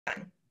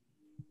Hey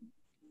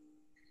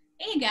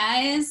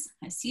guys,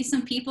 I see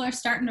some people are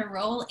starting to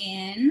roll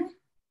in.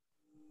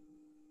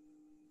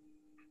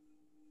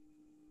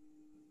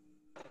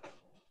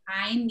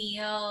 Hi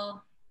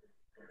Neil.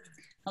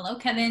 Hello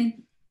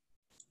Kevin.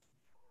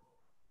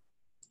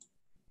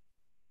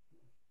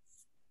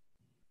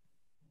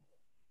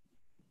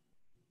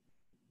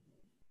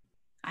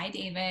 Hi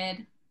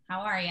David.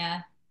 How are ya?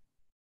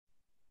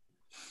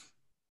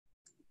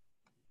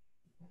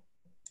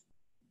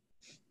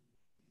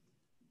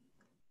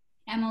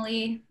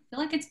 Emily, I feel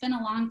like it's been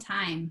a long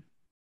time.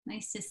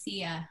 Nice to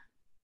see ya.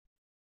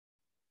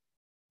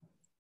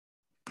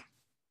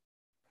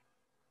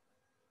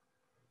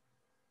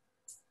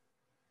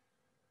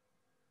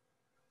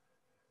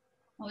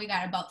 Well, we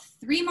got about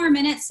 3 more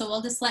minutes, so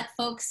we'll just let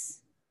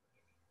folks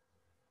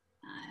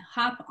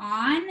hop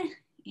on.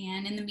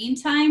 And in the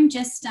meantime,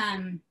 just,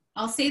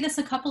 I'll say this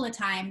a couple of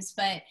times,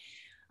 but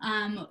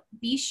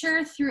be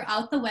sure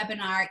throughout the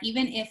webinar,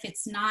 even if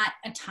it's not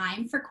a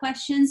time for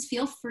questions,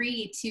 feel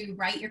free to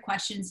write your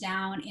questions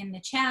down in the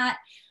chat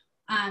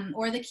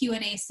or the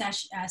Q&A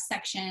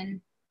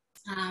section.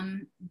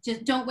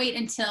 Just don't wait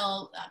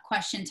until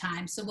question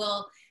time. So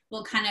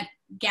we'll kind of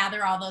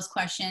gather all those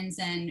questions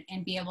and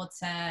be able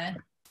to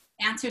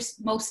answer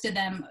most of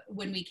them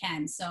when we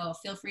can. So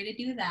feel free to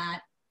do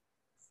that.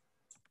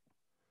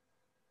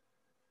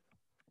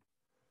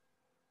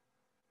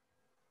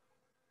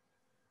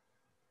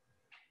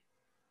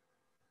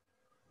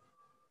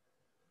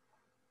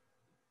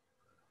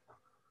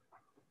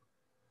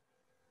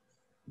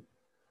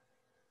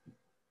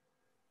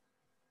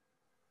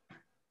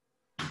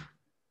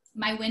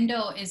 My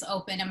window is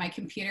open and my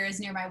computer is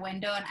near my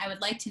window, and I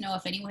would like to know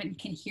if anyone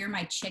can hear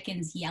my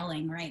chickens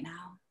yelling right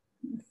now.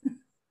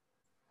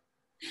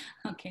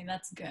 Okay,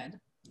 that's good.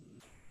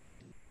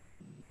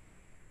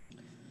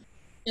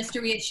 Just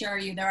to reassure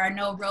you, there are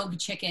no rogue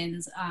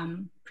chickens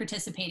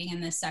participating in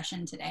this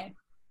session today.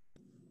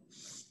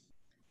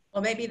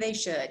 Well, maybe they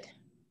should.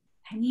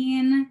 I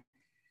mean,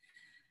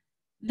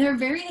 they're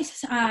very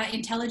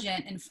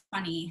intelligent and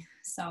funny,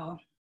 so.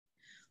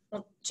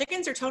 Well,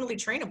 chickens are totally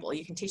trainable.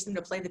 You can teach them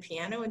to play the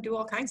piano and do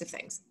all kinds of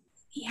things.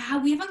 Yeah,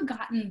 we haven't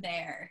gotten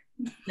there.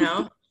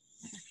 No?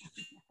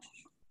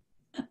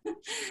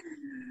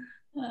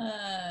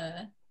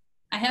 I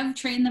have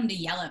trained them to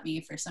yell at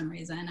me for some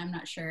reason. I'm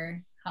not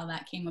sure how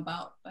that came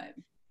about, but.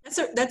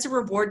 That's a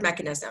reward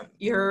mechanism.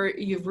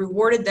 You've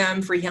rewarded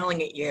them for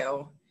yelling at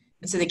you,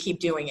 and so they keep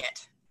doing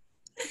it.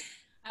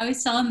 I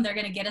always tell them they're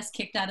going to get us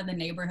kicked out of the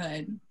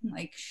neighborhood. I'm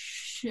like,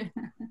 shh.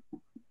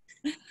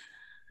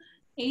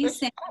 Hey,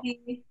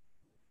 Sandy.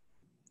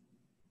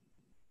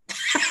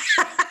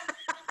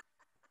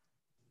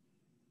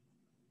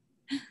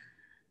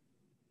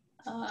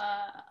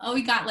 Oh,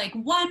 we got like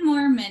 1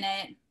 more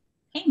minute.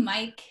 Hey,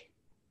 Mike.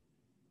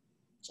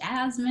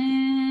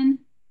 Jasmine.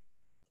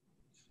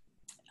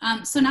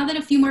 So now that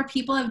a few more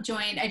people have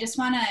joined, I just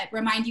want to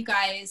remind you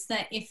guys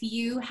that if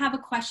you have a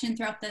question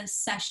throughout this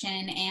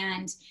session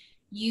and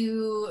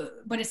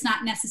but it's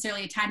not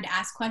necessarily a time to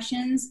ask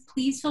questions,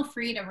 please feel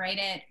free to write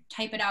it,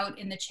 type it out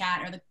in the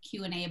chat or the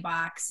Q&A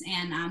box,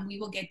 and we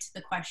will get to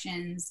the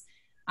questions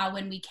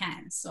when we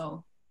can.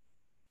 So,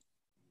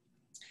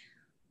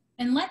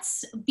 and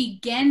let's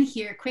begin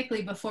here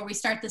quickly before we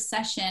start the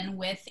session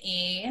with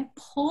a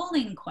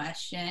polling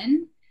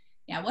question.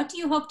 Yeah, what do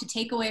you hope to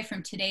take away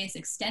from today's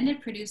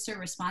extended producer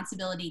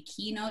responsibility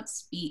keynote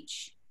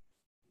speech?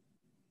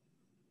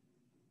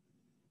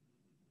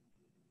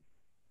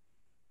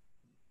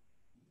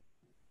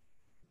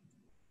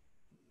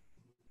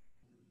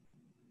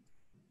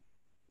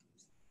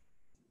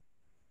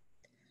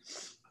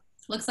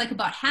 Looks like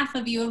about half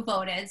of you have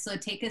voted, so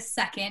take a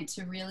second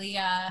to really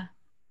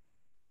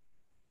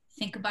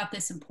think about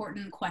this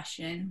important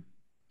question.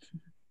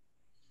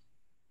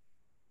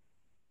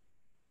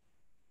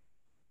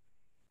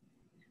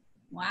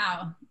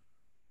 Wow.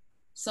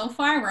 So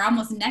far, we're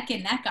almost neck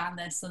and neck on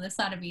this, so this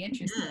ought to be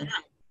interesting.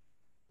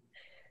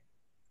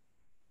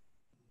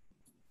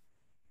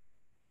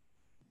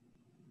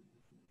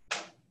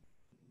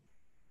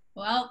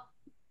 Well,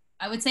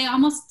 I would say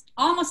almost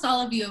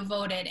all of you have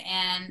voted,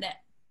 and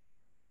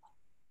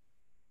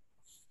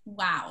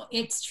wow,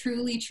 it's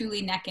truly,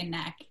 truly neck and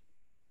neck.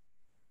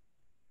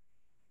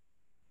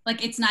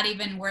 Like, it's not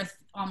even worth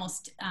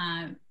almost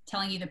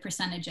telling you the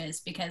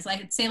percentages, because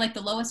I'd say like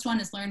the lowest one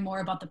is learn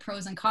more about the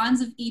pros and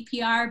cons of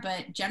EPR,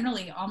 but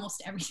generally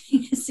almost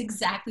everything is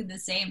exactly the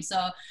same.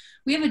 So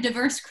we have a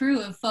diverse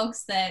crew of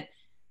folks that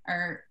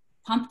are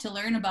pumped to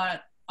learn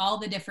about all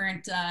the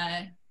different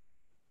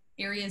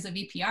areas of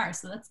EPR,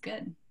 so that's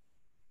good.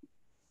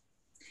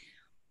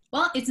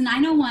 Well, it's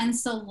 9:01,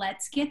 so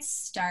let's get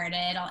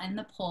started. I'll end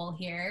the poll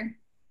here.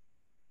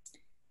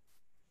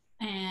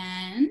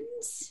 And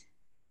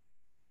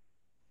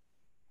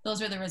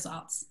those are the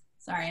results.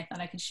 Sorry, I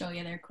thought I could show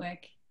you there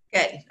quick.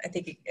 Good. I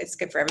think it's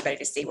good for everybody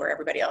to see where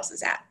everybody else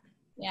is at.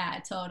 Yeah,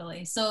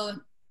 totally. So,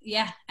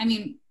 yeah, I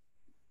mean,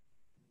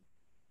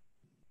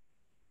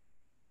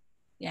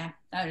 yeah,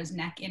 that was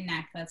neck and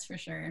neck, that's for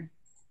sure.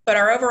 But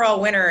our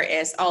overall winner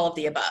is all of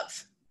the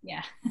above.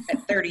 Yeah.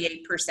 at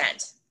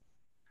 38%.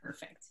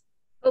 Perfect.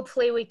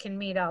 Hopefully we can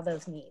meet all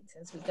those needs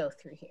as we go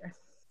through here.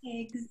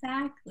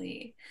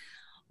 Exactly.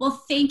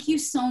 Well, thank you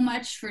so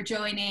much for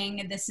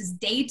joining. This is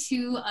day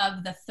 2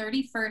 of the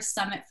 31st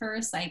Summit for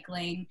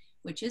Recycling,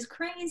 which is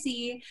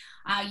crazy.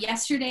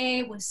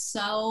 Yesterday was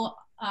so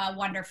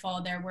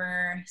wonderful. There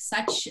were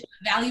such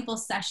valuable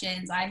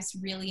sessions. I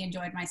really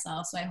enjoyed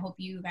myself, so I hope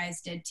you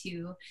guys did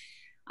too.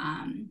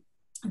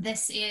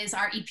 This is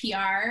our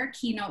EPR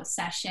keynote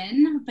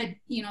session, but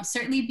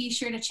certainly be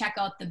sure to check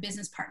out the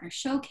Business Partner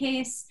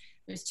Showcase.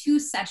 There's 2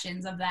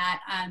 sessions of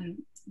that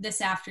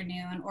this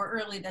afternoon,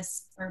 or late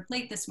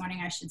this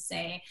morning, I should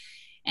say.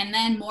 And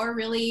then more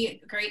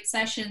really great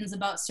sessions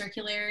about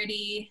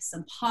circularity,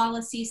 some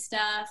policy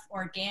stuff,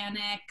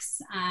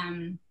 organics.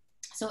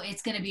 So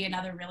it's going to be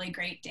another really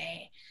great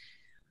day.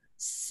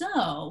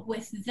 So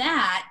with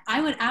that,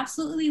 I would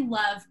absolutely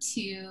love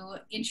to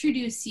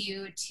introduce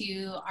you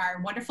to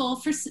our wonderful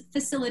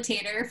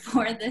facilitator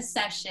for this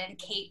session,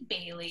 Kate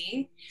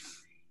Bailey.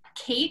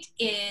 Kate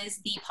is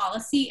the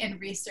Policy and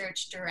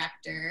Research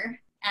Director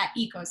at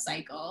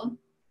EcoCycle.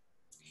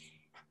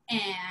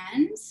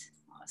 And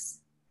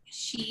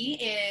she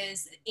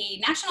is a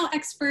national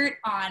expert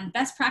on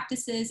best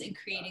practices in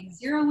creating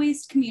zero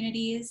waste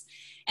communities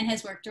and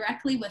has worked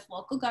directly with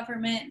local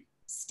government,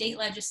 state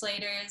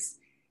legislators,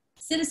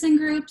 citizen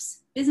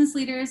groups, business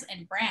leaders,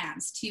 and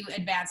brands to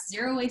advance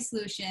zero waste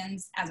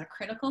solutions as a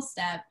critical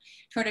step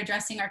toward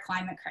addressing our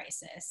climate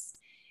crisis.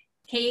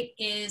 Kate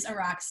is a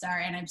rock star,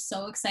 and I'm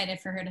so excited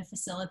for her to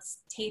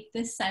facilitate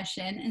this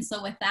session. And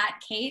so with that,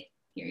 Kate,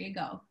 here you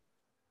go.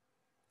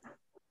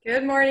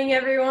 Good morning,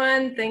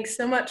 everyone. Thanks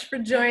so much for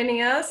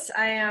joining us.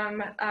 I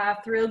am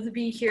thrilled to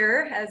be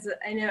here, as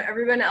I know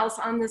everyone else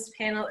on this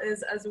panel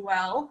is as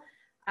well.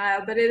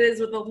 But it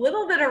is with a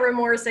little bit of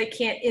remorse I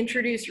can't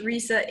introduce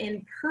Resa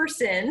in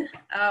person.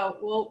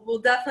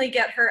 We'll definitely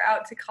get her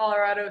out to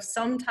Colorado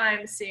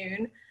sometime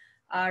soon.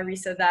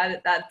 Resa,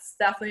 that's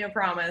definitely a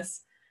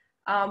promise.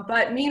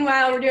 But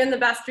meanwhile, we're doing the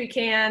best we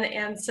can,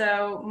 and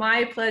so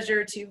my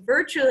pleasure to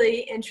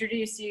virtually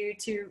introduce you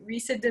to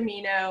Resa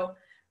Dimino.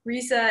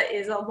 Resa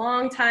is a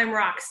longtime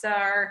rock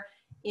star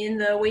in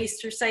the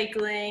waste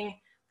recycling,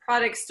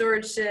 product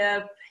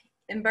stewardship,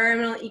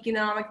 environmental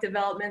economic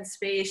development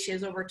space. She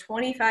has over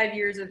 25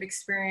 years of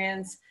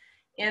experience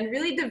and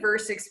really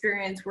diverse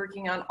experience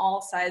working on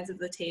all sides of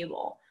the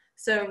table.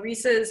 So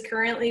Resa is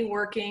currently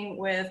working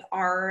with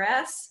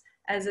RRS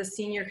as a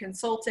senior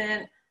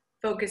consultant,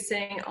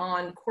 focusing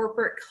on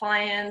corporate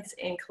clients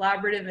and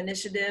collaborative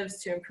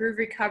initiatives to improve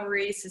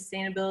recovery,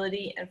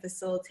 sustainability, and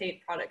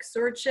facilitate product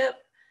stewardship.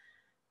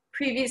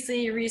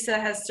 Previously, Resa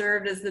has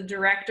served as the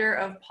Director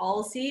of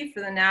Policy for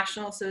the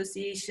National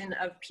Association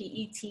of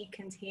PET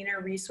Container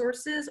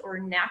Resources, or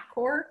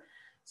NAPCOR.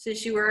 So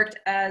she worked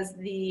as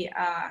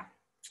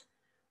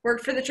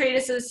worked for the Trade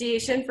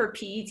Association for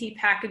PET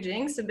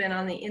Packaging, so been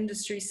on the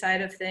industry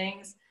side of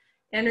things.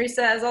 And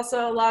Resa has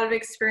also a lot of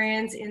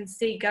experience in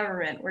state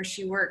government, where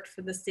she worked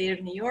for the state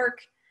of New York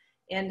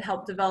and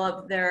helped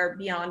develop their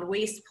Beyond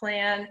Waste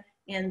plan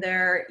and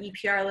their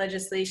EPR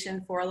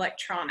legislation for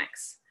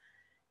electronics.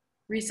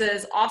 Resa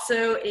is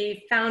also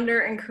a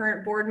founder and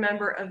current board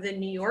member of the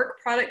New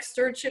York Product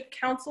Stewardship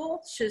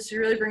Council. She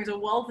really brings a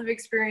wealth of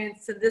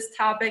experience to this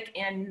topic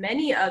and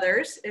many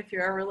others, if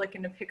you're ever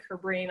looking to pick her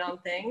brain on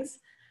things.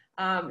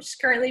 She's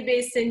currently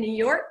based in New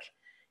York,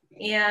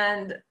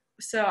 and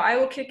so I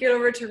will kick it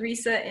over to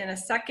Resa in a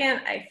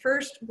second. I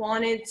first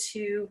wanted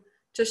to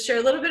just share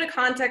a little bit of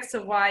context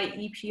of why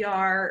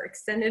EPR,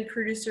 Extended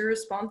Producer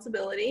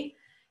Responsibility,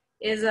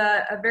 is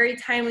a very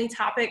timely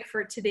topic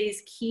for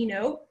today's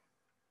keynote.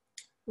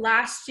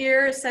 Last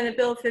year, Senate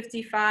Bill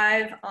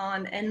 55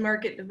 on end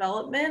market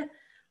development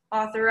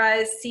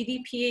authorized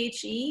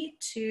CDPHE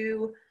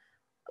to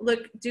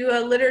do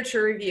a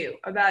literature review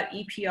about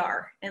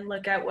EPR and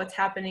look at what's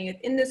happening with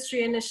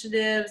industry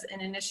initiatives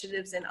and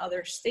initiatives in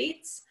other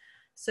states.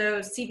 So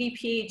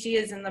CDPHE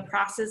is in the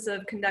process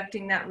of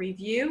conducting that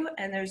review,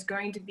 and there's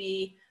going to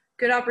be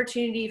good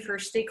opportunity for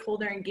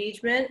stakeholder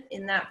engagement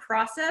in that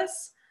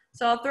process.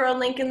 So I'll throw a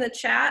link in the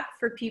chat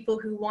for people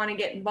who want to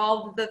get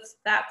involved with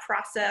that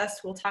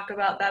process. We'll talk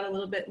about that a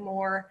little bit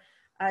more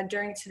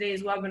during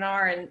today's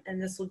webinar, and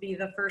this will be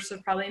the first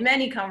of probably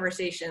many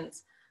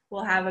conversations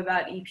we'll have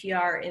about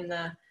EPR in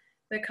the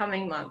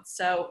coming months.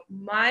 So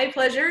my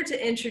pleasure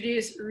to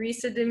introduce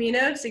Resa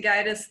Dimino to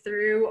guide us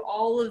through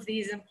all of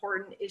these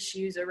important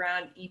issues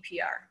around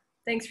EPR.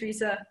 Thanks,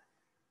 Resa.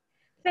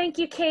 Thank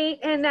you, Kate,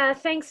 and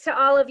thanks to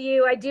all of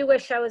you. I do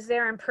wish I was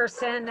there in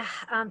person.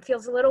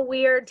 Feels a little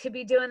weird to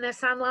be doing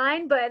this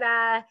online, but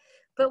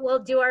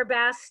we'll do our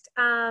best.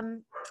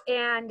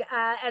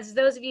 As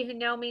those of you who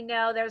know me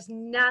know, there's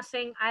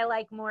nothing I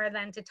like more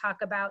than to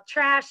talk about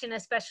trash, and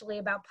especially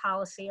about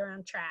policy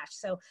around trash.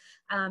 So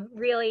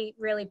really,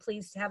 really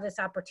pleased to have this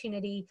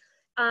opportunity.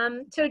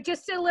 So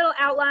just a little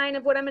outline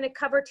of what I'm going to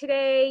cover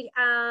today.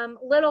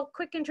 Little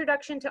quick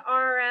introduction to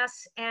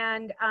RRS,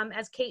 and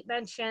as Kate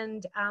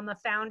mentioned, I'm a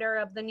founder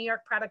of the New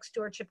York Product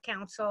Stewardship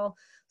Council.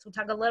 So we'll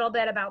talk a little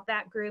bit about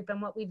that group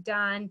and what we've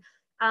done.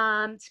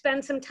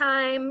 spend some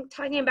time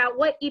talking about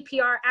what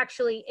EPR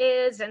actually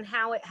is and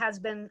how it has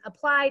been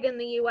applied in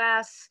the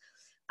US,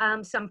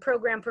 some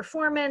program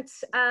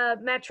performance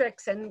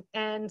metrics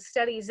and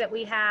studies that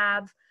we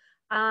have.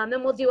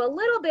 Then we'll do a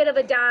little bit of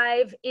a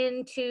dive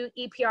into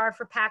EPR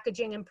for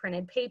packaging and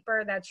printed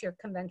paper. That's your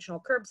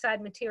conventional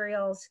curbside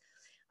materials.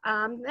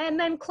 And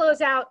then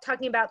close out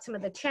talking about some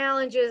of the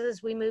challenges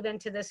as we move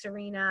into this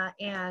arena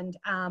and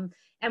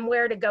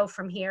where to go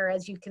from here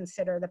as you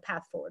consider the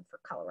path forward for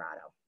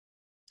Colorado.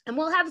 And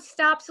we'll have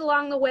stops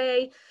along the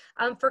way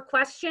for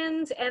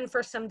questions and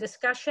for some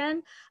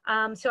discussion.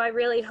 So I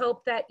really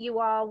hope that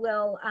you all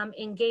will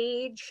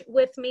engage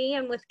with me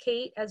and with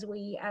Kate as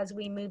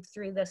we move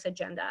through this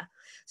agenda.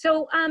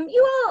 So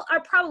you all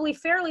are probably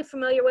fairly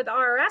familiar with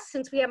RRS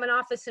since we have an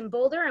office in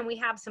Boulder and we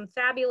have some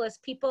fabulous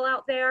people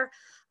out there.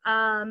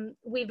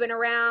 We've been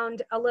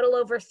around a little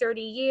over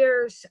 30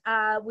 years.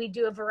 We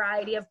do a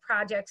variety of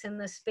projects in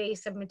the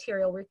space of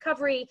material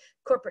recovery,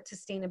 corporate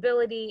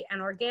sustainability,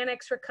 and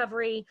organics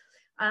recovery.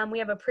 We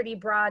have a pretty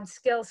broad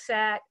skill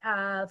set,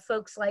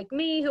 folks like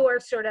me who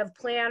are sort of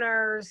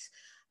planners,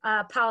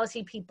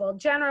 policy people,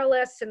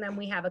 generalists, and then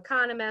we have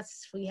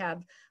economists, we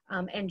have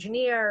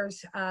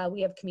engineers,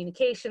 we have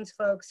communications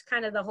folks,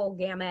 kind of the whole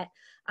gamut.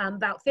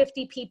 About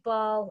 50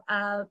 people,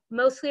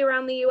 mostly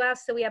around the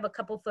US, so we have a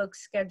couple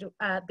folks scheduled,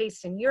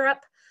 based in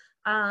Europe,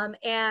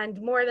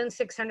 and more than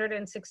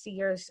 660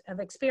 years of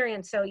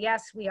experience. So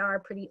yes, we are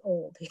pretty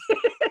old.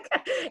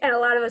 And a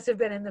lot of us have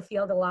been in the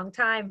field a long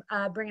time,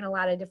 bringing a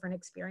lot of different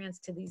experience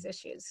to these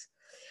issues.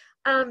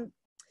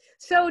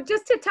 So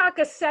just to talk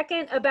a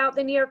second about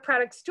the New York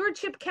Product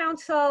Stewardship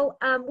Council,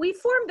 we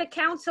formed the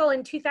council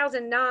in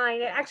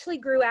 2009. It actually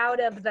grew out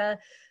of the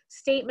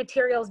state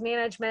materials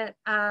management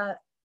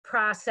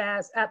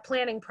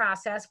planning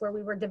process where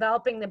we were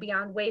developing the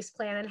Beyond Waste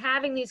plan and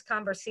having these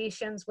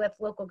conversations with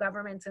local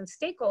governments and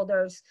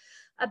stakeholders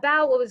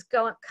about what was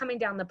coming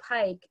down the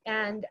pike.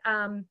 And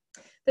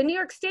the New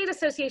York State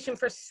Association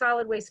for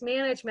Solid Waste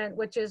Management,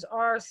 which is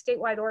our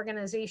statewide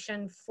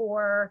organization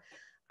for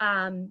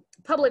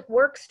public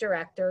works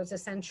directors,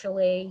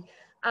 essentially,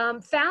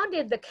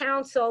 founded the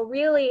council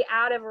really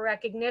out of a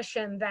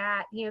recognition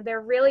that, you know,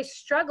 they're really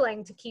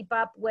struggling to keep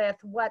up with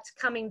what's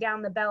coming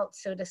down the belt,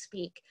 so to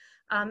speak.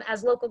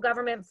 As local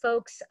government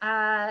folks,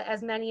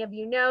 as many of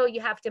you know, you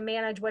have to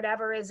manage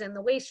whatever is in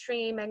the waste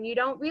stream, and you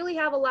don't really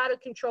have a lot of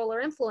control or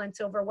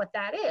influence over what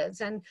that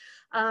is. And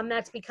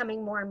that's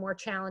becoming more and more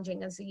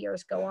challenging as the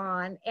years go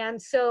on.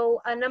 And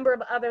so a number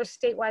of other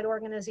statewide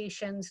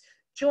organizations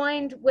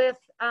joined with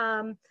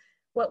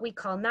what we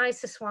call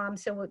NYSSWAM,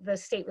 so the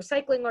state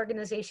recycling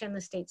organization, the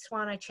state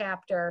SWANA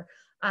chapter,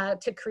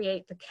 to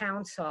create the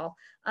council.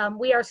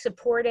 We are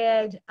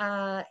supported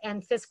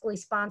and fiscally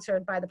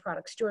sponsored by the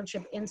Product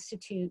Stewardship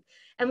Institute.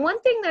 And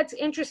one thing that's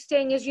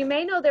interesting is, you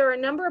may know, there are a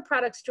number of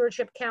product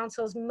stewardship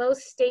councils,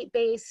 most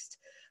state-based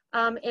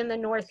in the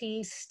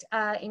Northeast,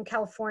 in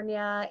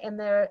California, and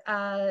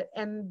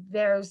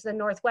there's the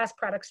Northwest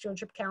Product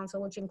Stewardship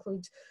Council, which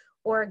includes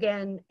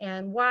Oregon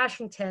and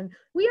Washington.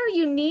 We are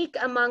unique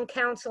among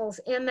councils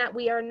in that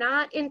we are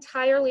not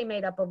entirely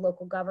made up of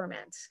local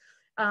governments.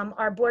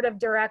 Our board of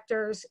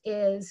directors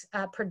is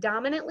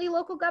predominantly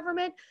local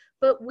government,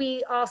 but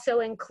we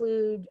also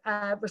include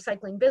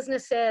recycling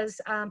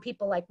businesses,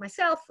 people like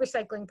myself,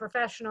 recycling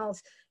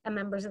professionals, and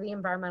members of the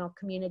environmental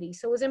community.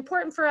 So it was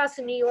important for us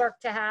in New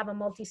York to have a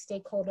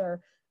multi-stakeholder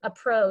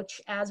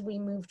approach as we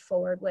moved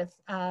forward with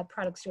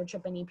product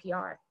stewardship and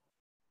EPR.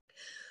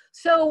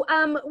 So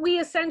we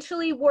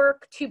essentially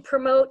work to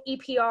promote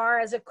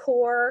EPR as a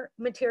core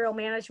material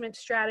management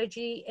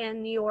strategy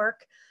in New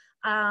York,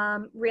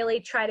 really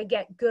try to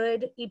get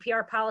good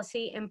EPR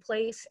policy in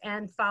place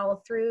and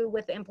follow through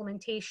with the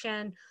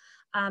implementation,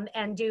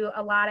 and do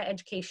a lot of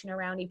education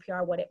around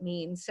EPR, what it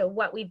means. So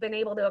what we've been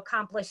able to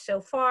accomplish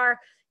so far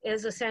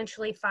is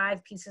essentially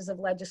 5 pieces of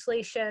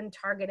legislation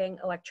targeting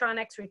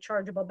electronics,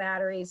 rechargeable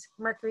batteries,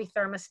 mercury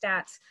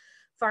thermostats,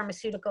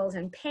 pharmaceuticals,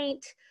 and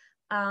paint.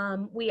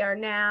 We are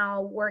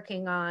now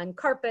working on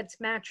carpets,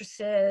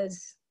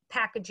 mattresses,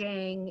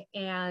 packaging,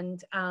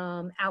 and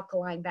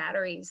alkaline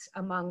batteries,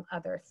 among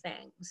other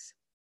things.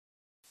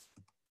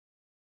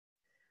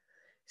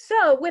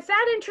 So with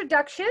that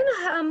introduction,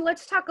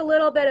 let's talk a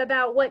little bit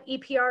about what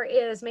EPR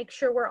is, make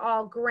sure we're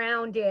all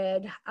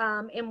grounded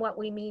in what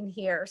we mean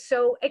here.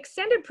 So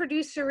extended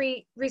producer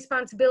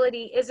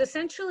responsibility is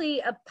essentially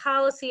a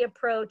policy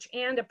approach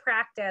and a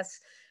practice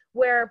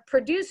where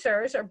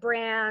producers or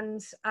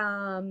brands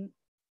and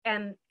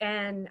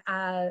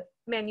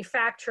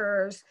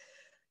manufacturers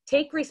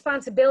take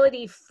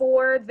responsibility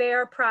for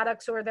their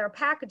products or their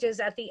packages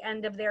at the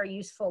end of their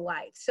useful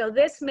life. So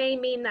this may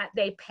mean that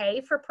they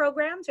pay for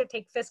programs or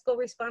take fiscal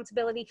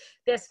responsibility.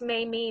 This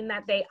may mean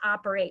that they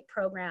operate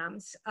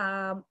programs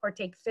or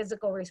take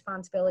physical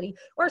responsibility,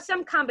 or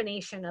some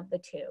combination of the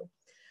two.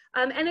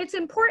 And it's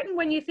important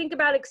when you think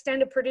about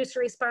extended producer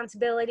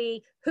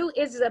responsibility, who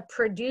is the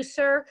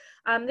producer?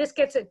 This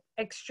gets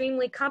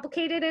extremely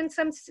complicated in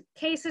some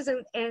cases,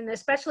 and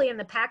especially in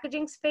the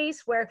packaging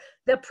space, where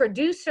the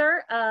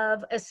producer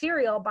of a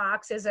cereal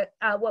box is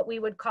what we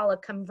would call a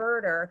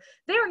converter.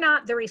 They're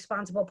not the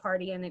responsible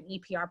party in an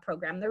EPR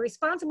program. The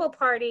responsible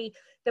party,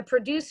 the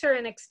producer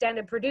in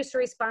extended producer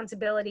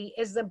responsibility,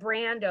 is the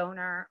brand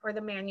owner or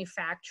the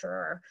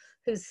manufacturer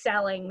who's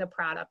selling the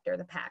product or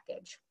the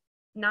package,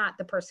 not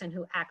the person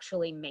who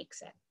actually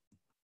makes it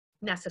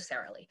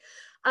necessarily.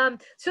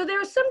 So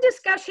there's some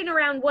discussion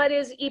around what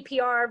is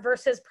EPR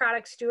versus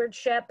product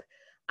stewardship.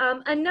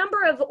 A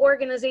number of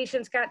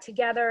organizations got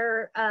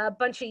together a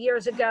bunch of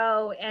years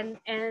ago and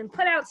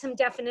put out some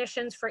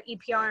definitions for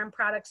EPR and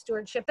product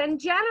stewardship. And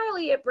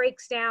generally it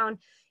breaks down,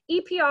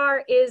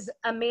 EPR is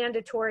a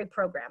mandatory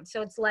program,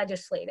 so it's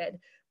legislated.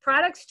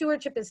 Product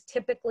stewardship is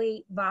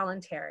typically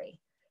voluntary.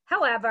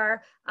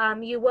 However,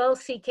 you will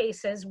see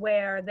cases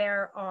where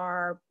there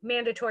are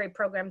mandatory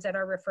programs that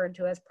are referred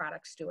to as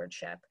product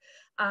stewardship.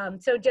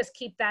 So just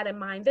keep that in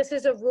mind. This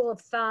is a rule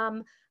of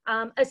thumb.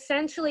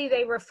 Essentially,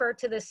 they refer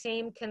to the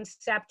same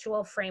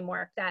conceptual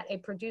framework, that a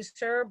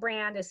producer or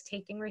brand is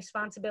taking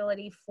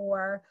responsibility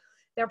for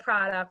their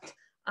product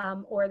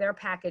or their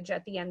package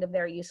at the end of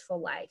their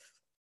useful life.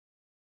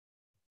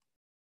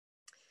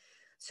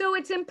 So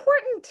it's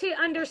important to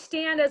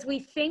understand as we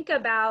think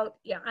about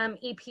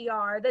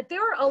EPR that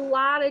there are a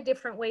lot of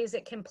different ways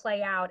it can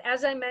play out.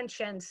 As I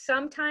mentioned,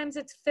 sometimes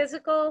it's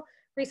physical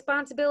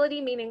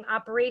responsibility, meaning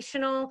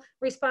operational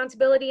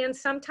responsibility, and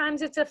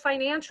sometimes it's a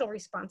financial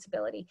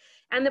responsibility.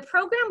 And the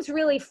programs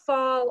really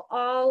fall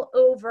all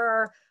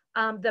over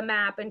the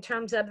map in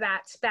terms of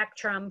that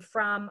spectrum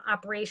from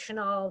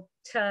operational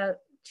to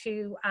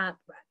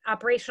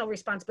operational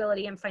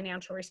responsibility and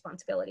financial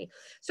responsibility.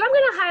 So I'm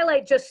going to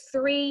highlight just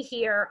 3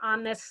 here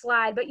on this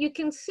slide, but you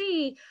can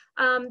see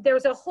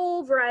there's a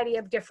whole variety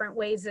of different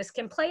ways this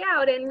can play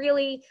out, and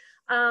really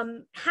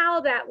how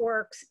that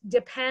works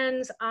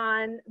depends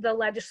on the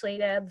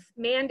legislative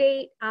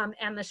mandate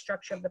and the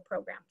structure of the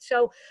program.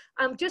 So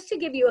just to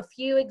give you a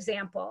few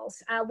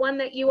examples, one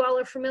that you all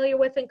are familiar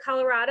with in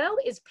Colorado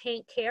is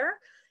paint care.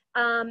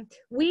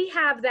 We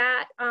have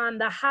that on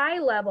the high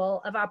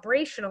level of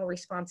operational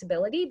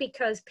responsibility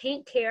because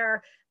paint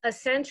care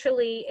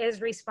essentially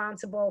is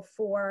responsible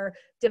for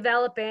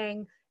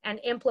developing and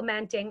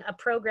implementing a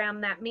program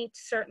that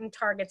meets certain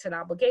targets and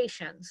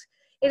obligations.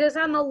 It is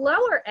on the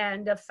lower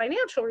end of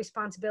financial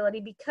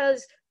responsibility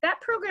because that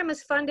program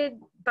is funded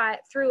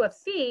through a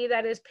fee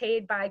that is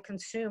paid by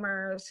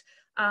consumers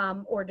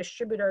or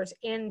distributors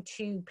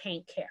into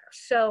paint care.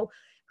 So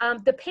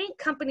the paint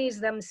companies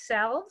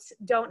themselves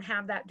don't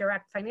have that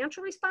direct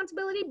financial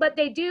responsibility, but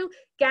they do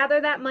gather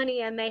that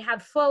money and they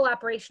have full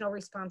operational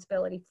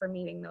responsibility for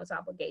meeting those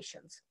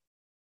obligations.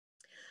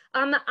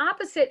 On the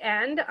opposite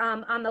end,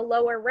 on the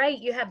lower right,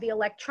 you have the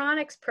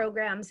electronics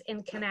programs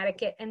in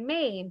Connecticut and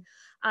Maine.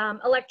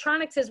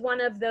 Electronics is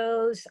one of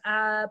those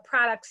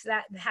products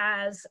that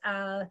has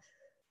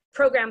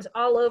programs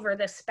all over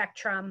this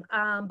spectrum.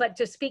 But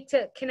to speak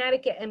to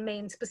Connecticut and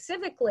Maine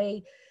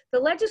specifically, the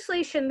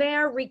legislation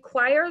there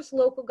requires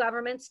local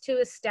governments to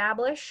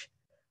establish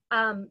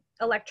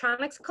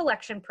electronics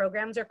collection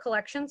programs or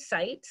collection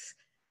sites.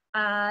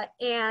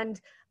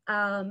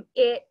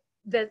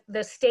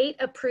 The state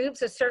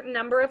approves a certain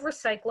number of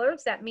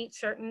recyclers that meet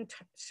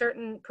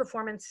certain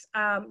performance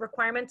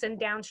requirements and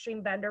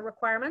downstream vendor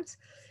requirements.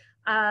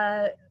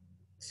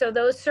 So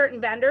those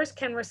certain vendors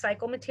can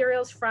recycle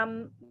materials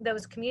from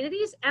those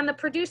communities, and the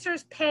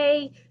producers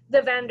pay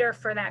the vendor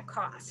for that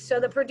cost. So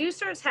the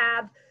producers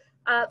have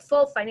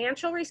full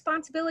financial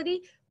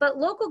responsibility, but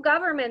local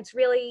governments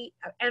really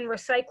and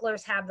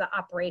recyclers have the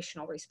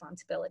operational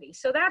responsibility.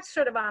 So that's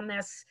sort of on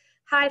this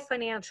high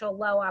financial,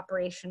 low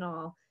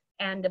operational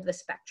end of the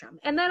spectrum.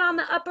 And then on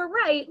the upper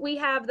right, we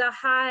have the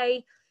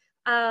high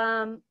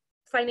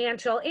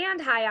financial and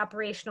high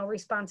operational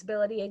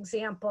responsibility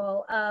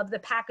example of the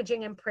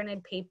packaging and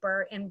printed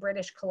paper in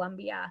British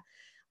Columbia.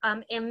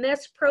 In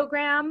this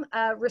program,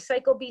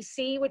 Recycle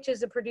BC, which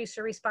is a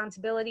producer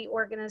responsibility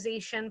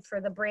organization for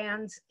the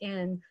brands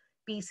in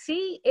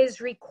BC, is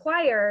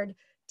required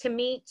to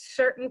meet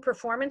certain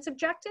performance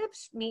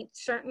objectives, meet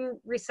certain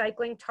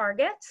recycling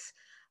targets,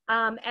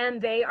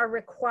 and they are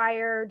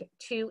required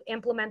to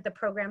implement the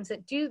programs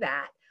that do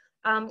that.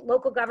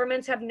 Local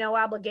governments have no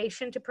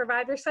obligation to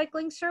provide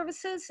recycling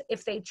services.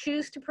 If they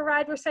choose to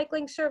provide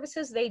recycling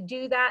services, they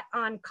do that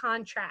on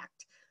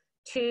contract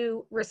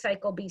to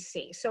Recycle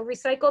BC. So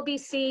Recycle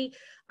BC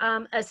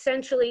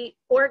essentially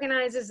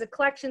organizes the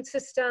collection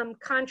system,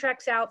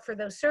 contracts out for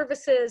those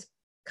services,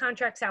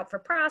 contracts out for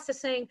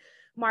processing,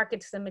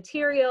 markets the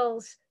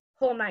materials,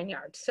 whole 9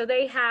 yards. So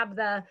they have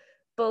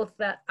both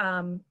the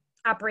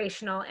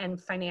operational and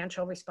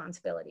financial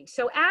responsibility.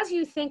 So as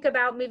you think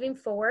about moving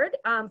forward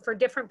for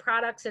different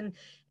products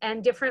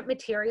and different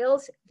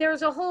materials,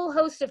 there's a whole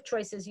host of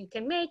choices you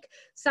can make.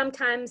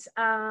 Sometimes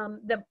you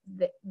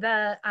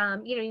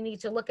know, you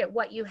need to look at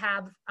what you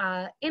have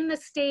in the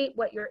state,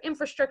 what your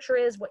infrastructure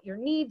is, what your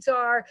needs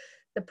are,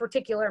 the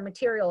particular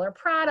material or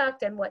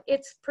product and what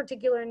its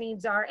particular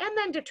needs are, and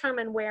then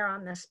determine where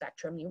on the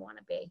spectrum you want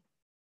to be.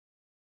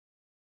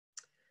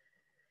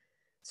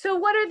 So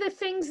what are the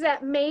things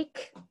that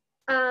make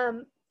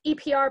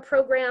EPR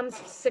programs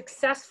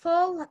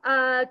successful?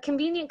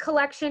 Convenient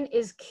collection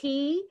is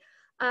key.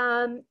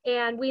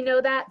 And we know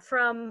that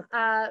from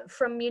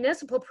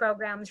municipal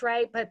programs,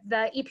 right? But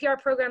the EPR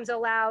programs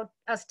allow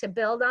us to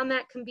build on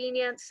that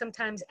convenience,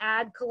 sometimes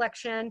add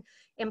collection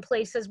in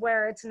places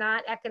where it's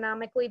not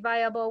economically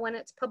viable when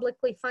it's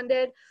publicly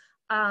funded.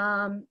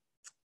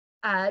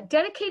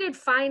 Dedicated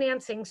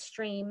financing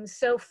streams.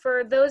 So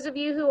for those of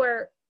you who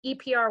are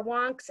EPR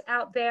wonks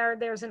out there,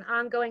 there's an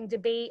ongoing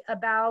debate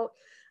about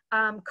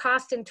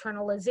cost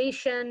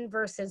internalization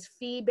versus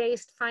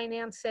fee-based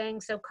financing.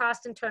 So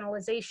cost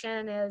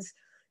internalization is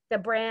the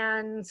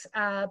brands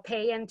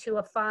pay into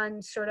a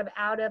fund sort of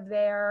out of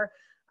their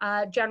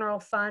general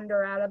fund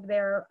or out of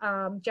their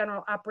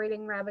general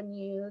operating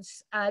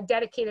revenues.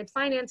 Dedicated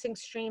financing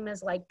stream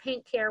is like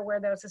paint care, where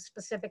there's a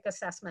specific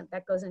assessment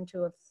that goes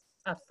into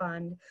a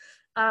fund.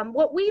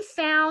 What we've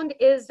found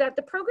is that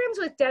the programs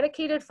with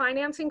dedicated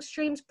financing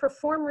streams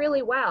perform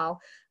really well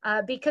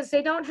because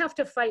they don't have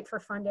to fight for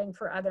funding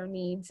for other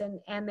needs,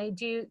 and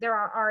they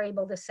are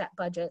able to set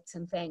budgets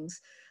and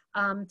things.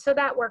 So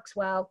that works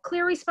well.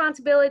 Clear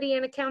responsibility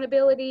and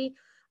accountability.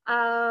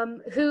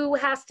 Who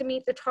has to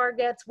meet the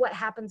targets? What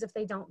happens if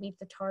they don't meet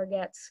the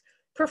targets?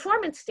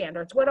 Performance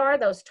standards. What are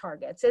those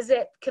targets? Is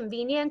it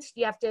convenience?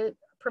 You have to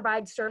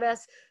provide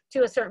service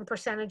to a certain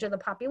percentage of the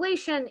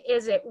population?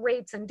 Is it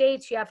rates and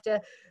dates? You have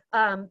to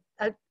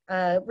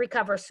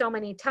recover so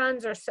many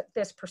tons or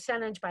this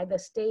percentage by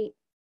this date.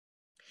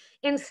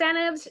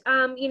 Incentives,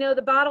 you know,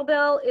 the bottle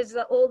bill is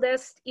the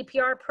oldest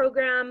EPR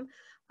program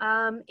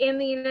in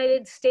the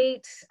United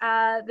States.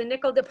 The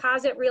nickel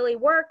deposit really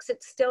works.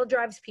 It still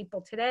drives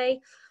people today.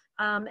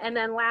 And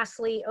then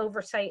lastly,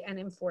 oversight and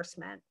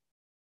enforcement.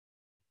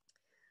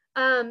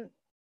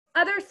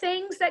 Other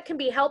things that can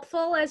be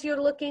helpful as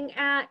you're looking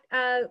at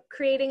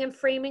creating and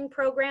framing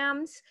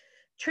programs: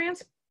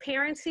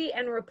 transparency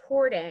and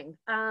reporting.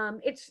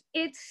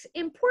 It's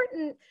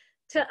important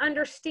to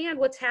understand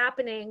what's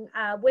happening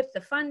with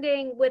the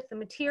funding, with the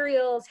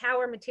materials. How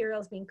are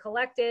materials being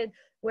collected?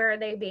 Where are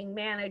they being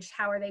managed?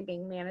 How are they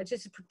being managed?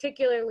 This is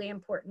particularly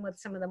important with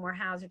some of the more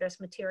hazardous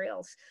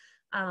materials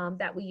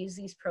that we use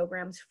these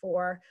programs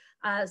for.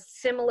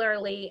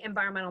 Similarly,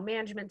 environmental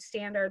management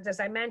standards, as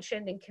I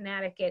mentioned, in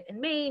Connecticut and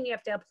Maine, you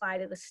have to apply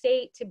to the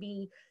state. To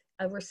be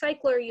a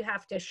recycler, you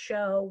have to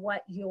show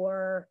what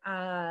your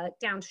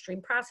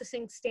downstream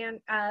processing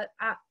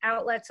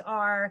outlets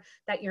are,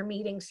 that you're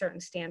meeting certain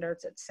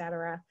standards, et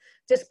cetera.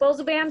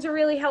 Disposal bans are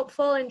really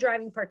helpful in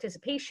driving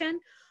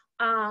participation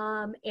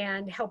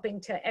and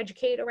helping to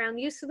educate around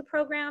use of the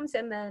programs,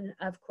 and then,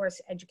 of course,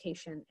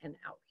 education and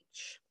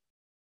outreach.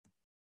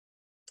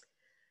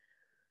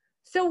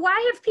 So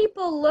why have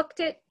people looked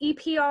at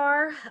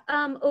EPR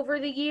over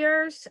the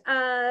years?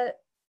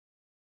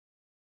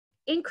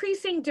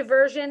 Increasing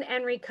diversion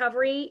and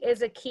recovery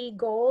is a key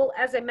goal.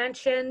 As I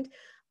mentioned,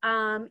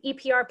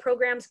 EPR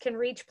programs can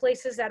reach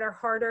places that are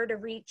harder to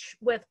reach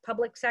with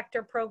public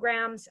sector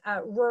programs,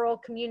 rural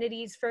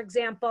communities, for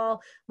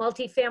example,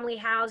 multifamily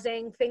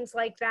housing, things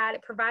like that.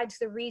 It provides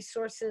the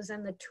resources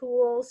and the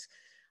tools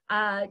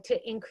to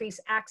increase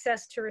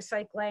access to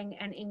recycling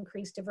and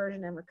increase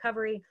diversion and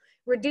recovery.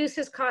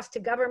 Reduces cost to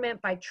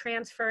government by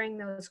transferring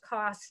those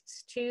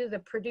costs to the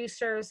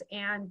producers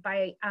and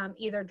by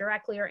either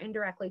directly or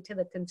indirectly to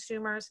the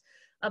consumers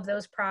of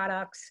those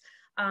products.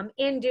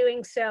 In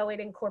doing so,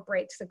 it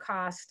incorporates the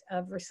cost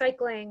of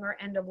recycling or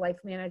end-of-life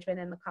management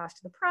and the cost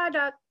of the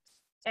product,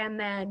 and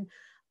then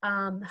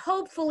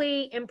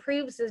hopefully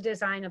improves the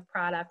design of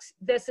products.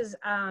 This is,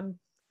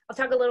 I'll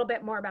talk a little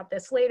bit more about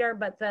this later,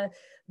 but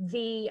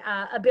the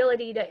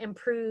ability to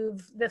improve,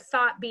 the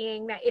thought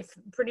being that if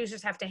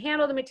producers have to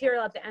handle the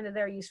material at the end of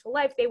their useful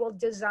life, they will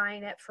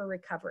design it for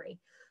recovery.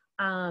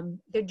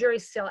 The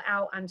jury's still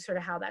out on sort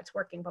of how that's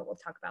working, but we'll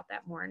talk about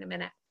that more in a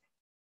minute.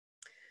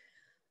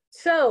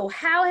 So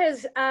how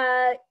has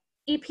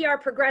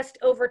EPR progressed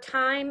over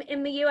time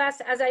in the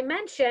US? As I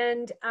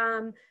mentioned,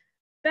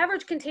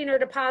 beverage container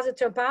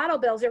deposits or bottle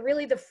bills are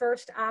really the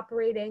first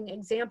operating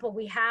example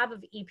we have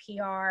of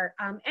EPR.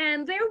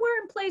 And they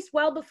were in place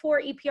well before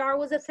EPR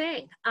was a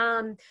thing.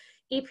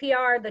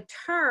 EPR, the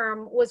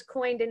term, was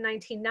coined in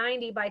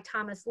 1990 by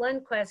Thomas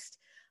Lundquist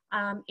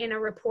in a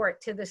report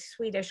to the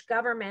Swedish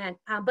government,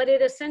 but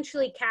it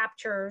essentially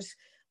captures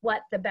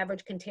what the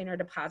beverage container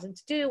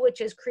deposits do,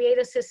 which is create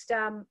a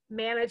system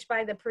managed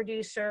by the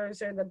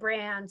producers or the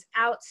brands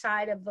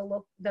outside of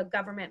the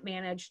government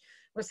managed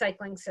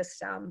recycling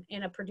system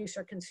in a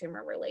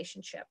producer-consumer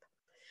relationship.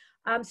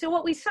 So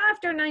what we saw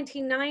after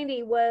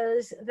 1990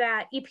 was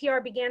that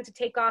EPR began to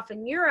take off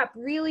in Europe,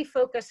 really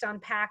focused on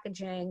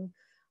packaging.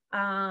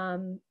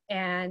 And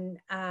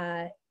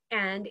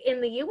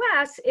in the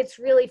US, it's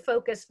really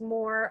focused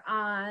more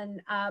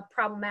on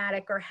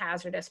problematic or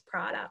hazardous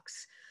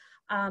products.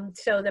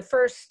 So the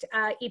first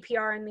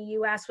EPR in the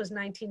US was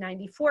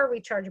 1994,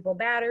 rechargeable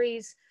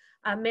batteries.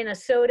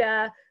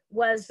 Minnesota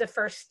was the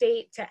first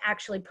state to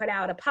actually put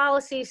out a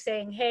policy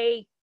saying,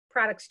 hey,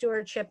 product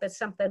stewardship is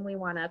something we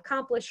want to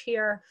accomplish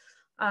here.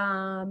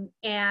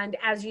 And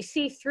as you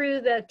see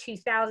through the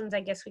 2000s,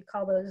 I guess we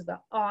call those the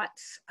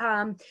aughts,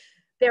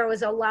 there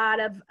was a lot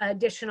of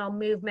additional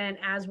movement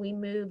as we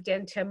moved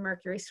into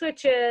mercury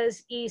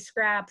switches,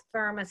 e-scrap,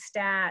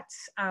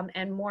 thermostats,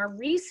 and more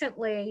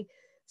recently,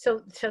 so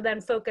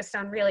then focused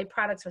on really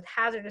products with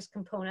hazardous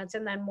components,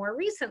 and then more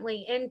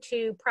recently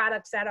into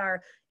products that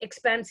are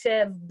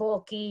expensive,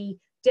 bulky,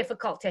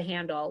 difficult to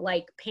handle,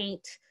 like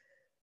paint,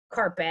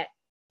 carpet,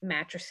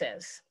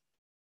 mattresses.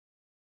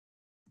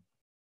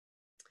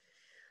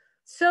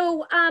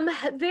 So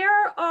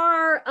there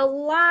are a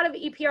lot of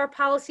EPR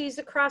policies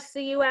across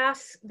the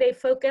US. They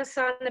focus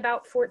on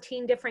about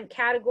 14 different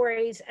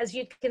categories. As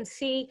you can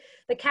see,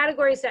 the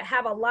categories that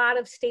have a lot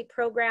of state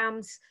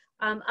programs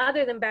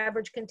other than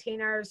beverage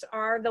containers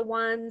are the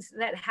ones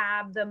that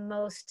have the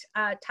most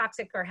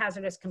toxic or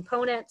hazardous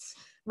components: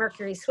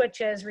 mercury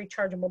switches,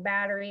 rechargeable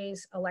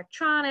batteries,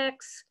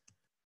 electronics,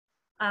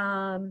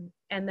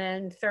 and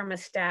then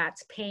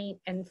thermostats, paint,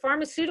 and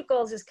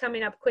pharmaceuticals is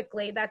coming up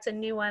quickly. That's a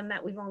new one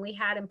that we've only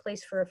had in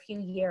place for a few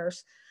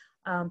years,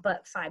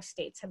 but 5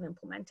 states have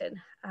implemented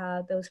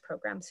those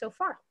programs so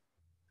far.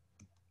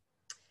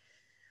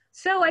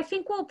 So I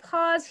think we'll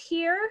pause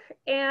here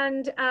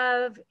and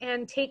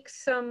take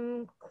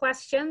some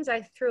questions.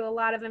 I threw a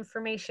lot of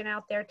information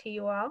out there to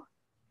you all.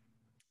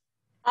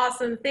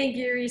 Awesome, thank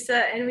you,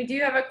 Resa. And we do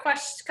have a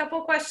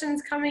couple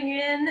questions coming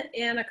in,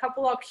 and a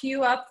couple I'll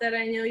queue up that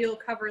I know you'll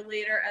cover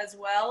later as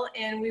well.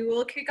 And we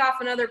will kick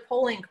off another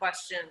polling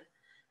question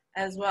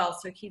as well,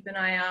 so keep an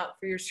eye out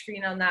for your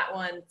screen on that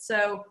one.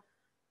 So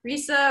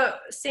Resa,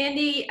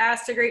 Sandy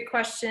asked a great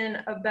question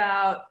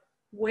about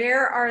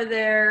where are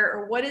there,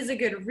 or what is a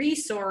good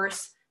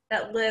resource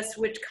that lists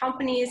which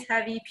companies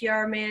have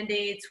EPR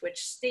mandates, which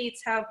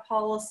states have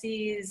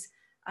policies,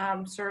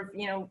 sort of,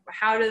 you know,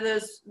 how do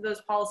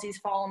those policies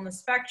fall on the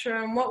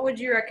spectrum? What would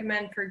you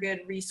recommend for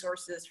good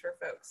resources for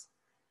folks?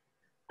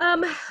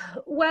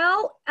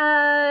 Well,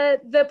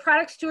 the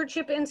Product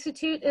Stewardship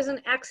Institute is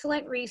an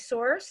excellent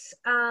resource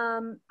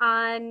on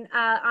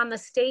the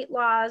state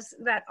laws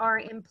that are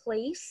in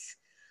place.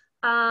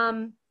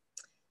 The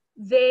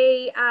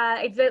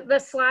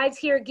slides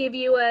here give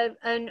you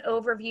an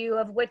overview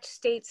of which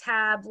states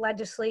have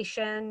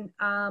legislation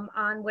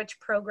on which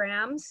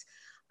programs.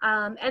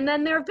 And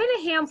then there have been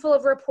a handful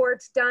of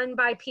reports done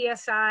by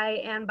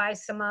PSI and by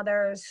some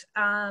others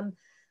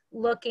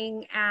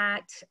looking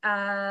at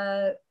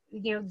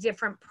you know,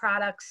 different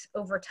products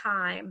over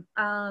time.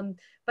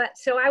 But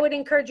so I would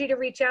encourage you to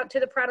reach out to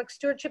the Product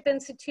Stewardship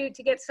Institute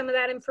to get some of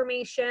that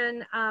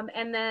information,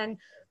 and then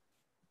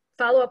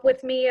follow up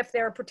with me if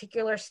there are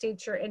particular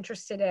states you're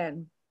interested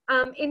in.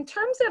 In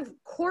terms of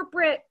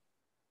corporate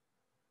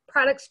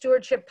product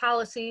stewardship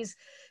policies,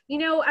 you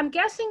know, I'm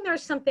guessing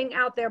there's something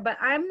out there, but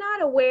I'm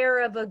not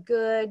aware of a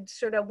good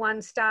sort of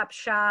one-stop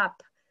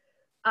shop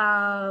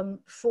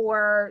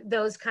for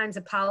those kinds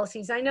of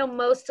policies. I know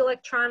most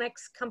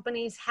electronics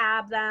companies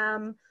have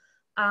them,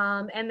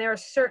 and there are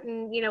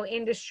certain, you know,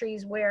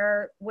 industries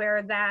where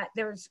that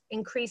there's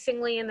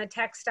increasingly in the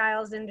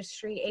textiles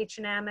industry,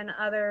 H&M and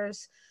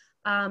others,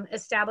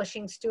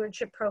 establishing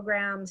stewardship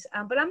programs,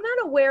 but I'm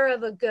not aware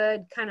of a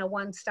good kind of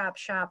one-stop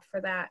shop for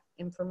that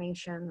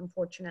information,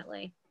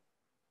 unfortunately.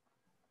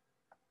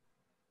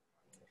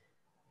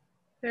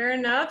 Fair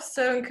enough.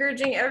 So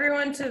encouraging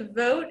everyone to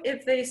vote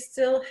if they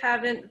still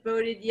haven't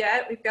voted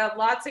yet. We've got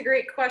lots of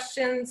great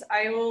questions.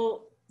 I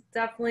will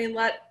definitely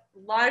let a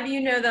lot of you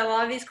know that a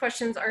lot of these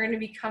questions are going to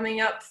be coming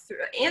up,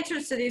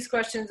 answers to these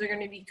questions are going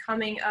to be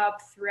coming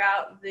up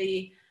throughout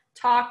the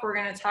talk. We're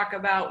going to talk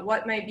about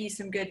what might be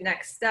some good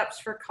next steps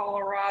for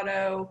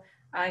Colorado,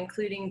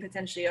 including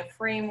potentially a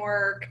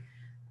framework.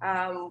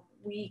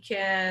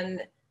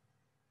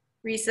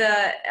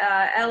 Resa,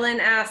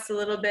 Ellen asked a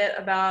little bit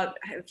about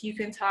if you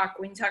can talk,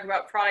 when you talk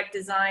about product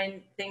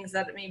design, things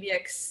that maybe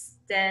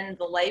extend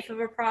the life of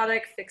a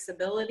product,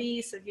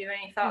 fixability. So if you have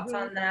any thoughts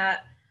on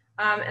that.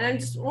 And then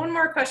just one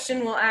more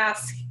question we'll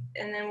ask,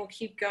 and then we'll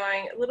keep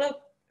going. A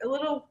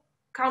little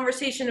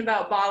conversation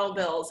about bottle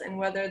bills and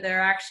whether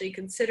they're actually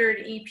considered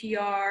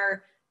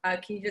EPR.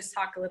 Can you just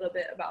talk a little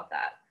bit about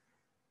that?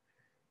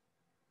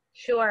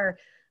 Sure.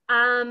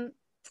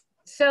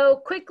 So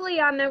quickly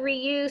on the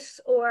reuse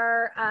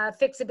or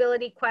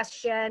fixability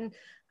question,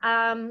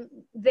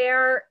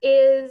 there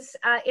is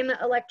in the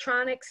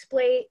electronic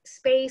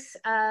space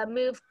a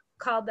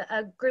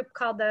group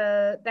called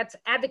that's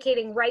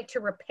advocating right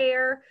to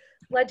repair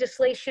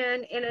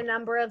legislation in a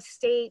number of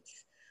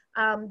states.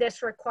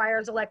 This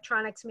requires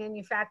electronics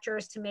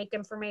manufacturers to make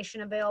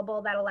information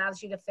available that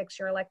allows you to fix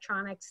your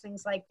electronics,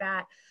 things like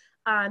that.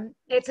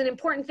 It's an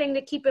important thing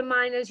to keep in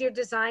mind as you're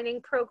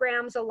designing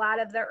programs. A lot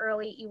of the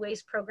early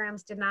e-waste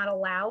programs did not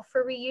allow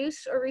for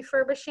reuse or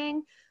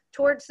refurbishing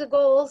towards the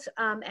goals,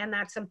 and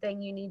that's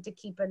something you need to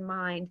keep in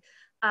mind.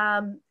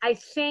 I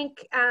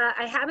think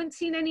I haven't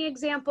seen any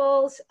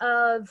examples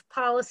of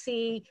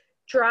policy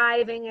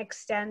driving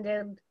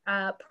extended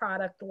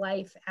product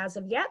life as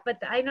of yet, but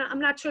I'm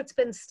not sure it's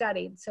been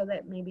studied, so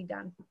that may be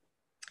done.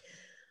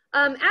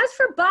 As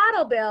for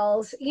bottle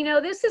bills, you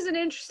know, this is an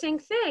interesting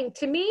thing.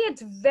 To me,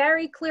 it's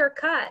very clear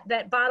cut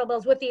that bottle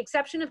bills, with the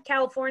exception of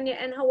California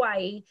and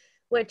Hawaii,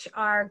 which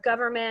are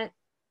government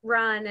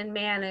run and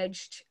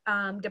managed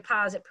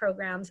deposit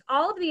programs,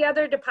 all of the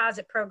other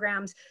deposit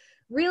programs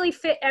really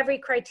fit every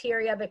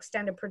criteria of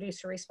extended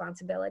producer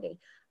responsibility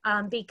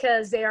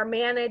because they are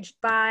managed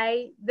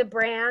by the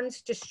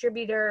brand's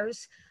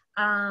distributors.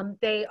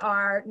 They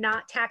are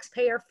not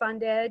taxpayer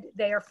funded.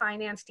 They are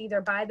financed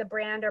either by the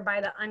brand or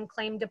by the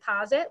unclaimed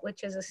deposit,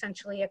 which is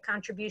essentially a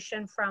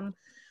contribution from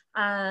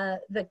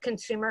the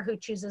consumer who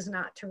chooses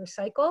not to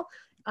recycle.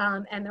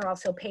 And they're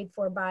also paid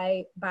for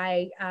by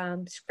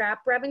scrap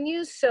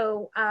revenues.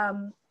 So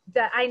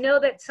that I know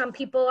that some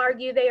people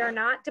argue they are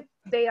not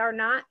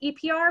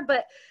EPR,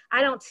 but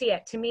I don't see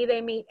it. To me,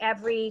 they meet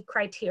every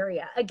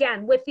criteria.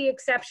 Again, with the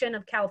exception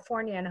of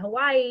California and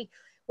Hawaii,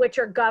 which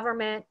are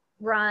government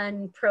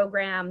run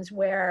programs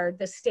where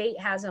the state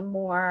has a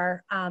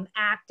more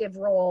active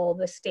role.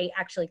 The state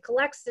actually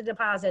collects the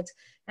deposits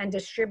and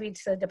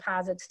distributes the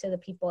deposits to the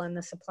people in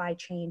the supply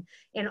chain.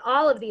 In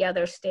all of the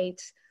other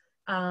states,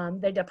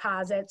 the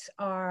deposits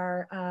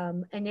are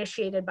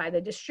initiated by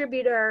the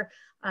distributor.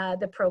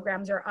 The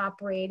programs are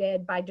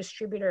operated by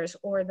distributors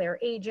or their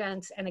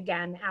agents. And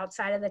again,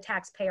 outside of the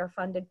taxpayer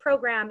funded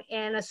program,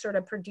 in a sort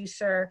of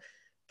producer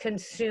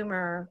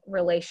consumer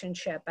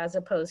relationship as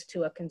opposed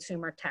to a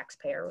consumer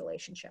taxpayer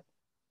relationship.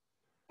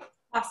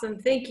 Awesome,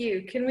 thank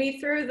you. Can we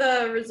throw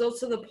the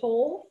results of the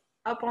poll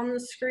up on the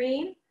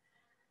screen?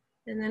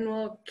 And then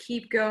we'll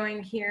keep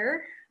going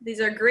here. These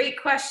are great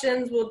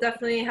questions. We'll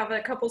definitely have a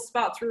couple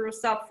spots where we'll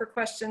stop for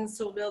questions,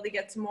 so we'll be able to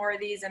get to more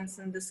of these and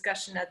some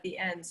discussion at the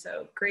end.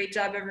 So great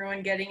job,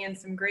 everyone, getting in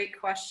some great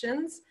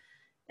questions.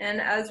 And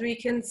as we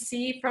can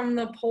see from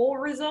the poll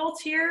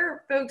results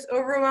here, folks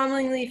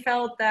overwhelmingly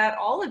felt that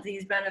all of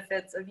these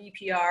benefits of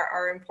EPR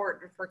are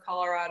important for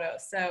Colorado.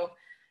 So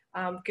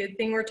good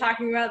thing we're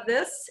talking about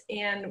this,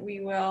 and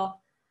we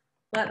will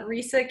let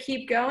Resa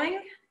keep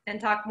going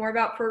and talk more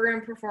about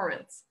program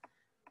performance.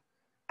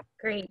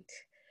 Great.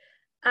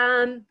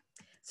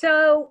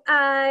 So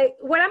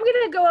what I'm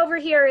going to go over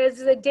here is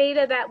the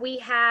data that we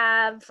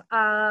have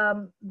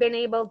been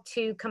able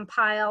to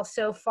compile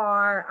so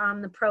far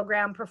on the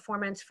program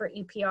performance for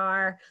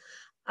EPR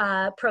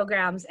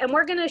programs. And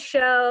we're going to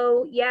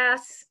show,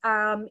 yes,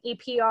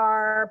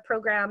 EPR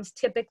programs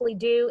typically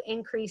do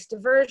increase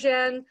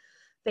diversion.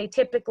 They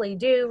typically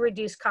do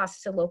reduce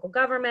costs to local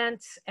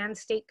governments and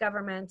state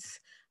governments.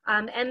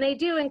 And they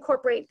do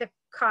incorporate the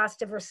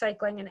cost of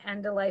recycling and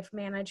end-of-life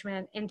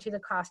management into the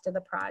cost of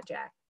the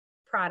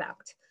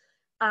product.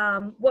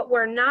 What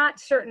we're not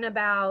certain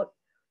about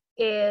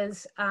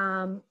is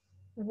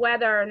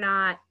whether or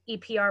not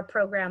EPR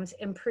programs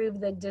improve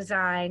the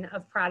design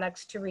of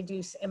products to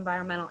reduce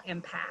environmental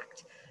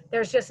impact.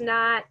 There's just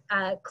not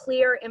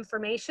clear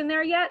information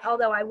there yet,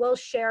 although I will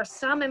share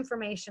some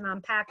information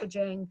on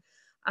packaging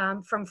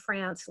from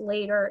France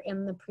later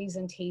in the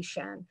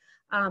presentation.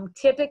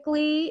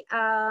 Typically,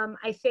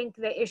 I think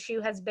the issue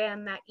has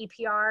been that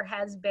EPR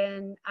has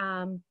been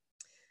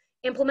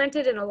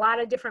implemented in a lot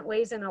of different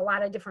ways in a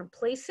lot of different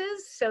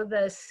places. So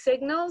the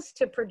signals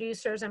to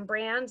producers and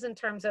brands in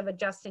terms of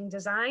adjusting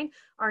design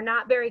are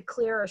not very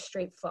clear or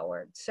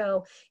straightforward.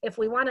 So if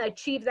we want to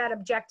achieve that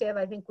objective,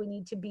 I think we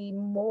need to be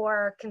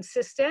more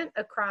consistent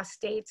across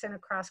states and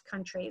across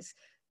countries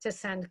to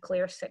send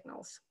clear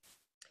signals.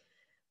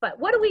 But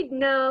what do we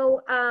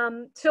know?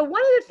 So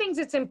one of the things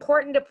that's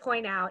important to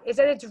point out is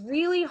that it's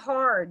really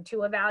hard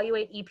to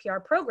evaluate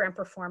EPR program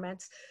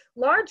performance,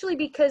 largely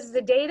because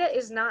the data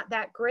is not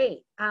that great.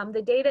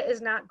 The data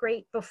is not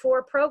great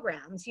before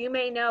programs. You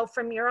may know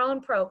from your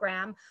own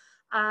program,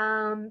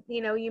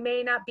 you know, you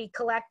may not be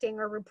collecting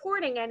or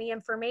reporting any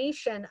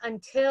information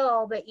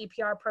until the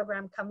EPR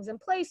program comes in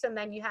place, and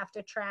then you have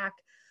to track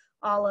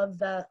all of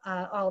the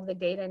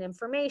data and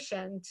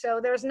information. So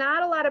there's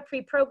not a lot of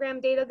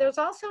pre-programmed data. There's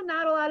also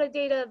not a lot of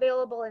data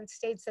available in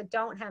states that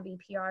don't have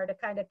EPR to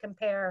kind of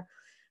compare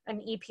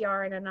an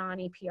EPR and a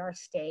non-EPR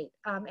state.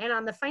 And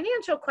on the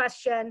financial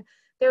question,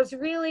 there's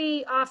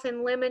really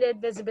often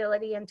limited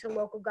visibility into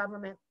local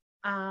government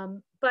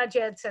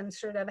budgets and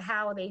sort of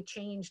how they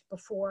changed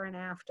before and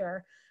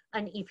after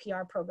an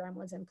EPR program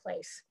was in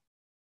place.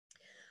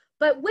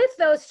 But with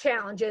those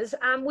challenges,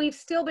 we've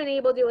still been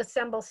able to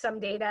assemble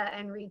some data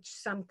and reach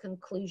some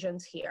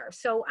conclusions here.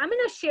 So I'm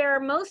going to share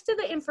most of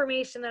the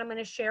information that I'm going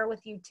to share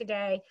with you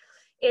today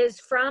is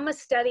from a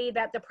study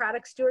that the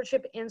Product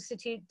Stewardship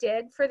Institute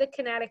did for the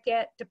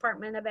Connecticut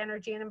Department of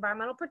Energy and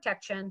Environmental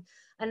Protection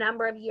a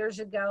number of years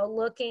ago,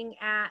 looking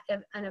at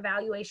an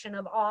evaluation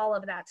of all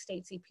of that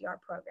state's EPR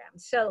program.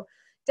 So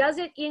does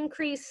it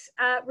increase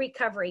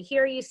recovery?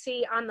 Here you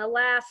see on the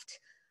left,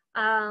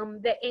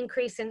 the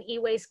increase in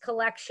e-waste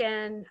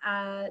collection.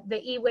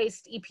 The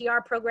e-waste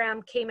EPR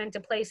program came into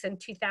place in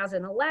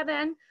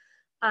 2011.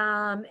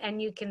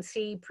 And you can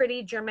see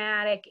pretty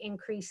dramatic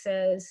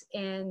increases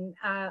in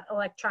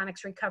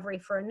electronics recovery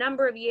for a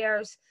number of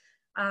years,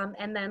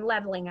 and then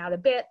leveling out a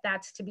bit.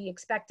 That's to be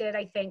expected,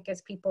 I think,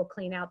 as people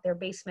clean out their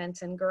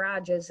basements and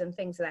garages and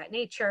things of that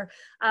nature.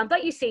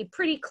 But you see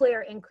pretty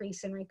clear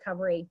increase in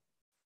recovery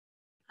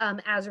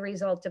as a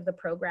result of the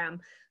program.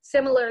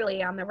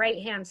 Similarly, on the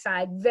right-hand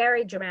side,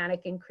 very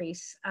dramatic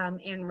increase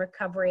in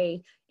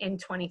recovery in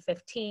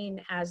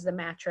 2015 as the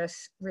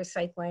mattress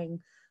recycling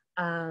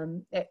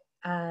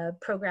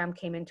program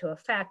came into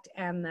effect,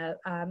 and the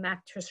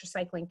Mattress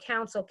Recycling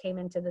Council came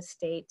into the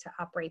state to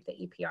operate the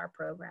EPR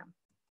program.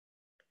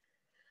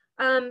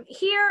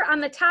 Here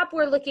on the top,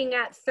 we're looking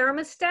at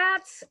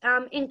thermostats.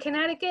 In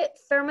Connecticut,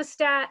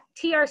 thermostat,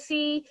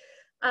 TRC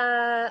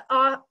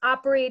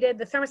operated,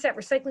 the Thermostat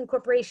Recycling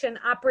Corporation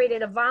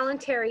operated a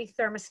voluntary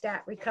thermostat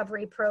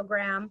recovery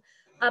program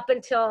up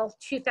until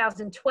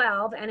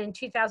 2012. And in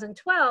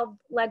 2012,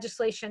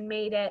 legislation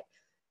made it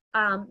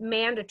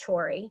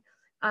mandatory.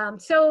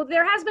 So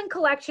there has been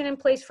collection in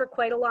place for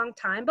quite a long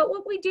time, but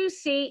what we do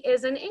see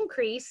is an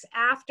increase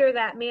after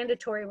that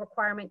mandatory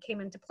requirement came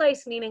into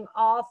place, meaning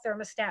all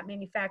thermostat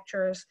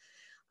manufacturers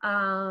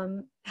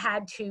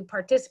had to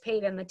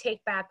participate in the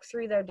take back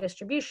through their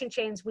distribution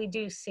chains. We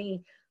do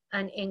see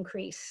an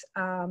increase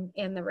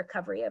in the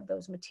recovery of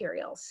those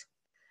materials.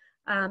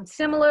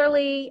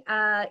 Similarly,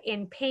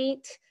 in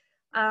paint,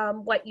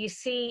 what you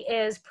see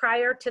is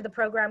prior to the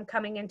program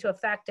coming into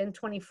effect in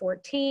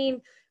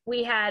 2014,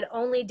 we had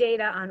only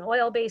data on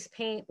oil-based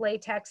paint.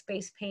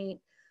 Latex-based paint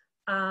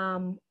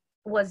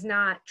was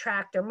not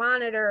tracked or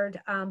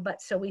monitored,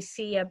 but so we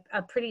see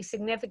a pretty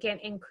significant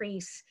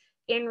increase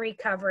in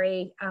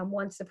recovery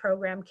once the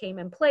program came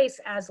in place,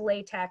 as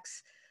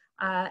latex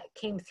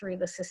came through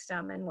the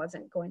system and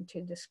wasn't going to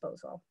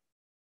disposal.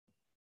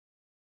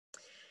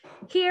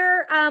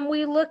 Here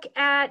we look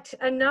at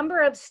a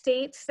number of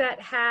states that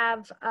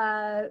have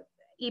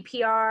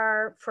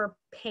EPR for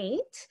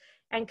paint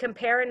and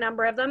compare a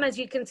number of them. As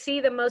you can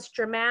see, the most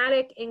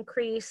dramatic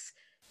increase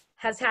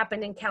has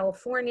happened in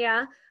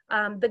California.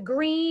 The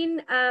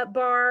green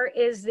bar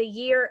is the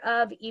year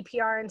of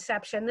EPR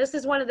inception. This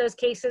is one of those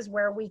cases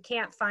where we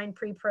can't find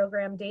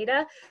pre-programmed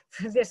data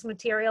for this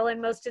material in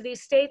most of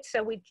these states.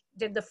 So we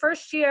did the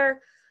first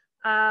year,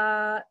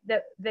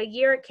 the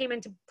year it came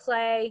into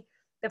play,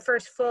 the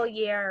first full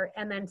year,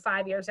 and then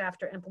 5 years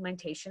after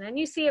implementation. And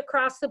you see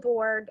across the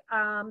board,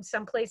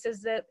 some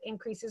places that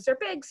increases are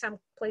big, some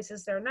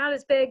places they're not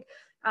as big,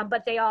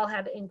 but they all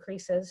have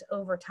increases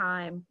over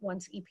time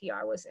once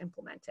EPR was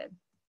implemented.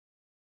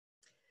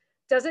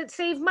 Does it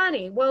save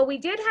money? Well, we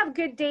did have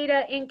good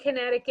data in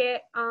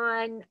Connecticut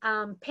on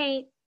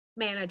paint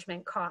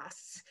management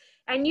costs.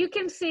 And you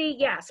can see,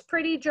 yes,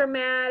 pretty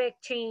dramatic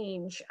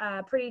change,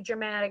 pretty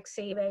dramatic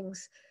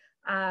savings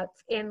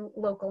in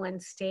local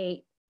and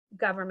state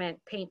government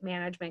paint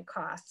management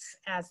costs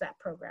as that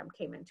program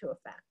came into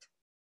effect.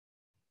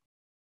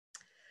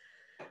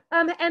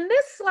 And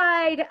this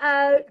slide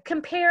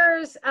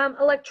compares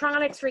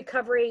electronics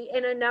recovery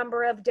in a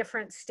number of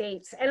different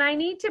states. And I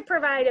need to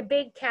provide a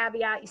big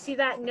caveat. You see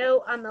that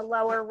note on the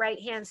lower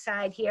right-hand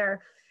side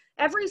here.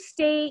 Every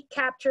state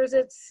captures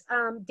its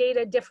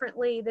data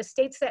differently. The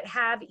states that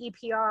have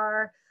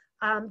EPR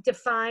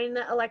define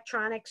the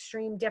electronic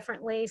stream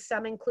differently.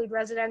 Some include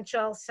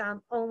residential,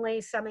 some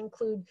only, some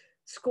include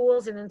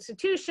schools and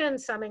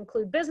institutions, some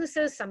include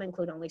businesses, some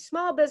include only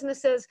small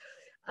businesses.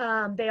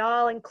 They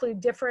all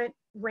include different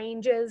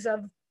ranges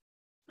of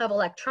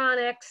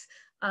electronics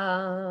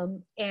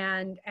and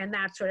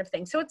that sort of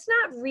thing. So it's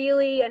not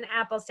really an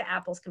apples to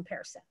apples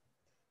comparison.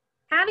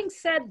 Having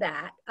said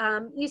that,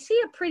 you see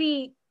a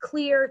pretty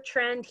clear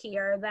trend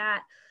here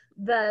that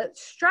the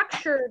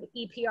structured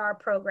EPR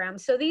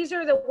programs, so these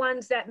are the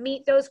ones that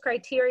meet those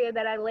criteria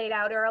that I laid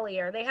out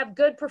earlier. They have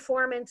good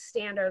performance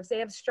standards, they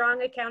have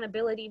strong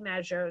accountability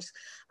measures,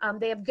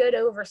 they have good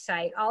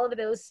oversight, all of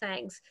those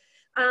things.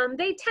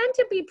 They tend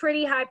to be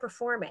pretty high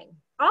performing.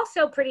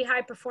 Also pretty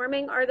high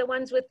performing are the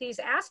ones with these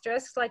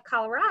asterisks like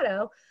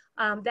Colorado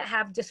that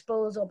have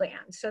disposal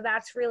bans. So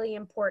that's really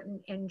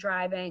important in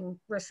driving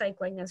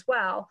recycling as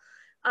well.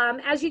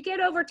 As you get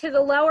over to the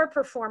lower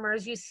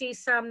performers, you see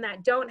some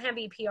that don't have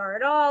EPR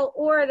at all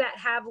or that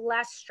have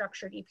less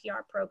structured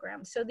EPR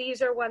programs. So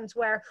these are ones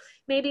where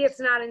maybe it's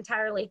not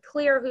entirely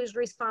clear who's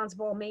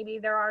responsible, maybe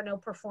there are no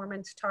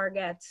performance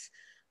targets,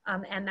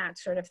 and that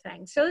sort of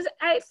thing. So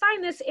I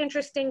find this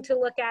interesting to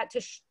look at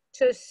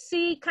to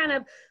see kind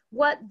of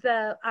what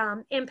the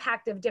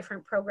impact of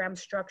different program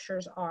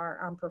structures are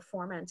on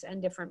performance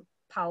and different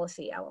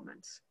policy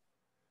elements.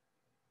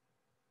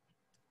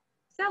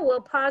 So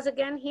we'll pause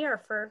again here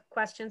for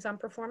questions on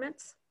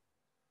performance.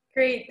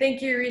 Great,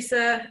 thank you,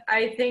 Resa.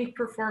 I think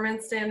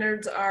performance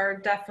standards are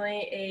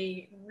definitely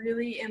a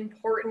really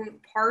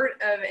important part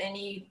of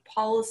any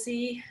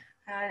policy,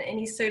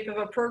 any type of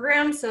a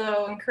program.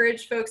 So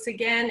encourage folks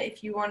again,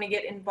 if you want to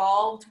get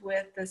involved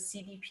with the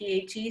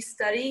CDPHE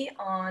study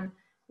on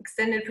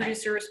extended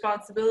producer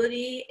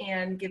responsibility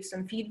and give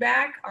some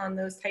feedback on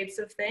those types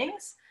of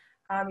things.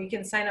 You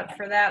can sign up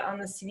for that on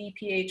the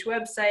CDPH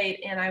website,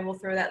 and I will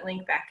throw that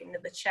link back into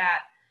the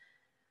chat.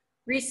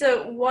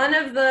 Resa, one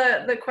of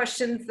the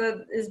questions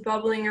that is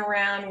bubbling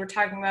around, we're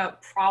talking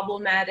about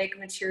problematic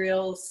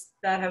materials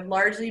that have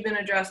largely been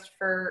addressed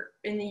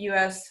in the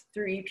US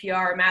through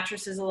EPR,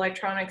 mattresses,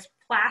 electronics,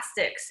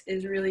 plastics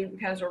is really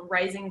kind of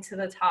rising to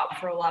the top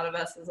for a lot of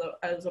us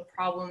as a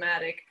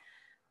problematic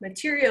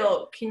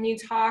material. Can you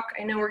talk,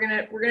 I know we're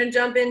gonna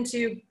jump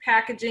into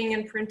packaging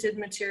and printed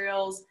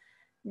materials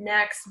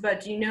next,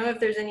 but do you know if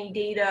there's any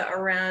data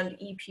around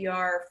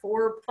EPR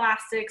for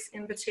plastics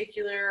in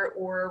particular,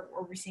 or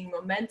are we seeing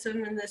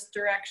momentum in this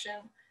direction?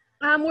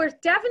 We're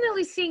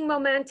definitely seeing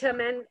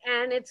momentum,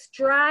 and it's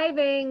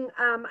driving,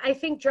 I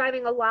think,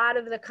 driving a lot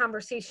of the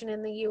conversation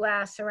in the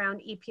US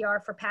around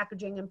EPR for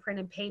packaging and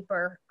printed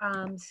paper,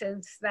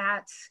 since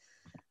that's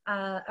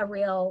a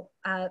real,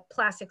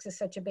 plastics is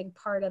such a big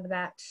part of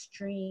that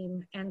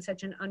stream and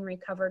such an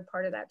unrecovered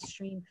part of that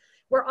stream.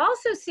 We're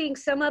also seeing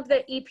some of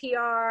the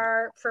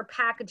EPR for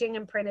packaging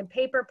and printed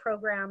paper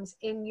programs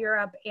in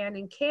Europe and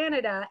in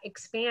Canada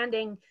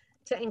expanding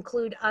to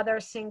include other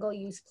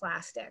single-use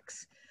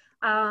plastics.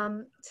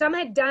 Some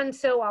had done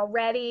so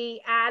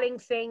already, adding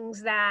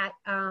things that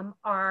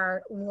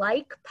are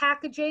like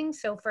packaging.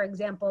 So for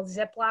example,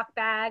 Ziploc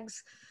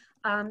bags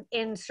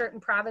in certain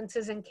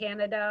provinces in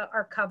Canada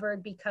are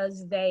covered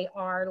because they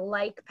are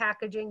like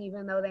packaging,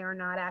 even though they are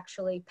not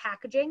actually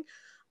packaging.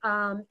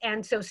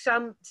 And so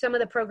some of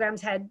the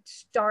programs have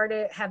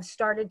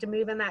started to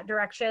move in that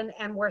direction,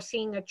 and we're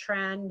seeing a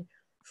trend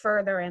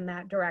further in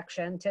that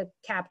direction to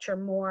capture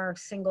more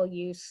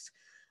single-use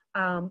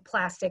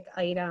plastic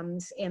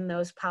items in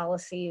those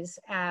policies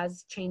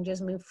as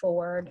changes move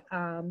forward.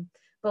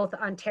 Both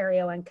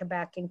Ontario and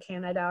Quebec in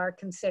Canada are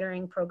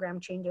considering program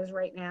changes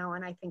right now,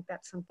 and I think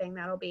that's something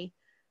that'll be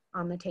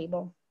on the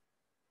table.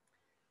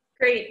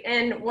 Great,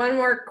 and one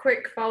more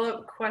quick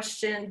follow-up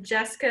question.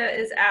 Jessica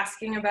is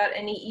asking about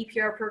any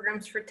EPR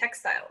programs for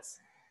textiles.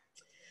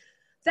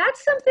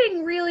 That's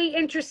something really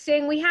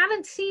interesting. We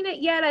haven't seen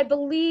it yet. I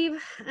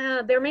believe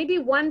there may be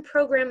one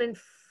program in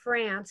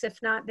France.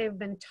 If not, they've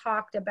been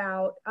talked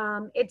about.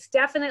 It's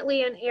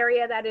definitely an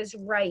area that is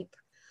ripe.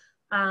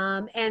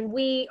 And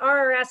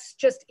RRS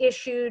just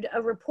issued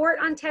a report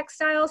on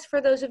textiles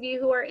for those of you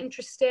who are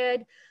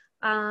interested.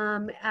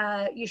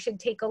 You should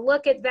take a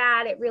look at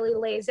that. It really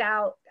lays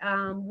out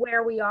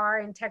where we are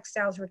in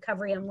textiles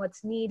recovery and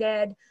what's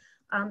needed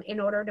in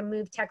order to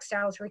move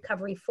textiles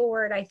recovery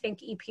forward. I think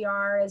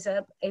EPR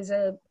is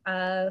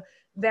a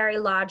very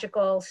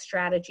logical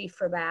strategy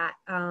for that.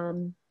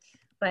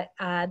 But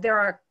there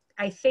are,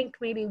 I think,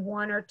 maybe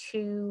one or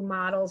two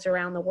models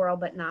around the world,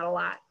 but not a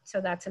lot.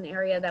 So that's an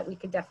area that we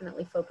could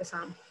definitely focus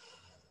on.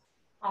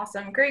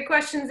 Awesome. Great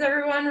questions,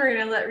 everyone. We're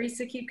going to let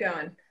Resa keep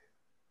going.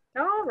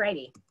 All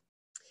righty.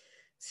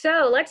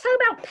 So let's talk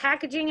about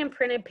packaging and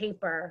printed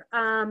paper.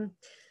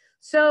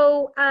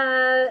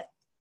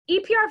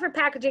 EPR for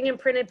packaging and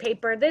printed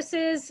paper, this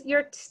is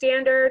your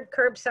standard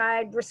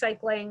curbside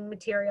recycling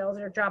materials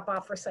or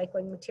drop-off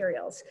recycling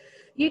materials.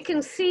 You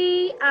can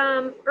see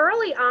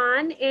early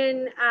on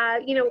in,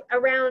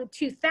 around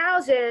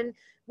 2000,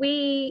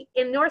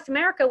 in North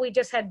America, we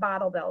just had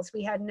bottle bills.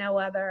 We had no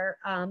other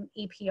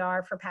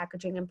EPR for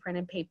packaging and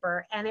printed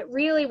paper, and it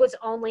really was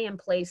only in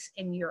place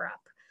in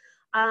Europe.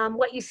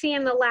 What you see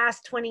in the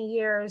last 20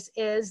 years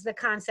is the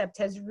concept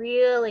has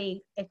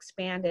really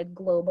expanded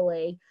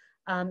globally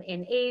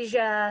in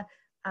Asia,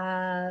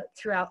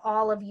 throughout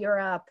all of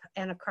Europe,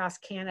 and across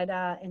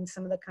Canada and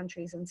some of the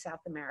countries in South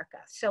America.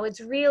 So it's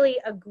really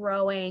a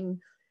growing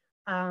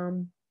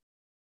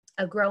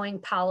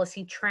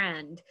policy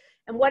trend.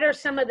 And what are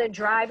some of the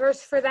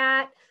drivers for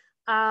that?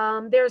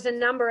 There's a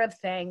number of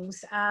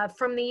things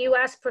from the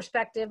US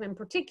perspective in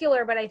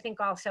particular, but I think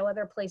also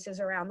other places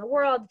around the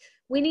world.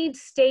 We need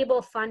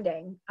stable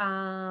funding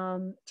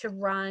to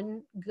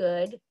run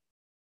good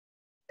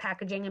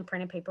packaging and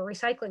printed paper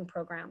recycling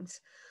programs.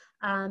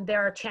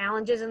 There are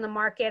challenges in the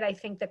market. I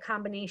think the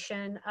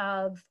combination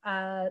of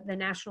the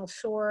National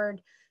Sword,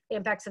 the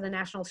impacts of the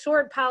National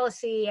Sword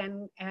policy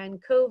and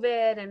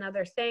COVID and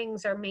other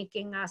things are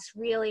making us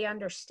really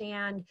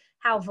understand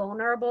how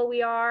vulnerable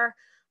we are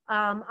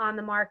on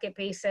the market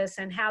basis,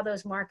 and how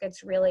those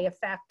markets really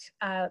affect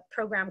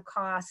program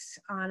costs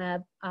on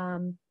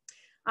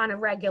a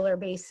regular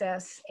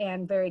basis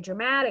and very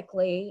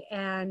dramatically.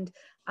 And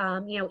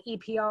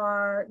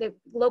EPR, the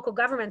local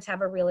governments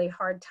have a really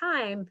hard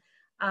time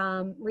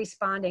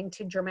responding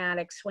to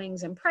dramatic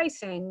swings in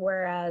pricing,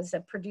 whereas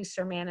a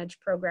producer managed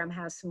program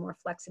has some more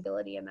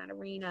flexibility in that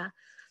arena.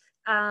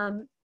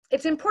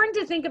 It's important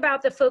to think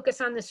about the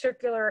focus on the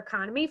circular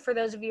economy. For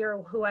those of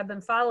you who have been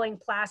following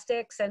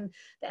plastics and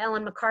the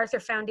Ellen MacArthur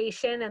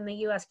Foundation and the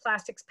US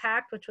Plastics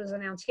Pact, which was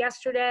announced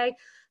yesterday,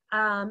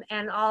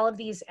 and all of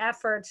these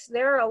efforts,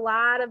 there are a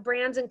lot of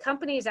brands and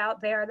companies out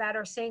there that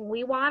are saying,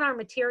 we want our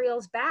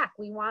materials back.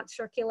 We want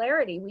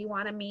circularity. We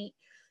want to meet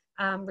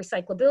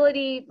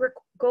recyclability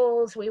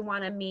goals. We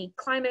want to meet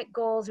climate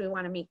goals. We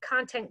want to meet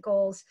content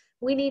goals.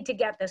 We need to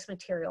get this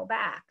material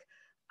back.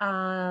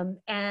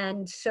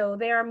 And so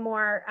they're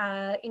more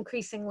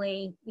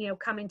increasingly,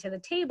 coming to the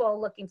table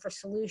looking for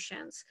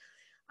solutions.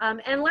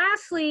 And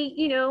lastly,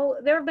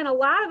 there have been a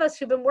lot of us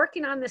who've been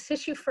working on this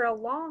issue for a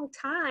long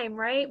time,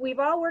 right? We've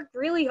all worked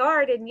really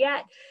hard, and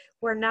yet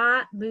we're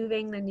not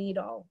moving the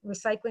needle.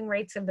 Recycling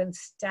rates have been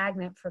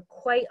stagnant for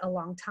quite a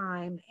long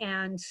time.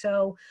 And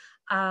so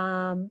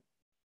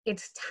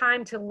it's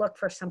time to look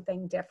for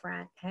something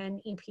different.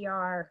 And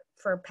EPR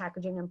for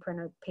packaging and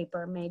printer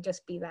paper may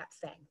just be that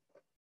thing.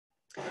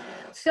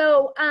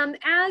 So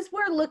as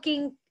we're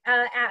looking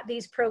at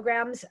these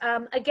programs,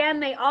 again,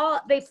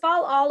 they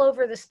fall all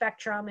over the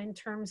spectrum in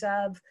terms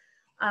of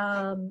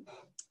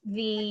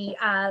the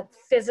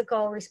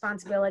physical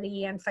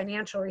responsibility and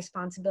financial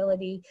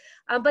responsibility,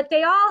 but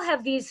they all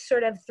have these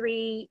sort of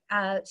three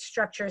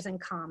structures in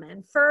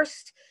common.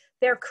 First,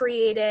 they're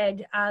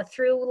created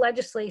through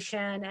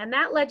legislation, and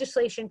that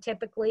legislation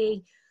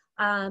typically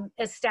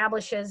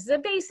establishes the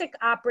basic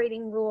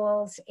operating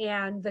rules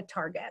and the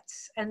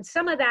targets. And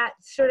some of that,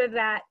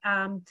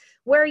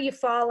 where you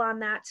fall on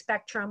that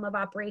spectrum of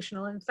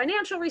operational and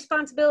financial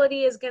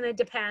responsibility is going to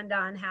depend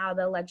on how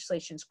the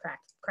legislation's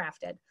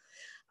crafted.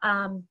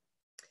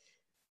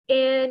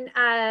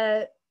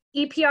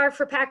 EPR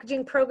for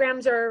packaging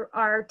programs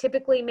are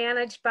typically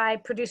managed by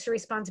producer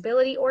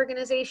responsibility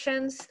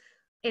organizations.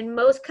 In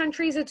most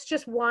countries, it's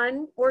just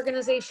one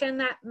organization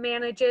that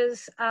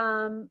manages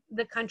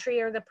the country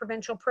or the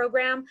provincial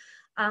program,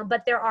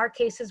 but there are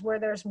cases where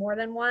there's more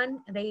than one.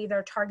 They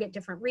either target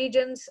different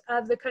regions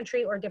of the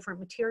country or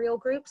different material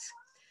groups.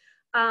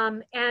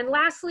 And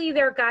lastly,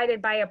 they're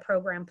guided by a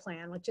program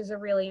plan, which is a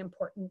really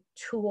important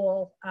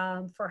tool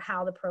for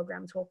how the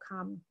programs will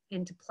come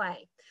into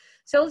play.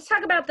 So let's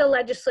talk about the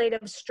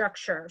legislative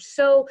structure.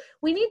 So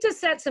we need to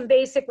set some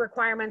basic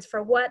requirements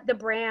for what the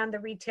brand, the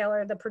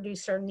retailer, the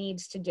producer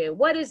needs to do.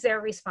 What is their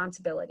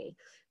responsibility?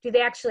 Do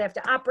they actually have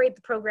to operate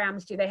the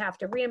programs? Do they have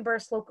to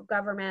reimburse local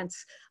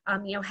governments?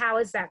 How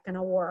is that going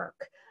to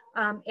work?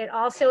 It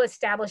also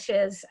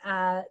establishes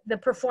the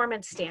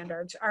performance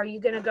standards. Are you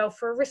going to go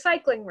for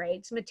recycling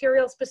rates,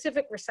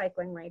 material-specific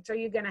recycling rates? Are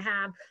you going to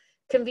have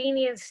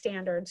convenience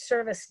standards,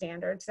 service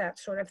standards, that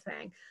sort of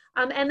thing?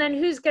 And then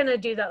who's going to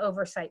do the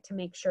oversight to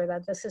make sure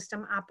that the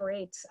system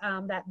operates,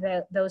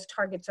 that those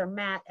targets are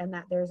met, and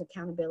that there's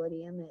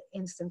accountability in the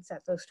instance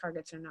that those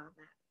targets are not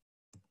met?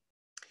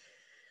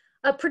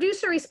 A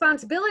producer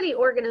responsibility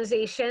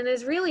organization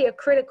is really a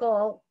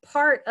critical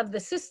part of the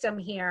system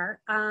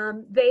here.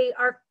 They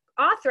are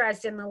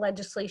authorized in the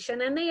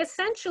legislation, and they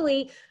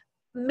essentially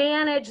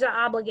manage the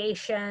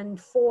obligation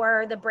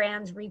for the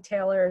brands,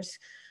 retailers,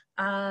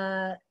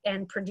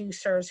 and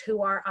producers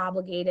who are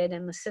obligated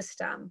in the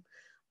system.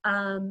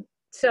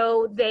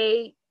 So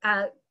they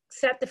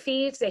set the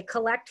fees, they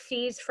collect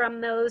fees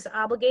from those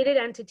obligated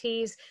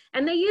entities,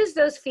 and they use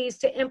those fees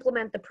to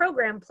implement the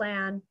program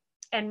plan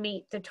and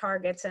meet the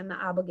targets and the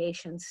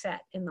obligations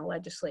set in the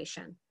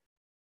legislation.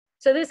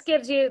 So this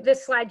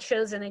slide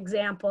shows an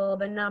example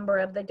of a number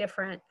of the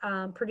different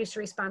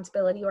producer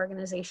responsibility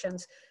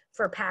organizations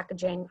for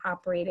packaging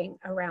operating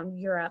around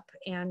Europe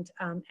and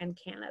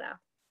Canada.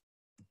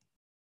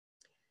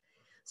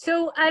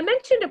 So I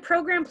mentioned a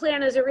program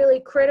plan is a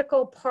really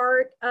critical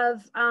part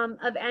of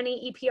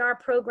any EPR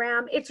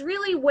program. It's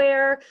really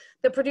where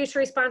the producer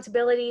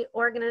responsibility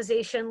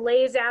organization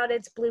lays out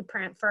its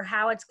blueprint for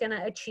how it's going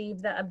to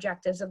achieve the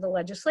objectives of the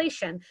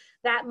legislation.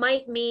 That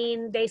might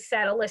mean they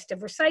set a list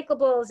of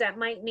recyclables. That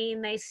might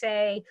mean they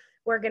say,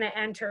 we're going to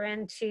enter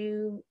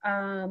into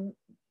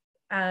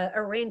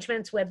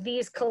arrangements with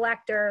these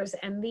collectors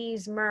and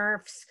these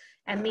MRFs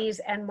and these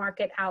end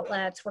market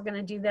outlets. We're going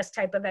to do this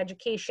type of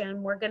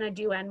education. We're going to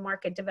do end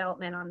market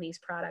development on these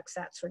products,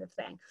 that sort of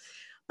thing.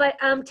 But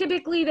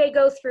typically they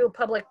go through a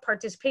public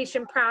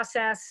participation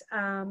process.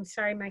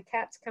 Sorry, my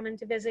cat's coming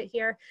to visit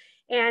here.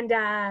 And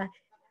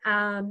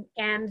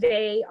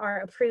they are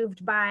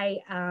approved by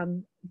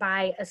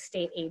a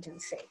state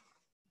agency.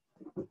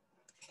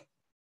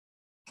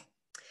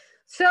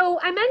 So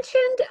I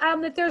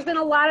mentioned that there's been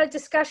a lot of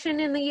discussion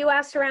in the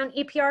US around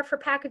EPR for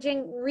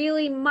packaging,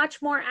 really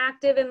much more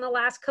active in the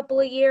last couple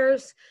of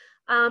years,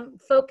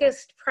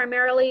 focused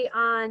primarily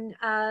on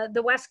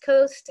the West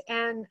Coast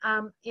and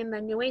in the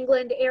New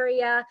England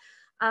area.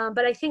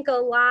 But I think a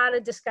lot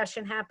of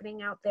discussion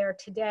happening out there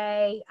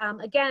today,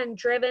 again,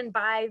 driven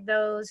by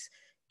those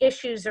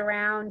issues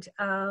around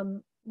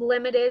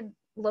limited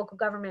local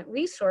government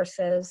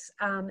resources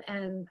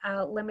and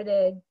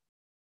limited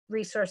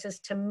resources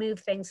to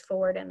move things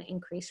forward and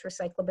increase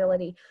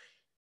recyclability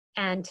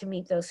and to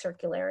meet those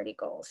circularity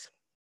goals.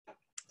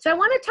 So I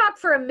want to talk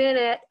for a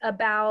minute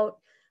about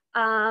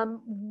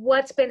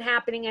what's been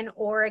happening in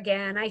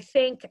Oregon. I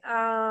think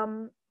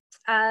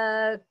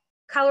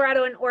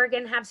Colorado and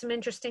Oregon have some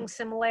interesting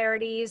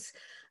similarities.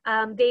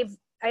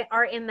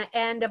 Are in the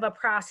end of a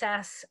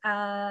process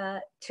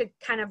to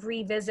kind of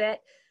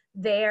revisit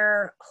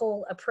their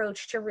whole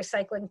approach to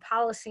recycling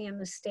policy in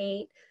the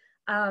state.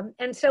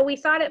 And so we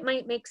thought it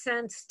might make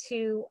sense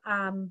to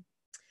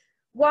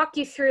walk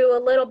you through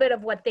a little bit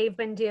of what they've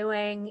been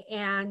doing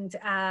and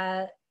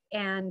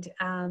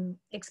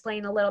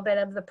explain a little bit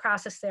of the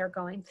process they're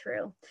going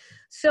through.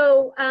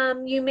 So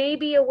you may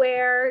be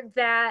aware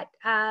that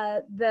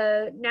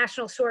the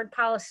national sword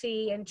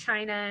policy in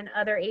China and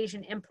other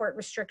Asian import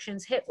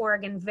restrictions hit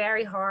Oregon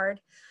very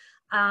hard.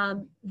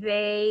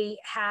 They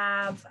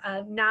have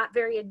a not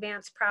very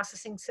advanced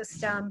processing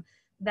system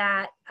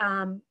that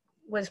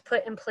was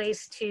put in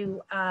place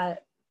to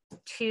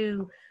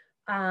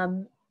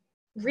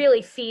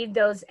really feed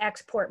those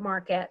export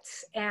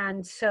markets.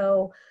 And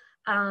so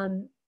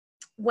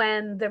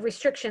when the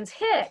restrictions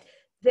hit,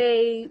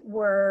 they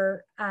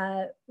were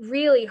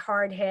really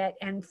hard hit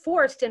and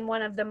forced in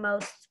one of the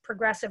most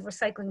progressive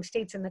recycling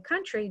states in the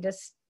country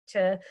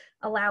to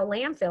allow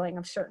landfilling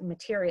of certain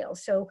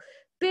materials. So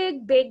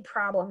big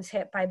problems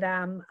hit by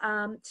them.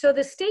 So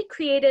the state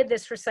created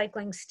this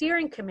recycling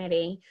steering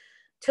committee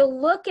to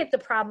look at the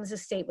problems the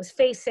state was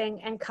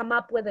facing and come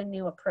up with a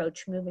new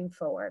approach moving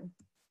forward.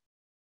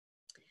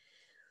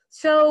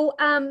 So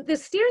the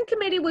steering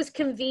committee was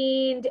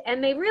convened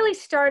and they really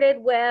started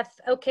with,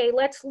 okay,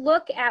 let's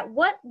look at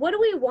what do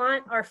we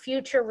want our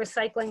future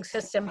recycling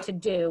system to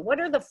do? What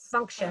are the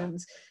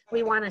functions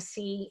we want to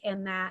see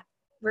in that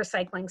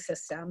recycling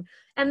system?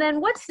 And then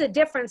what's the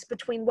difference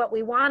between what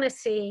we want to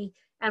see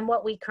and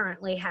what we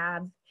currently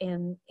have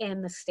in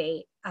the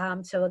state?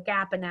 So a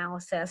gap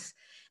analysis.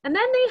 And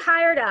then they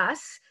hired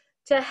us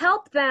to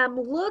help them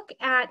look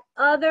at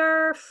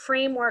other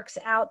frameworks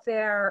out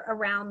there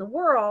around the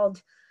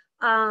world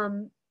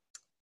and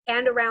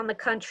around the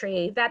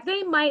country that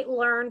they might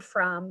learn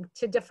from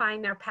to define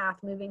their path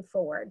moving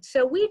forward.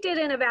 So we did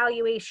an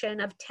evaluation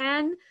of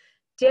 10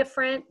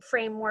 different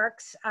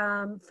frameworks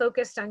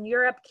focused on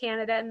Europe,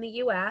 Canada, and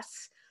the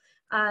US.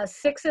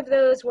 6 of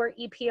those were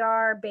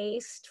EPR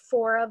based,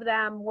 4 of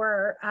them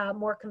were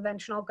more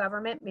conventional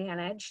government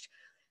managed.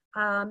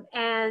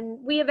 And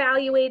we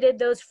evaluated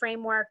those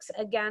frameworks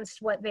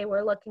against what they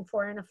were looking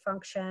for in a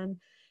function.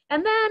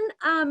 And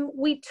then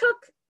we took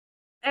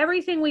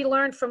everything we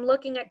learned from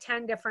looking at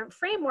 10 different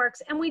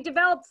frameworks and we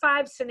developed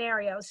 5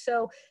 scenarios.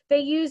 So they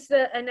use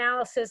the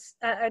analysis,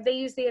 they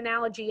use the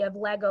analogy of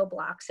Lego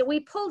blocks. So we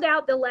pulled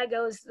out the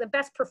Legos, the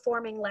best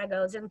performing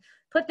Legos, and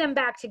put them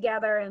back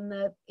together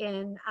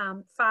in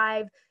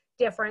 5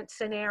 different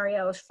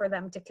scenarios for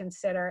them to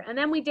consider. And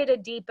then we did a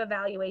deep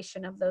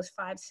evaluation of those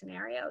 5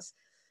 scenarios.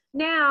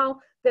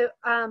 Now the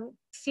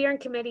steering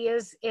committee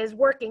is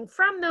working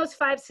from those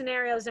 5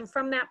 scenarios and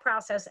from that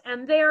process,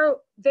 and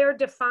they're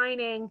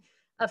defining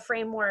a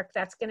framework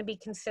that's going to be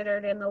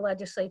considered in the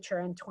legislature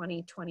in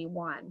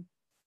 2021.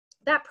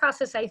 That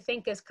process, I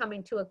think, is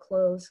coming to a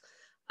close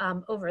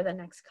over the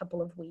next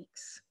couple of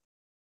weeks.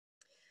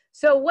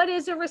 So what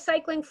is a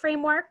recycling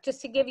framework?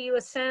 Just to give you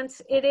a sense,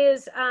 it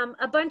is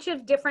a bunch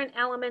of different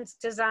elements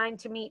designed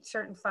to meet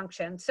certain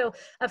functions. So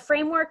a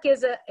framework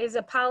is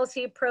a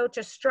policy approach,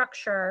 a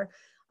structure,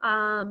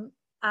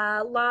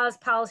 laws,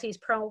 policies,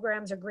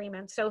 programs,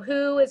 agreements. So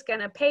who is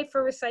going to pay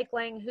for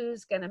recycling?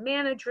 Who's going to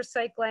manage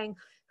recycling?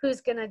 Who's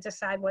going to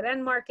decide what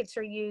end markets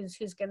are used?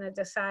 Who's going to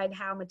decide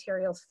how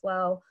materials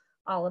flow?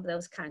 All of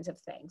those kinds of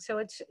things.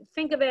 So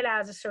think of it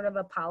as a sort of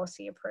a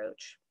policy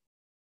approach.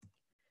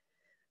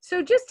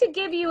 So just to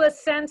give you a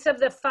sense of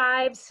the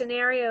 5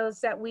 scenarios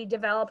that we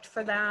developed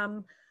for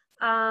them,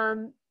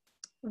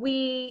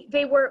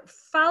 they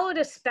followed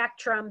a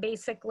spectrum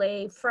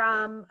basically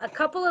from a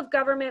couple of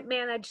government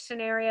managed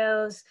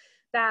scenarios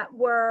that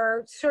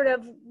were sort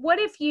of, what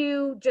if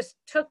you just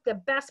took the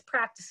best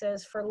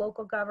practices for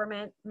local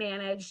government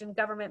managed and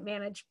government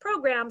managed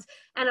programs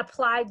and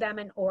applied them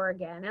in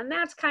Oregon? And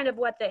that's kind of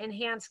what the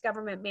enhanced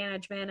government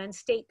management and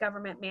state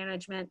government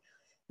management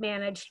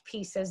managed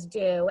pieces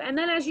do. And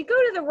then as you go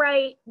to the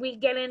right, we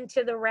get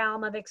into the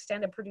realm of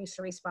extended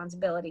producer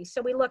responsibility.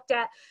 So we looked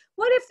at,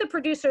 what if the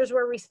producers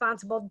were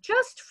responsible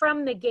just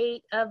from the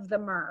gate of the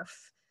MRF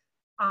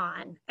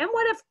on? And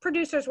what if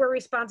producers were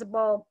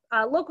responsible,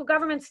 local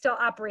governments still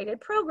operated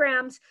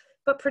programs,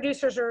 but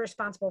producers are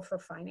responsible for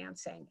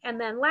financing? And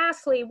then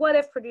lastly, what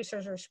if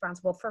producers are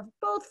responsible for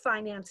both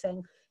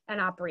financing and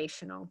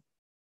operational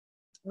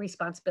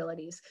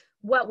responsibilities?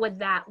 What would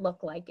that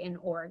look like in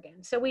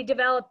Oregon? So we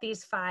developed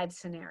these 5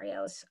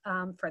 scenarios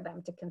for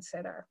them to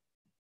consider.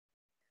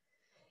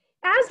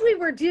 As we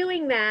were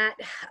doing that,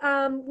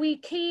 we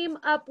came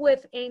up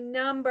with a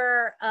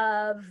number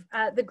of,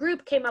 the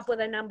group came up with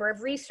a number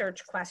of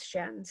research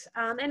questions.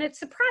 And it's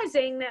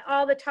surprising that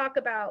all the talk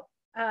about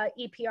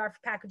EPR for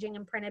packaging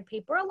and printed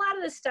paper, a lot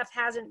of this stuff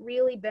hasn't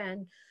really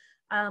been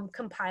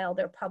compiled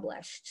or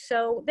published.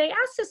 So they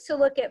asked us to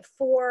look at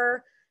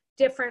 4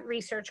 different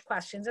research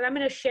questions. And I'm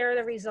going to share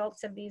the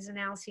results of these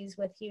analyses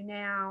with you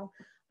now.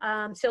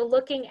 So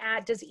looking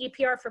at, does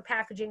EPR for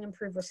packaging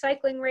improve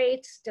recycling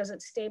rates? Does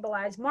it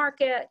stabilize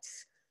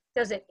markets?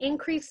 Does it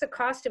increase the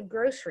cost of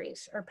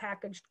groceries or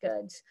packaged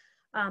goods?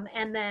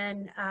 And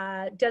then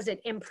does it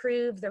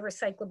improve the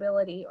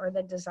recyclability or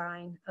the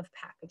design of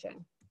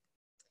packaging?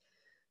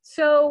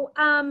 So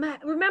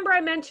remember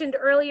I mentioned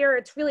earlier,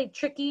 it's really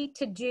tricky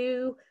to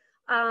do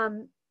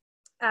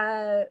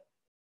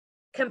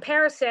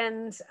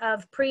comparisons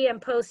of pre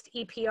and post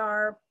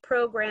EPR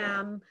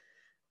program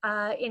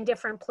in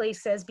different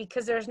places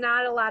because there's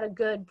not a lot of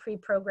good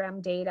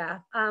pre-programmed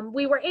data.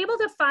 We were able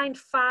to find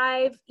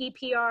 5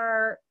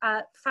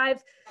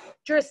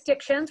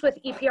 jurisdictions with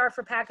EPR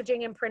for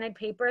packaging and printed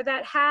paper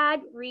that had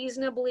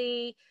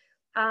reasonably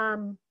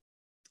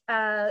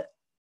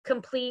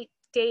complete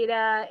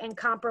data and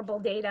comparable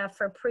data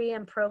for pre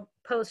and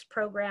post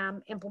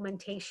program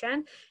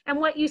implementation. And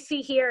what you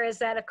see here is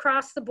that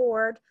across the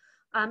board,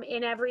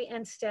 in every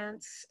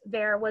instance,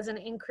 there was an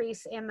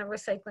increase in the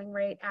recycling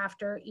rate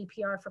after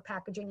EPR for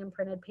packaging and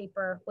printed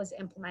paper was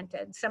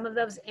implemented. Some of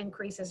those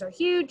increases are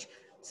huge,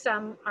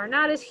 some are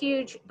not as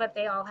huge, but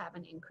they all have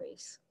an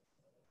increase.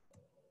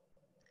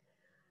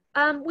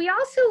 We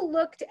also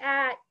looked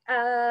at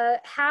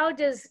how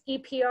does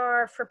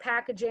EPR for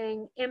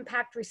packaging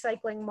impact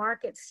recycling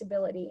market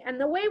stability.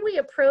 And the way we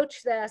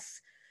approach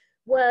this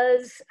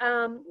was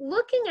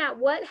looking at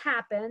what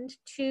happened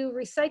to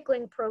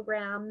recycling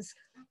programs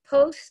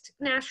post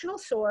National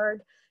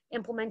Sword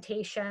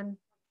implementation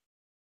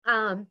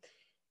in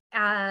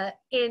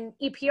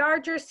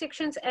EPR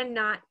jurisdictions and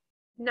not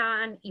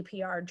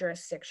non-EPR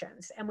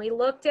jurisdictions. And we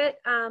looked at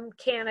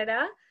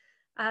Canada,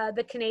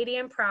 the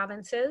Canadian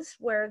provinces,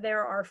 where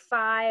there are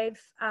 5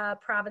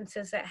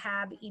 provinces that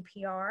have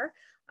EPR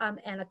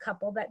and a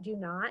couple that do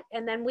not.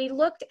 And then we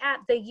looked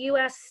at the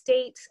US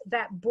states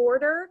that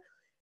border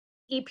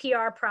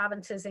EPR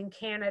provinces in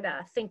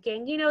Canada,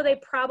 thinking, you know, they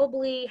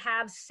probably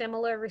have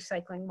similar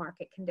recycling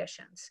market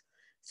conditions.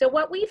 So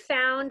what we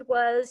found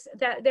was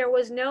that there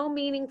was no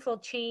meaningful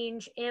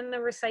change in the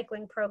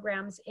recycling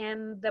programs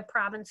in the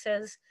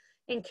provinces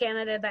in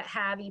Canada that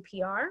have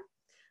EPR.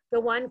 The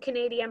one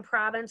Canadian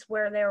province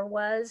where there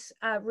was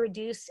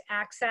reduced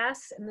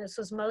access, and this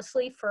was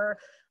mostly for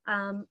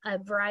a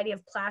variety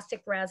of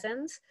plastic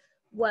resins,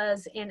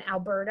 was in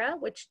Alberta,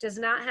 which does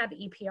not have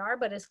EPR,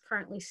 but is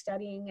currently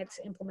studying its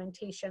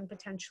implementation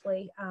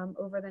potentially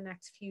over the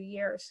next few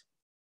years.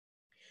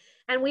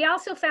 And we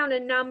also found a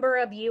number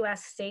of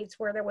US states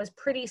where there was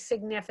pretty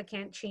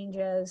significant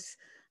changes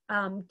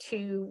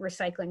to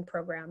recycling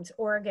programs.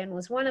 Oregon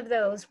was one of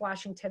those,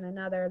 Washington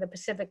another, the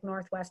Pacific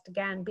Northwest,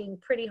 again, being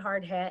pretty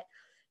hard hit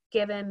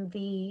given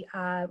the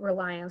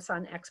reliance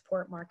on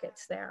export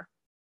markets there.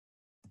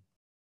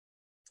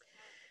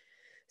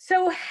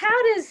 So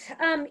how does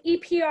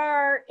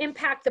EPR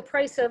impact the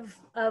price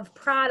of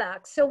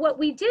products? So what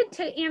we did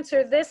to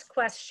answer this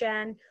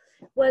question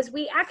was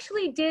we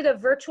actually did a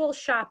virtual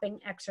shopping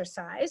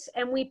exercise,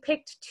 and we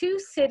picked 2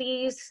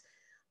 cities.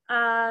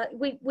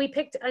 We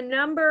picked a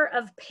number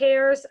of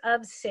pairs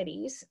of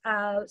cities.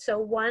 So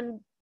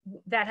one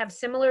that have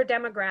similar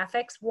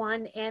demographics,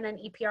 one in an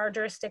EPR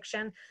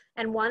jurisdiction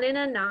and one in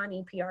a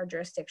non-EPR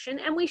jurisdiction.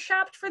 And we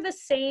shopped for the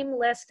same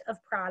list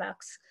of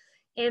products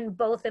in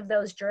both of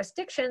those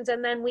jurisdictions,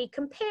 and then we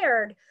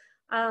compared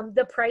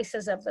the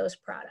prices of those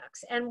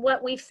products. And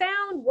what we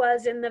found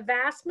was in the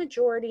vast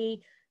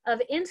majority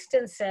of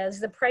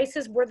instances, the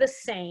prices were the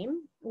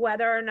same,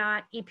 whether or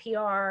not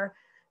EPR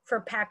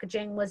for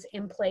packaging was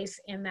in place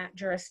in that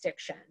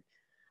jurisdiction.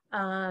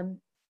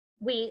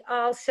 We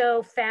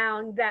also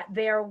found that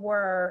there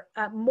were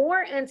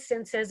more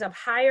instances of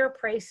higher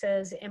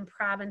prices in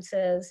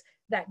provinces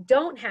that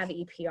don't have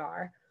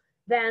EPR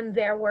than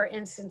there were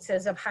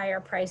instances of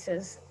higher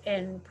prices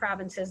in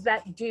provinces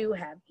that do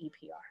have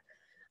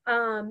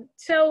EPR.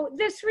 So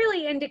this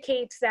really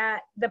indicates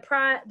that the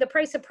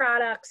price of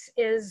products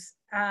is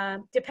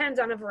depends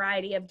on a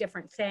variety of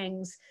different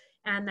things,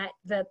 and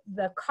that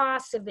the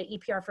cost of the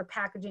EPR for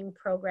packaging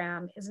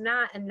program is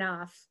not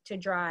enough to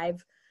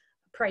drive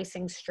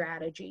pricing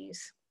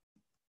strategies.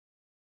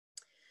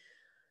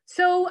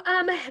 So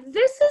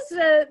this is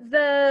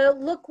the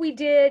look we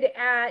did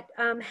at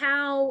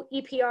how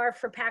EPR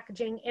for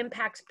packaging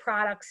impacts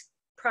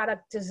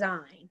product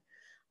design.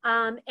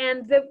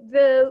 And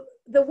the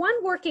one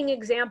working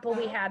example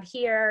we have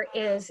here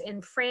is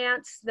in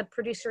France. The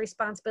producer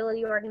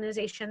responsibility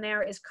organization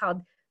there is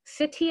called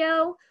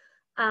CITIO.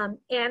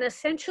 And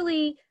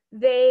essentially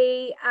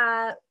they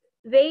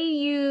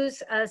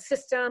use a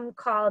system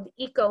called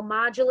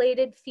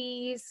eco-modulated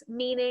fees,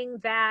 meaning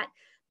that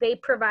they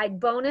provide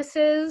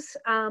bonuses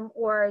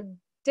or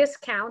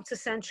discounts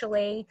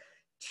essentially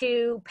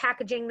to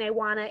packaging they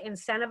want to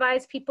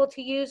incentivize people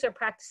to use or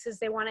practices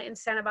they want to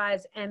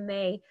incentivize, and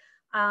they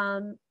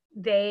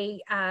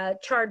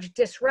charge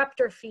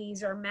disruptor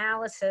fees or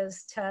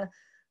malices to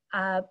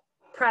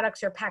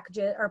products or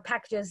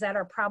packages that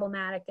are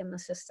problematic in the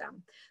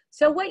system.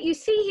 So what you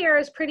see here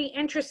is pretty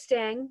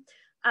interesting.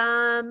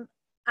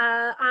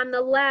 on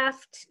the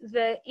left,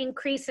 the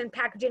increase in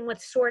packaging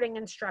with sorting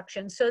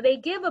instructions. So they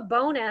give a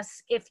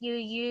bonus if you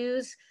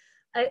use,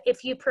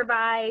 if you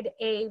provide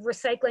a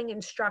recycling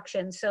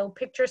instruction. So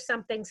picture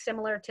something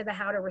similar to the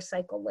how to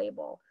recycle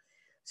label.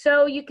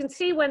 So you can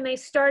see when they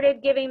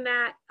started giving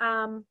that,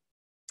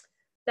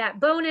 that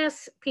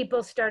bonus,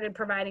 people started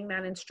providing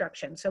that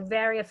instruction. So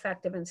very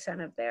effective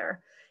incentive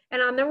there.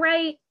 And on the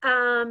right,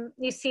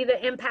 you see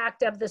the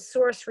impact of the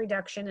source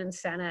reduction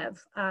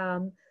incentive,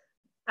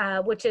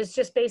 which is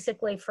just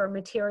basically for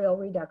material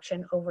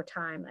reduction over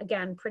time.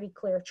 Again, pretty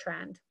clear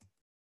trend.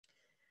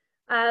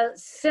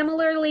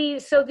 Similarly,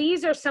 so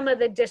these are some of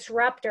the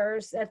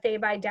disruptors that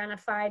they've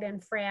identified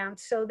in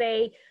France. So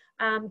they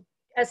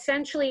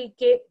essentially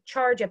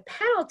charge a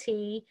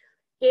penalty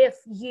if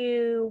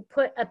you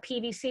put a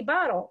PVC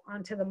bottle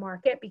onto the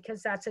market,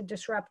 because that's a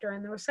disruptor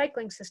in the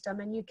recycling system.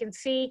 And you can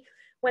see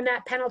when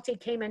that penalty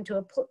came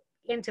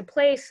into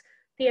place,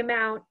 the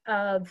amount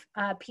of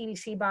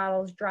PVC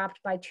bottles dropped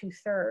by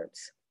 2/3.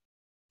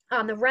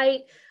 On the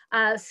right,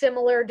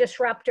 similar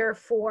disruptor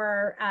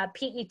for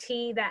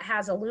PET that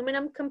has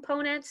aluminum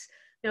components.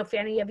 I don't know if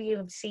any of you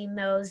have seen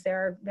those.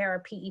 There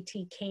are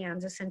PET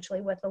cans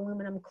essentially with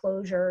aluminum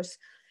closures.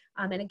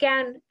 And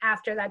again,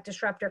 after that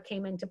disruptor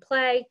came into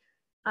play,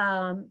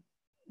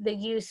 the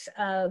use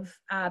of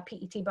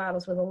PET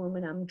bottles with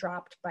aluminum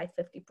dropped by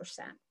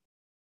 50%.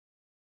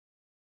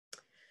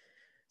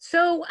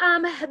 So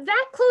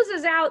that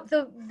closes out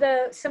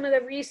some of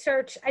the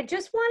research. I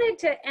just wanted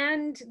to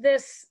end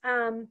this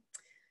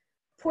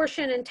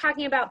portion in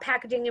talking about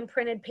packaging and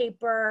printed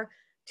paper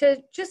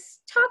to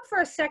just talk for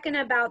a second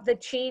about the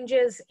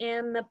changes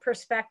in the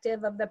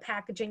perspective of the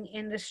packaging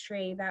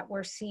industry that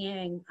we're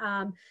seeing.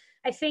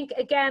 I think,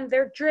 again,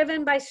 they're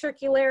driven by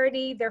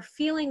circularity. They're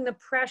feeling the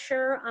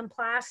pressure on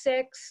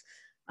plastics,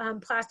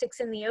 plastics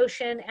in the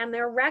ocean, and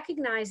they're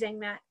recognizing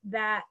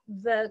that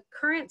the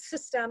current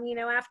system, you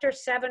know, after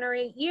 7 or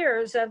 8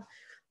 years of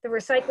the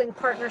recycling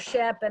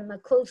partnership and the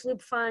closed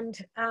loop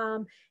fund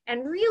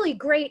and really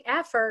great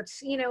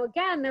efforts, you know,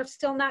 again, they're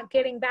still not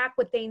getting back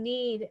what they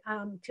need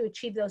to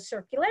achieve those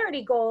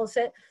circularity goals.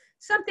 That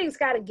something's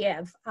got to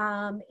give.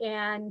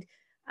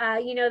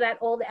 You know, that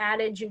old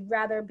adage, you'd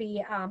rather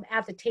be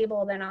at the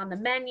table than on the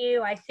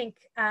menu. I think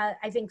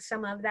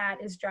some of that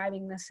is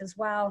driving this as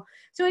well.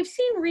 So we've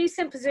seen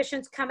recent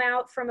positions come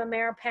out from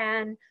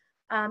Ameripen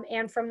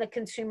and from the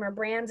Consumer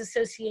Brands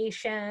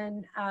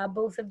Association.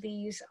 Both of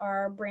these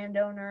are brand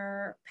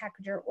owner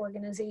packager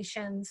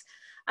organizations.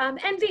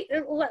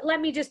 Let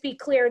me just be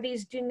clear,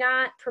 these do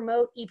not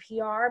promote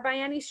EPR by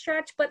any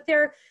stretch, but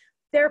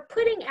they're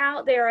putting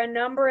out there a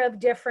number of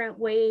different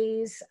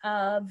ways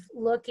of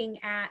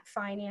looking at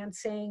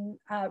financing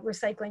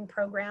recycling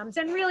programs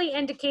and really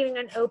indicating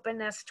an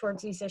openness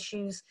towards these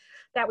issues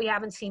that we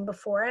haven't seen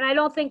before. And I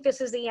don't think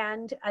this is the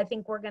end. I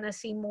think we're going to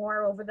see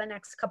more over the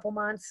next couple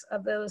months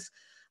of those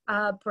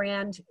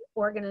brand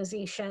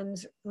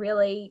organizations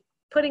really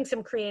putting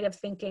some creative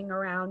thinking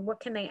around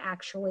what can they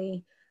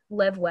actually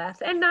live with,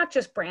 and not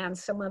just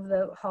brands, some of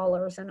the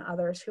haulers and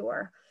others who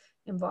are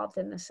involved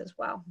in this as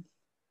well.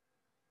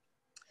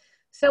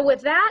 So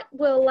with that,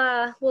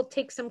 we'll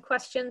take some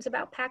questions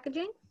about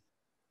packaging.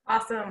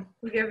 Awesome.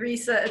 We'll give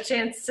Resa a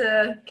chance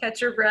to catch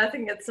her breath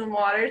and get some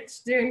water.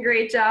 She's doing a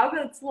great job.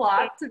 It's a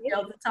lot to be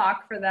able to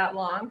talk for that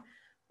long.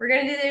 We're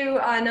going to do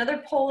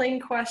another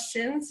polling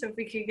question. So if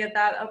we could get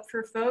that up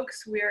for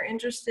folks, we are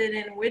interested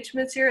in which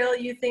material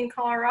you think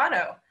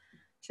Colorado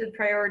should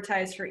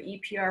prioritize for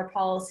EPR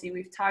policy.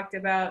 We've talked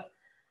about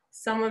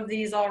some of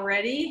these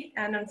already,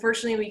 and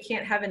unfortunately we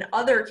can't have an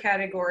other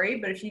category,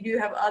 but if you do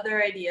have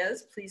other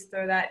ideas, please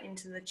throw that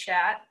into the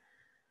chat.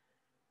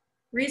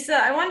 Resa,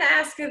 I want to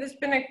ask you, there's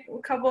been a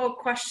couple of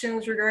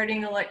questions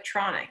regarding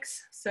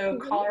electronics. So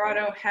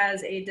Colorado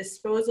has a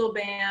disposal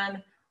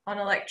ban on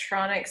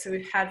electronics that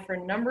we've had for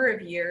a number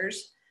of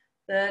years.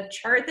 The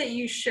chart that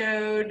you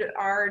showed,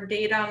 our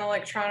data on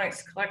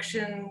electronics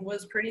collection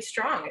was pretty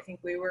strong. I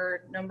think we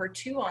were number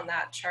 2 on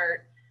that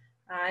chart.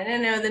 And I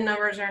know the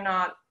numbers are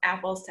not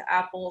apples to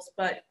apples,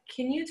 but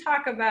can you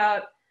talk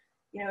about,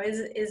 you know, is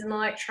an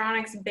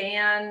electronics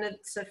ban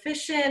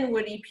sufficient?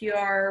 Would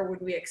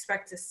we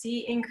expect to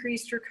see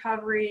increased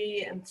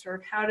recovery? And sort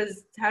of how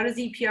does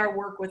EPR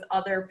work with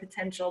other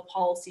potential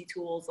policy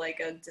tools like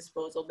a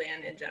disposal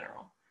ban in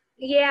general?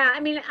 Yeah, I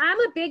mean, I'm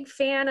a big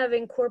fan of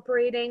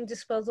incorporating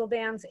disposal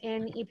bans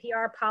in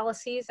EPR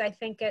policies. I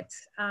think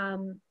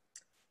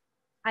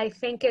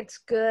it's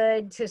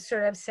good to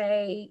sort of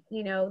say,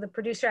 you know, the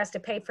producer has to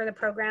pay for the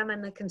program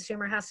and the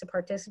consumer has to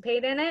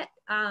participate in it.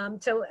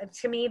 So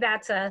to me,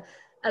 that's a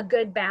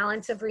good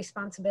balance of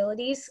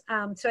responsibilities.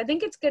 So I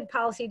think it's good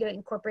policy to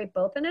incorporate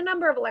both, and a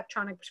number of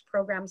electronics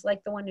programs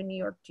like the one in New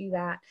York do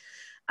that.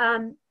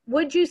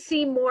 Would you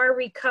see more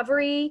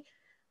recovery?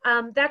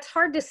 That's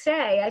hard to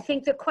say. I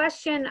think the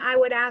question I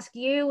would ask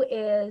you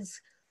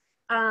is,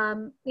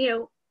 you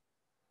know,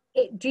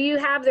 do you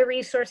have the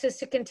resources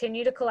to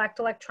continue to collect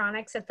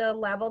electronics at the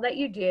level that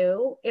you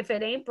do? If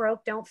it ain't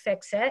broke, don't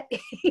fix it,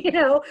 you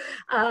know?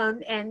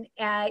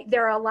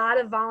 There are a lot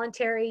of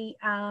voluntary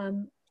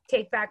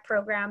take back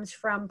programs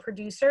from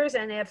producers.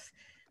 And if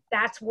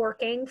that's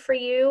working for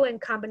you in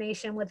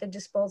combination with a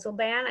disposal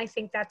ban, I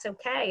think that's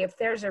okay. If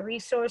there's a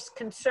resource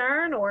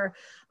concern, or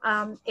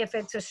if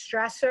it's a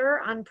stressor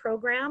on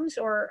programs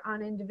or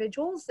on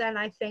individuals, then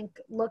I think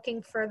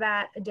looking for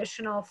that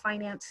additional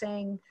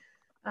financing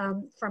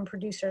from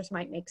producers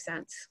might make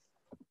sense.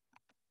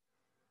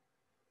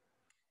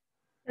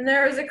 And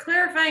there was a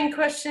clarifying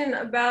question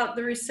about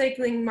the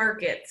recycling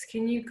markets.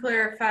 Can you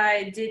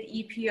clarify, did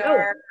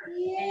EPR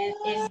in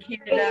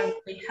Canada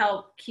really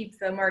help keep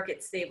the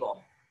market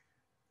stable,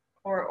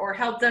 or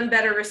help them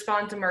better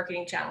respond to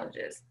marketing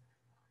challenges?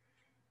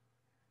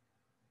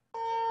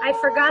 I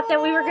forgot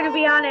that we were going to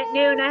be on at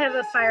noon. I have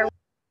a fire.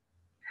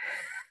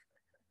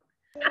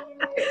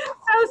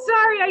 So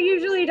sorry, I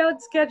usually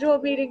don't schedule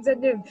meetings at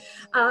noon.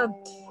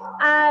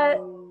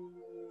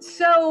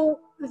 So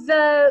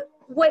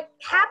what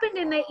happened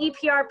in the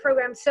EPR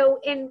program, so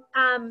in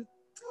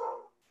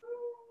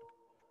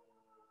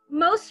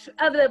most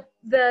of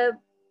the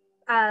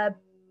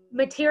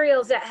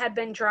materials that had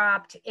been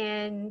dropped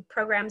in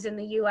programs in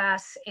the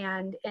US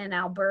and in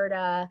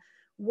Alberta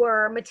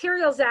were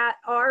materials that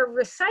are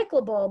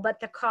recyclable, but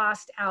the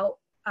cost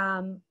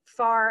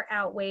far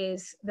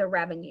outweighs the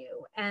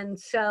revenue. And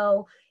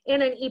so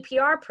in an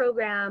EPR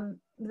program,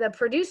 the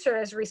producer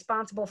is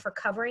responsible for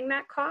covering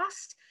that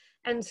cost.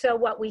 And so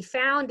what we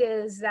found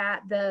is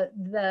that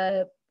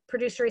the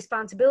producer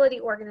responsibility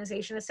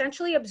organization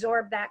essentially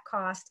absorbed that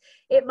cost.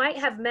 It might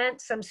have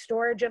meant some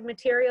storage of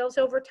materials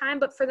over time,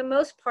 but for the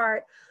most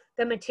part,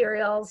 the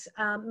materials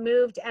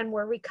moved and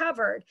were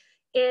recovered.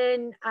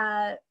 In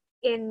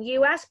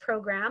US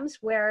programs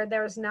where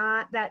there's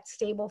not that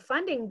stable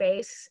funding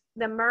base,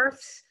 the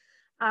MRFs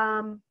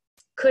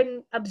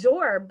couldn't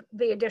absorb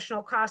the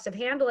additional cost of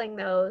handling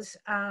those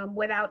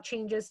without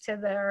changes to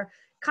their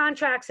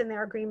contracts and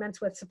their agreements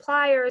with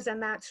suppliers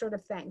and that sort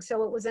of thing.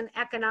 So it was an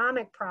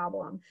economic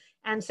problem.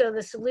 And so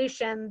the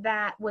solution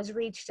that was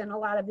reached in a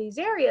lot of these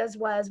areas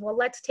was, well,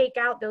 let's take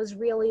out those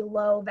really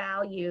low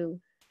value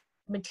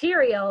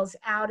materials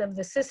out of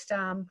the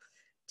system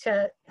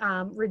to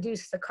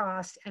reduce the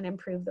cost and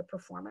improve the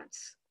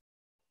performance.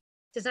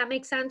 Does that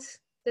make sense?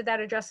 Did that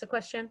address the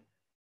question?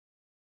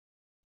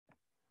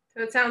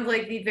 So it sounds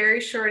like the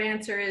very short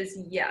answer is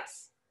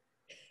yes.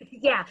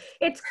 Yeah,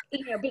 it's,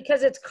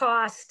 because it's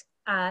cost,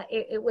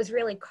 it was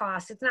really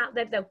cost. It's not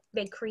that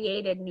they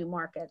created new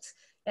markets.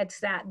 It's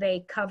that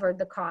they covered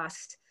the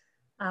cost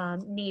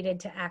needed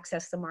to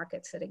access the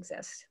markets that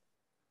exist.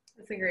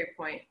 That's a great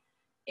point.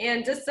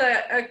 And just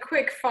a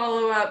quick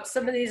follow-up,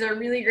 some of these are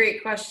really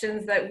great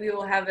questions that we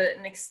will have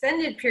an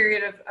extended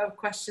period of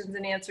questions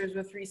and answers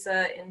with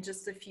Resa in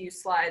just a few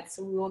slides.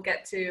 So we will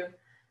get to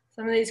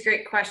some of these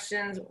great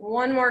questions.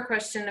 One more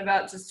question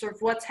about just sort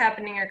of what's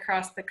happening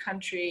across the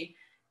country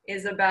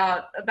is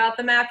about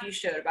the map you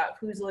showed, about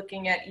who's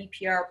looking at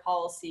EPR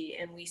policy,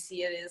 and we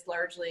see it is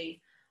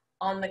largely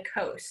on the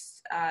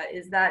coast.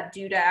 Is that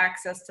due to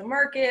access to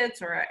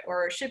markets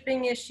or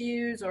shipping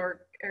issues,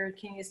 or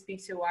can you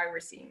speak to why we're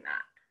seeing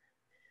that?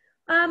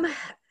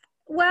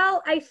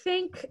 Well, I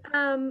think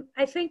on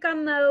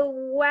the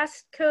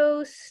West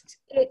Coast,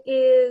 it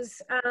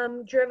is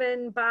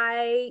driven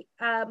by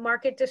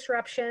market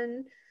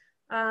disruption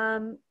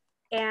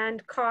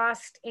and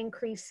cost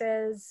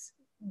increases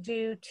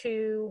due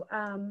to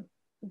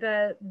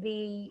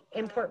the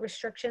import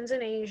restrictions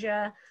in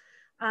Asia.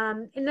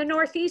 In the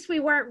Northeast, we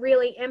weren't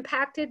really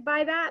impacted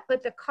by that,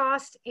 but the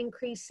cost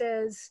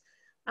increases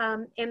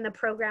in the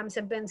programs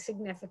have been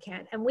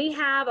significant. And we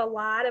have a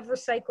lot of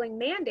recycling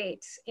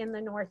mandates in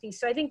the Northeast.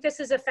 So I think this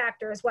is a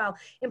factor as well.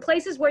 In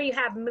places where you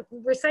have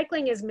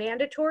recycling is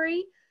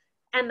mandatory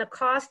and the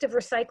cost of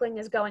recycling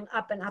is going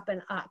up and up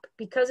and up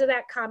because of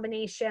that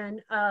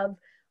combination of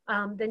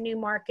the new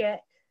market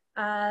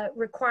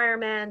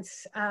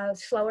requirements,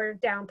 slower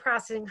down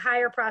processing,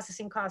 higher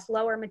processing costs,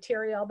 lower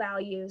material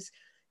values.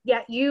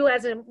 Yet you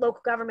as a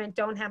local government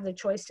don't have the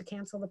choice to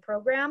cancel the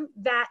program,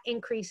 that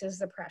increases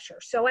the pressure.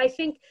 So I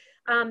think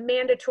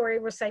mandatory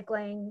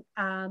recycling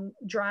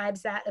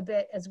drives that a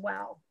bit as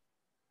well.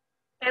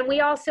 And we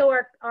also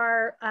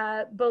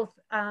are both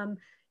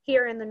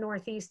here in the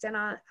Northeast and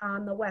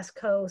on the West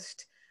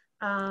Coast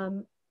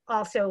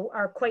also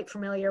are quite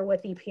familiar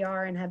with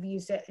EPR and have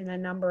used it in a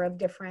number of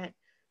different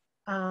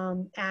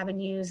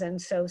avenues,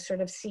 and so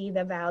sort of see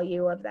the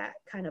value of that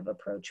kind of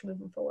approach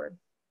moving forward.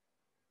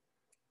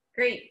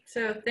 Great.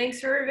 So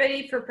thanks for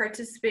everybody for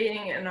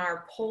participating in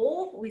our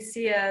poll. We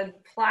see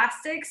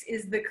plastics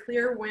is the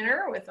clear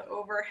winner with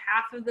over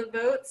half of the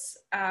votes.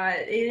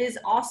 It is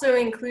also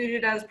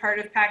included as part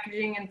of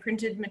packaging and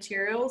printed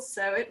materials,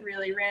 so it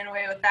really ran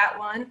away with that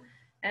one.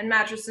 And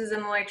mattresses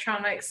and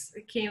electronics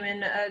came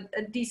in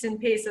a decent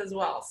pace as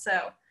well.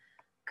 So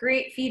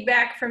great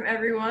feedback from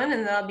everyone,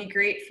 and that'll be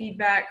great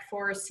feedback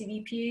for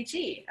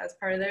CDPHE as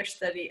part of their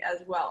study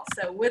as well.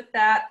 So with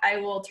that, I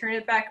will turn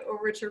it back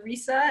over to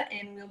Resa,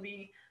 and we'll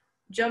be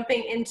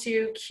jumping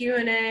into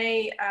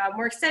Q&A,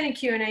 more extended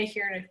Q&A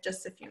here in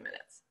just a few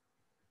minutes.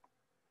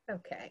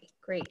 Okay,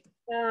 great.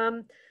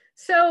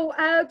 So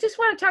just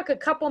want to talk a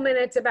couple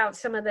minutes about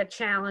some of the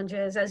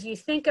challenges as you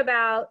think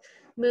about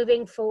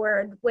moving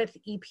forward with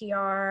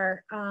EPR.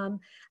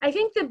 I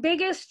think the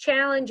biggest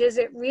challenge is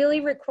it really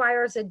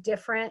requires a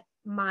different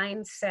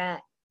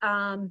mindset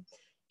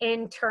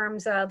in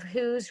terms of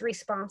who's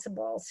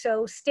responsible.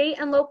 So state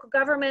and local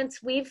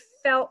governments, we've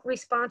felt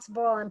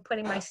responsible, I'm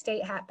putting my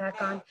state hat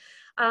back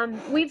on,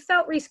 we've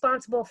felt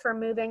responsible for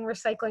moving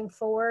recycling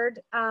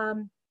forward.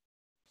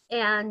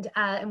 And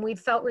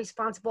we've felt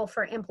responsible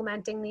for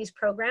implementing these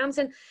programs,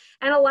 and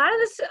a lot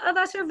of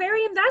us are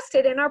very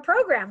invested in our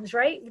programs,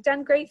 right? We've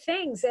done great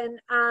things,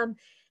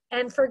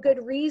 and for good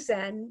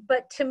reason.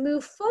 But to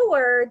move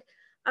forward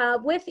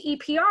with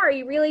EPR,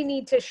 you really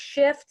need to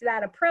shift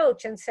that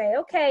approach and say,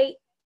 okay,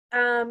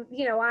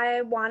 you know,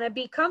 I want to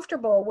be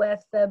comfortable with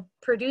the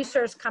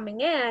producers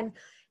coming in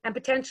and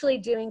potentially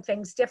doing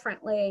things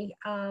differently,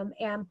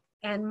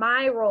 and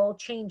my role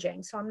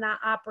changing. So I'm not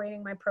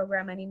operating my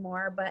program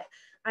anymore, but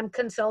I'm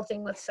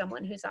consulting with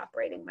someone who's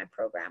operating my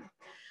program.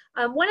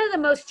 One of the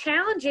most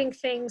challenging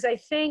things, I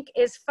think,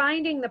 is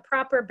finding the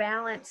proper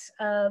balance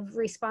of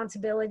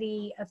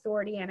responsibility,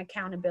 authority, and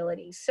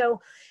accountability.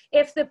 So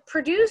if the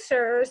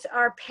producers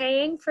are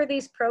paying for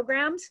these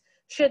programs,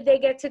 should they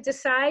get to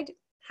decide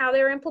how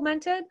they're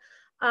implemented?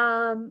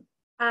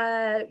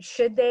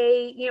 Should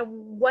they, you know,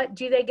 what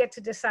do they get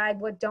to decide?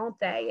 What don't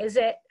they? Is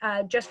it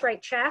just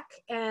write check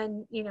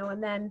and, you know,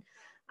 and then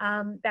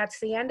that's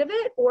the end of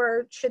it?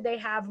 Or should they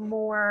have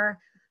more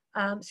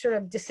sort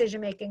of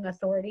decision-making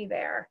authority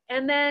there?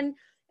 And then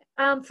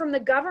from the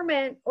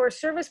government or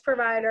service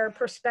provider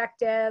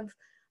perspective,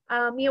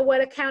 you know, what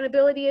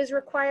accountability is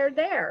required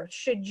there?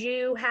 Should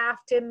you have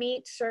to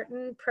meet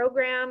certain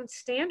program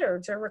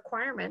standards or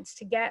requirements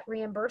to get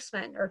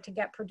reimbursement or to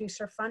get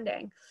producer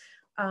funding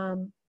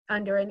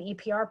under an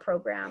EPR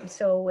program?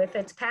 So if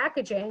it's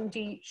packaging,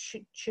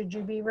 should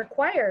you be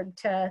required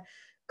to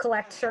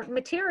collect certain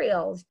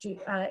materials,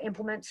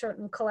 implement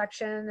certain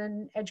collection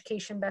and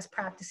education best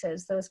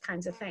practices, those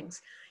kinds of things?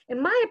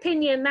 In my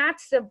opinion,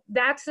 that's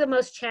the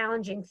most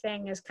challenging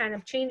thing, is kind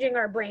of changing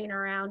our brain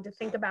around to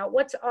think about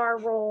what's our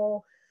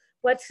role,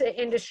 what's the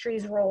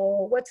industry's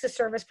role, what's the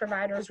service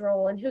provider's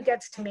role, and who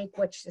gets to make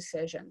which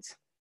decisions.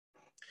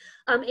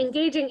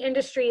 Engaging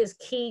industry is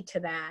key to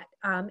that.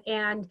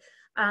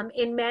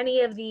 In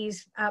many of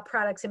these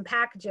products and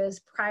packages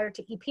prior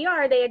to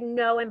EPR, they had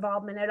no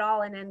involvement at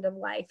all in end of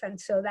life. And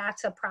so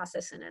that's a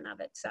process in and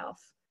of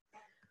itself.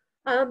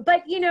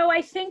 But, you know,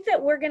 I think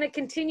that we're going to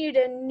continue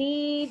to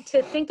need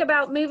to think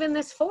about moving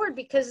this forward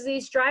because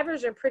these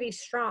drivers are pretty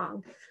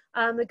strong.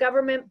 The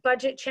government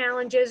budget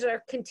challenges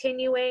are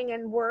continuing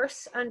and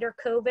worse under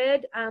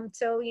COVID.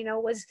 So, you know,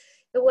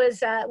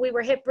 we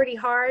were hit pretty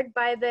hard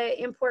by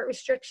the import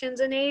restrictions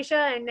in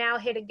Asia, and now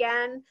hit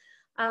again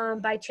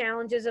by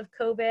challenges of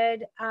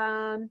COVID.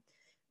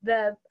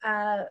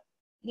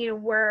 You know,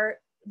 where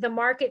the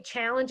market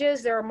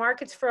challenges, there are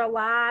markets for a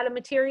lot of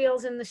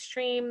materials in the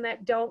stream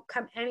that don't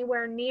come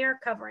anywhere near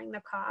covering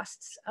the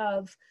costs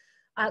of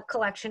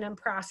collection and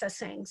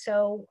processing.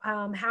 So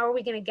how are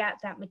we going to get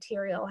that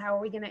material? How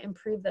are we going to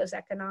improve those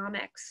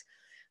economics?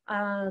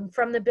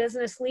 From the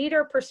business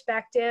leader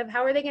perspective,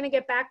 how are they going to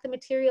get back the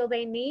material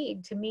they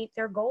need to meet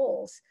their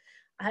goals?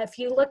 If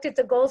you looked at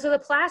the goals of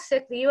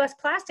the US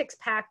Plastics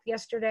Pact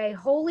yesterday,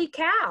 holy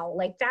cow,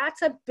 like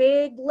that's a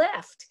big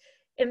lift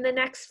in the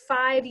next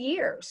 5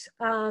 years.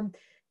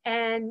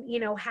 And, you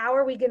know, how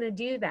are we going to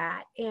do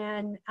that?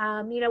 And,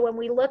 you know, when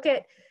we look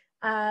at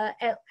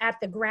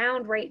the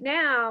ground right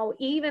now,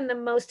 even the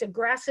most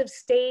aggressive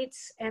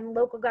states and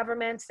local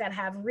governments that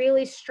have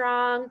really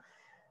strong,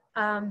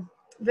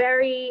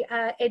 very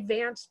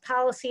advanced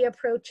policy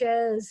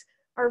approaches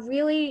are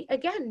really,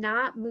 again,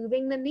 not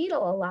moving the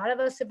needle. A lot of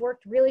us have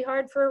worked really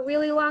hard for a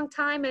really long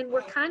time, and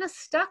we're kind of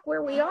stuck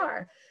where we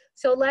are.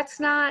 So let's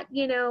not,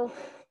 you know,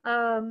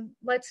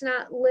 let's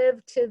not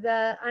live to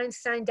the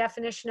Einstein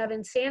definition of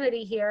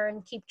insanity here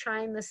and keep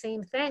trying the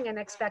same thing and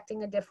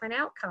expecting a different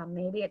outcome.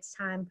 Maybe it's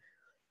time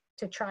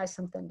to try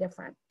something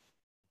different.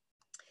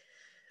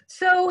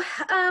 So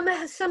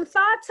some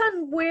thoughts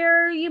on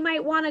where you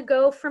might want to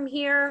go from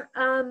here.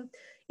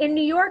 In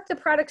New York, the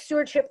Product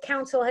Stewardship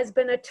Council has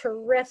been a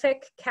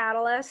terrific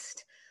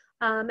catalyst.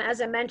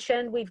 As I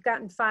mentioned, we've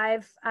gotten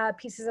 5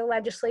 pieces of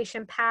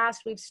legislation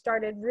passed. We've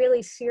started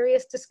really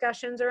serious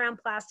discussions around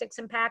plastics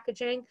and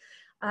packaging,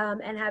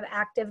 and have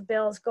active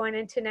bills going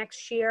into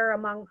next year,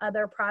 among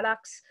other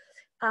products.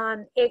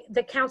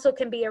 The council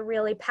can be a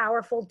really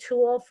powerful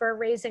tool for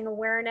raising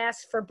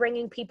awareness, for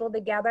bringing people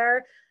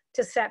together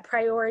to set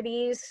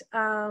priorities,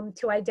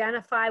 to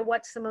identify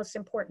what's the most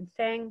important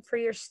thing for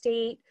your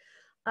state,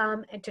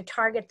 and to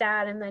target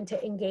that, and then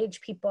to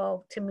engage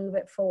people to move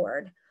it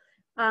forward.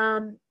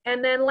 And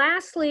then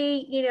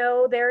lastly, you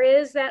know, there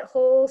is that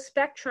whole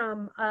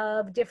spectrum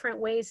of different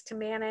ways to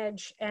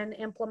manage and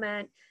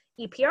implement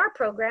EPR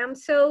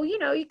programs. So, you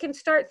know, you can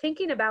start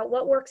thinking about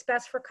what works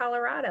best for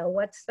Colorado.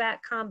 What's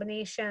that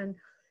combination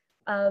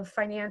of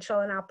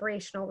financial and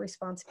operational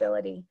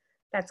responsibility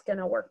that's going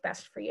to work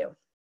best for you?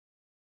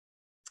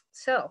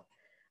 So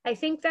I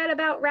think that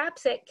about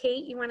wraps it.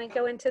 Kate, you want to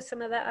go into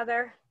some of the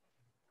other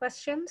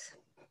questions?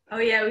 Oh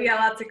yeah, we got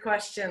lots of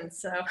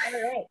questions. So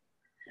All right.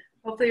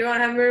 hopefully you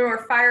won't have any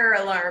more fire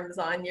alarms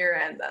on your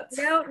end.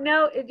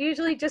 No, it's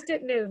usually just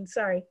at noon.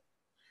 Sorry.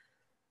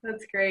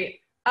 That's great.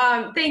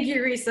 Thank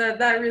you, Resa.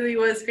 That really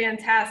was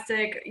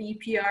fantastic.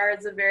 EPR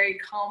is a very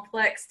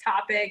complex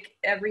topic.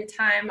 Every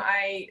time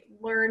I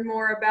learn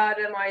more about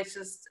it, I'm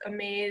just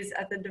amazed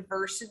at the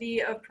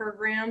diversity of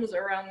programs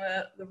around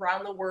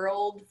the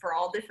world for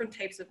all different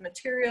types of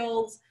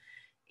materials.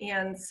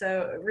 And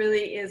so it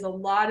really is a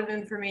lot of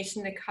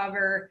information to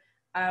cover.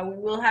 We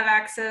will have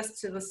access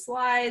to the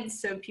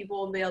slides, so people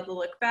will be able to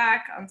look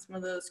back on some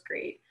of those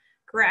great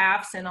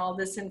graphs and all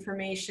this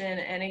information.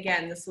 And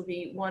again, this will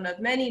be one of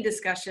many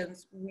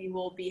discussions we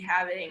will be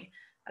having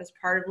as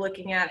part of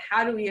looking at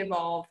how do we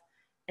evolve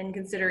and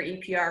consider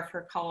EPR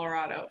for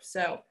Colorado.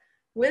 So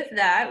with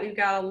that, we've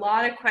got a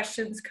lot of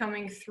questions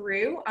coming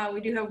through. We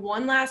do have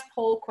one last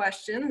poll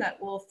question that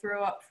we'll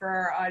throw up for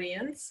our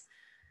audience.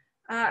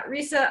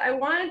 Resa, I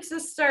wanted to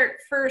start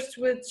first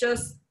with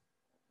just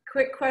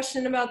quick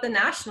question about the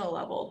national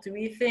level. Do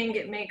we think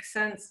it makes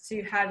sense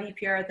to have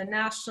EPR at the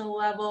national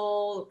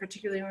level,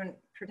 particularly when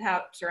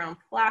perhaps around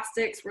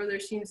plastics, where there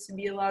seems to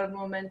be a lot of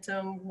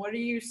momentum? What are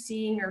you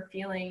seeing or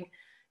feeling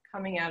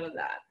coming out of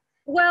that?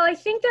 Well, I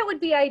think that would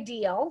be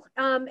ideal.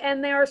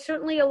 And there are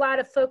certainly a lot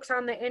of folks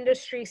on the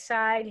industry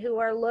side who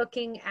are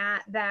looking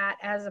at that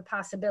as a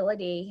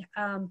possibility.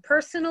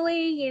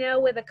 Personally, you know,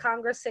 with a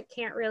Congress that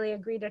can't really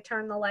agree to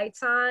turn the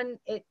lights on,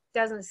 it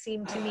doesn't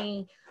seem to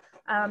me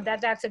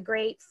that that's a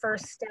great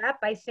first step.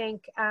 I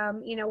think,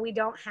 you know, we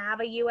don't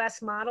have a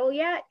US model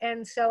yet.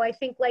 And so I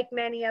think like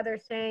many other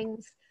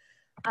things,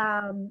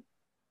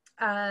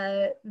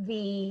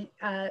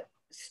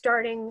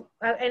 starting,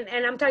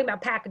 and I'm talking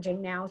about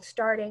packaging now,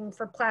 starting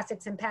for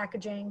plastics and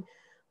packaging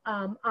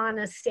on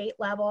a state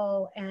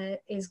level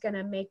is going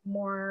to make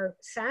more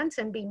sense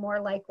and be more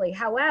likely.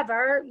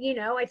 However, you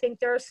know, I think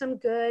there are some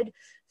good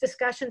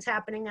discussions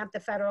happening at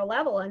the federal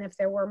level. And if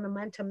there were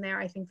momentum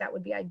there, I think that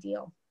would be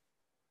ideal.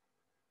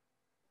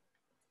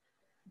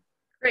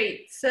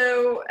 Great.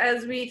 So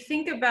as we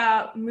think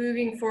about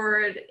moving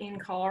forward in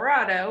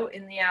Colorado,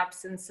 in the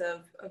absence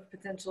of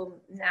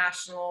potential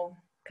national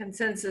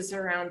consensus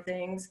around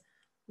things,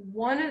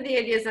 one of the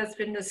ideas that's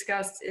been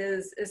discussed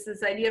is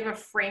this idea of a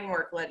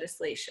framework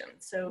legislation.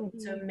 So,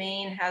 so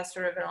Maine has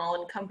sort of an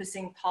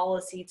all-encompassing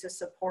policy to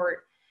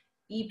support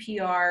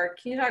EPR.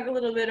 Can you talk a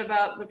little bit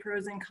about the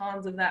pros and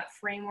cons of that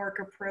framework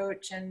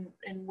approach and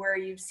where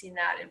you've seen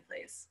that in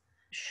place?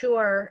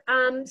 Sure.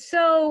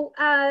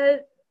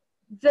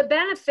 The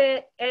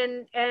benefit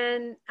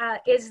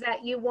is that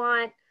you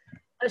want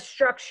a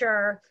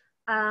structure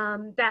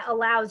that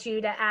allows you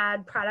to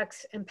add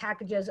products and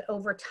packages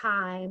over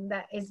time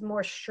that is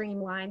more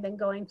streamlined than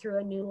going through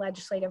a new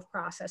legislative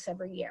process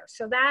every year.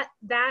 So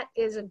that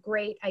is a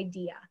great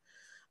idea.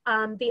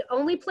 The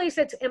only place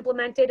that's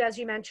implemented, as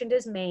you mentioned,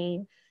 is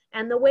Maine.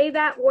 And the way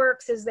that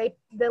works is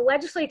the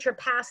legislature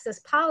passed this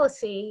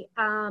policy,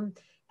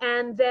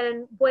 and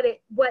then what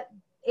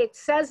it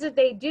says that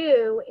they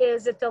do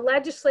is that the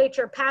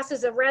legislature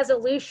passes a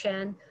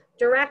resolution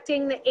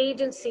directing the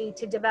agency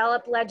to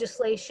develop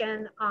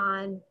legislation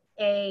on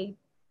a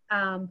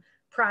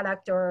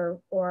product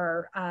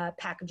or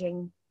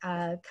packaging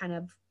kind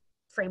of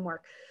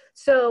framework.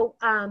 So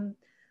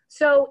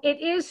it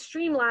is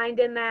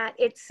streamlined in that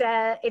it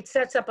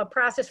sets up a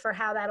process for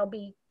how that'll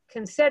be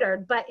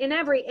considered. But in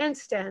every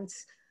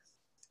instance,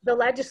 the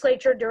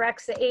legislature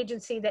directs the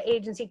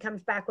agency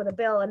comes back with a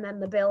bill, and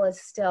then the bill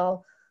is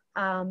still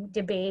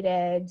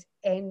debated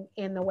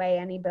in the way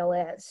any bill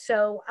is.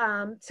 So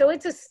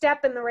it's a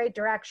step in the right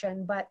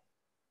direction, but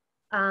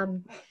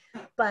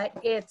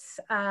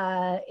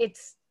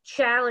it's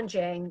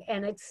challenging,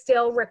 and it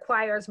still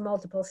requires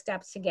multiple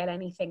steps to get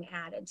anything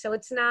added. So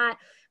it's not,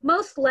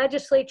 most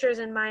legislatures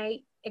in my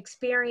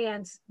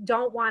experience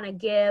don't want to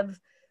give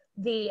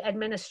the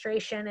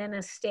administration in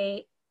a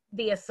state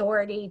the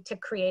authority to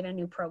create a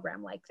new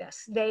program like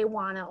this. They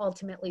want to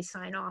ultimately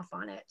sign off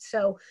on it.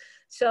 So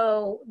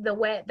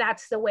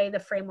that's the way the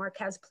framework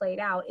has played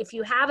out. If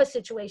you have a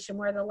situation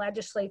where the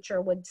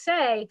legislature would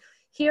say,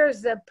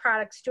 here's the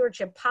product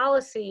stewardship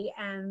policy,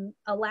 and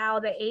allow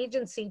the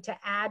agency to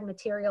add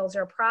materials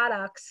or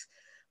products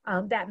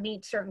that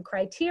meet certain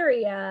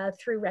criteria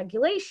through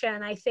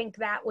regulation, I think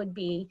that would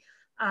be,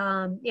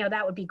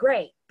 that would be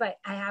great. But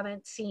I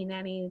haven't seen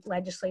any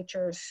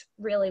legislatures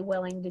really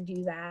willing to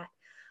do that.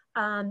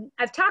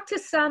 I've talked to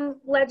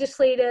some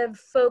legislative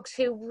folks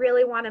who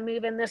really want to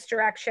move in this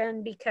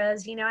direction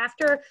because,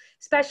 after,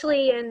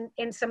 especially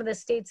in some of the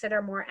states that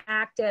are more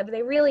active,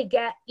 they really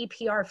get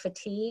EPR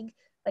fatigue.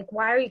 Like,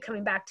 why are you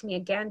coming back to me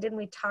again? Didn't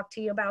we talk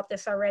to you about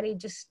this already?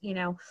 Just,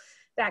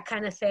 that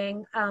kind of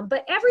thing.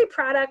 But every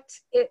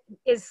product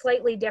is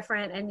slightly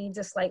different and needs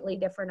a slightly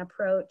different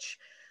approach.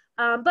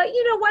 But,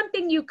 one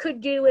thing you could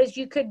do is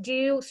you could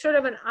do sort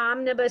of an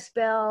omnibus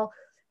bill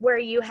where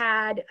you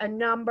had a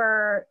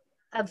number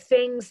of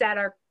things that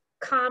are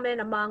common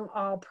among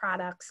all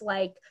products,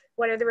 like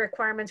what are the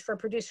requirements for a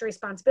producer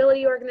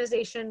responsibility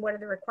organization, what are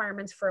the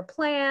requirements for a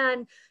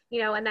plan,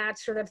 you know, and that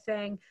sort of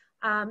thing.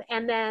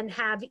 And then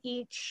have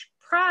each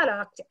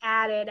product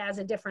added as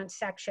a different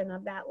section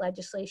of that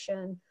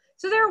legislation.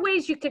 So there are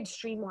ways you could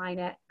streamline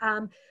it,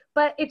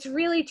 but it's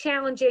really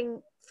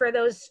challenging for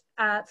those,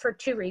 for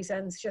two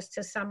reasons, just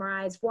to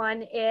summarize.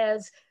 One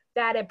is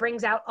that it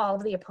brings out all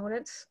of the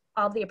opponents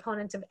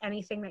of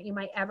anything that you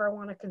might ever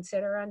want to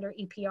consider under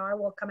EPR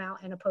will come out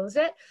and oppose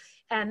it.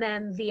 And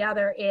then the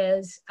other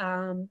is,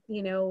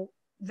 you know,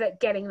 that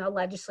getting the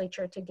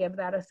legislature to give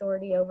that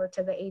authority over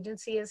to the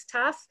agency is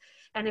tough.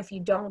 And if you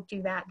don't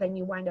do that, then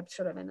you wind up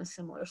sort of in a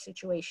similar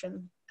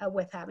situation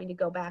with having to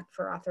go back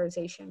for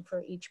authorization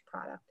for each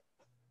product.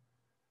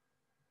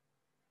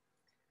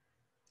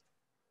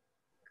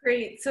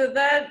 Great. So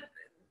that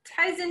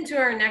ties into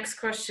our next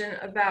question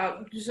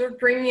about sort of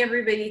bringing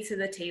everybody to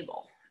the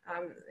table.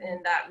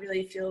 And that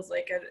really feels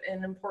like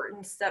an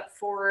important step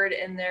forward.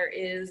 And there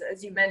is,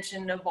 as you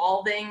mentioned,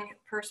 evolving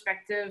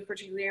perspective,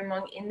 particularly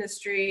among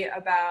industry,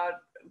 about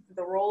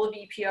the role of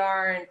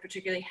EPR and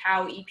particularly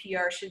how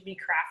EPR should be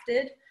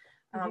crafted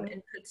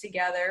and put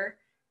together.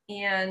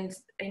 And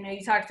I know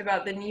you talked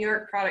about the New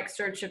York Product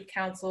Stewardship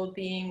Council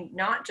being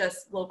not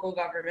just local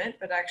government,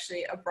 but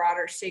actually a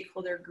broader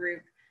stakeholder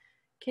group.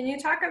 Can you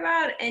talk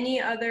about any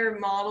other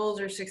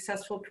models or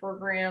successful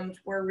programs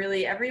where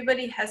really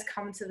everybody has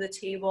come to the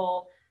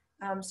table,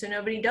 so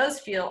nobody does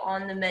feel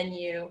on the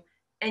menu,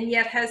 and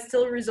yet has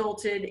still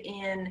resulted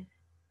in,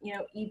 you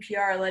know,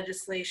 EPR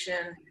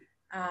legislation?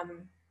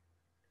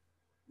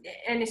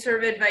 Any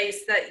sort of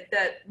advice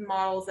that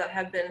models that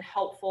have been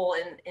helpful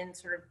in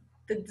sort of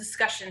the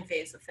discussion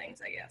phase of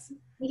things, I guess?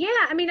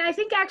 Yeah, I mean, I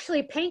think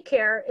actually paint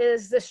care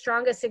is the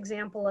strongest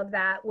example of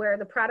that, where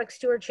the Product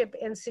Stewardship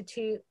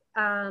Institute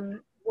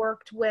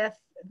worked with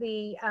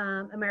the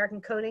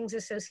American Coatings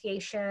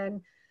Association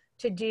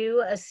to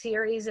do a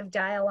series of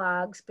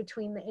dialogues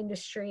between the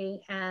industry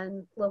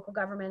and local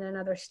government and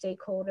other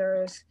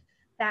stakeholders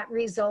that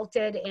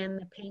resulted in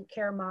the paint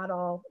care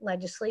model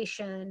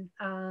legislation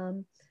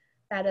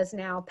that is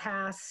now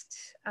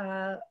passed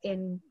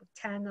in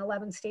 10,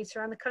 11 states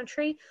around the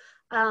country.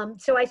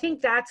 So I think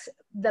that's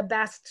the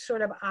best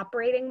sort of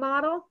operating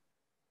model.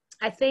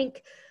 I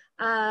think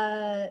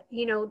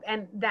you know,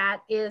 and that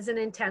is an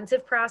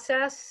intensive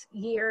process,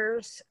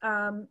 years,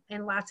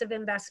 and lots of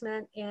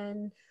investment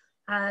in,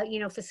 you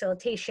know,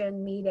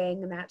 facilitation,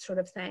 meeting, and that sort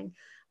of thing.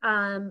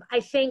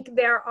 I think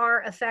there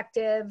are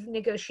effective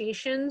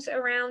negotiations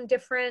around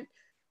different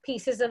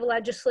pieces of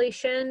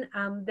legislation.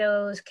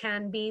 Those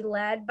can be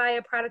led by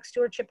a product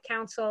stewardship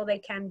council. They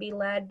can be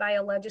led by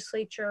a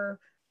legislature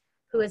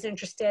who is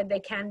interested. They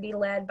can be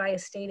led by a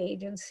state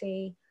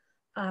agency.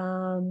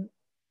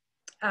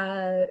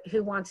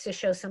 Who wants to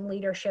show some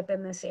leadership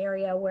in this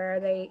area, where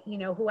they, you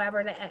know,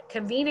 whoever the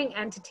convening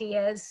entity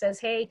is says,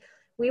 hey,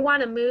 we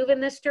want to move in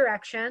this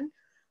direction,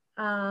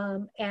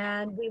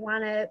 and we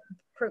want to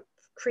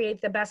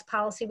create the best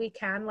policy we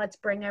can. Let's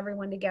bring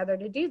everyone together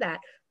to do that.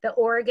 The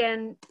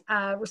Oregon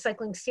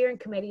Recycling Steering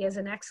Committee is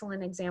an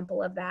excellent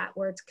example of that,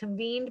 where it's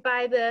convened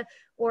by the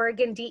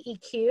Oregon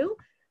DEQ,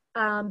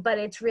 but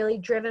it's really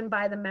driven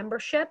by the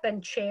membership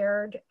and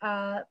chaired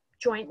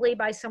jointly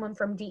by someone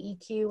from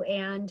DEQ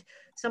and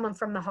someone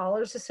from the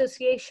Haulers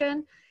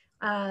Association.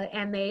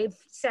 And they've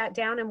sat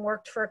down and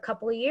worked for a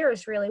couple of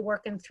years, really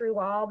working through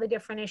all the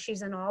different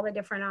issues and all the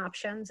different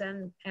options.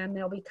 And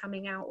they'll be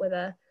coming out with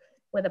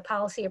a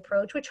policy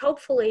approach, which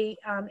hopefully,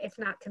 if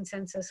not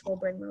consensus, will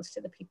bring most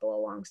of the people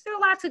along. So there are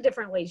lots of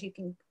different ways you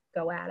can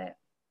go at it.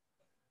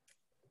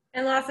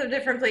 And lots of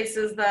different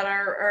places that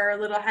are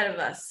a little ahead of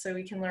us, so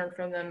we can learn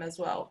from them as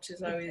well, which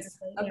is always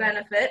a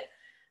benefit.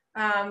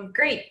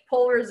 Great,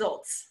 poll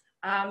results.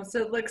 So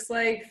it looks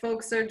like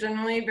folks are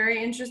generally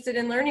very interested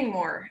in learning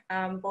more,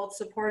 both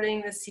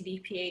supporting the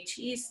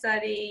CDPHE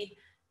study,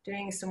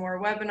 doing some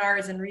more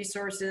webinars and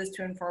resources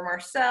to inform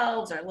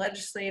ourselves, our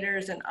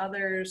legislators, and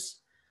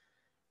others.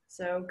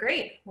 So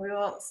great, we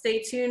will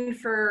stay tuned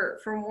for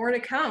more to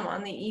come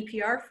on the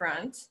EPR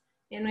front.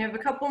 And we have a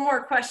couple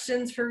more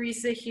questions for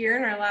Resa here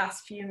in our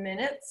last few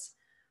minutes.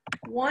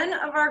 One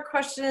of our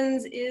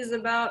questions is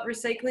about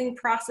recycling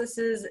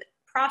processors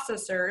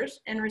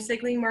and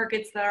recycling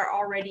markets that are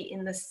already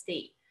in the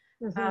state.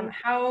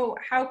 How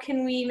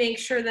can we make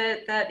sure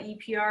that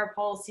EPR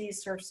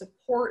policies sort of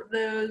support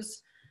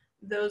those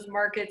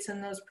markets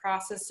and those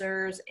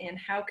processors, and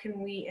how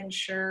can we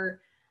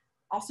ensure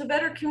also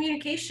better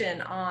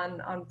communication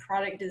on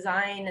product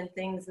design and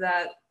things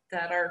that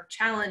are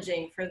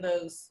challenging for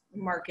those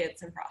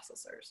markets and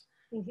processors?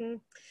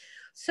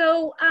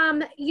 So,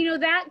 you know,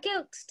 that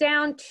gets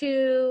down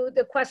to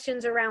the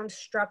questions around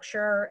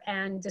structure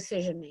and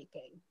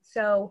decision-making.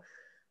 So,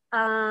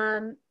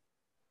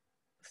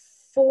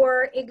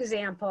 for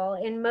example,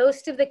 in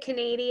most of the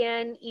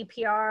Canadian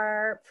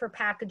EPR for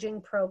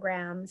packaging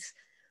programs,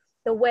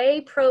 the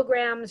way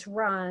programs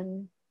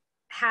run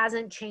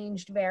hasn't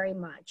changed very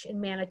much. In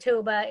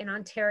Manitoba, in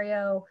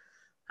Ontario,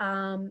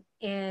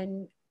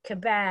 in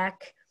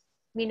Quebec,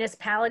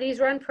 Municipalities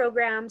run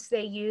programs.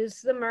 They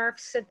use the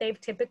MRFs that they've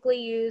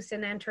typically used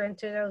and enter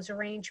into those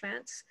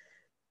arrangements.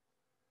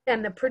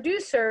 And the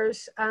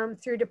producers,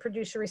 through the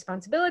Producer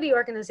Responsibility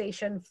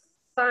Organization,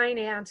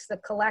 finance the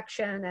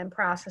collection and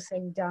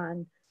processing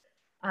done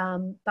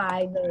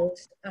by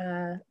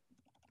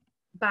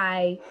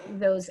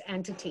those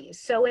entities.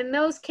 So in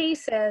those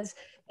cases,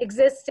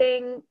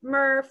 existing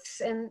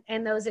MRFs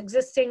and those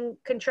existing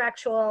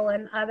contractual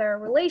and other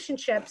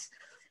relationships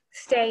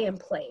stay in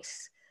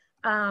place.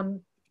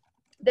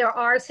 There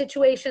are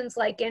situations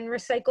like in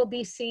Recycle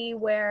BC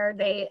where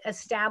they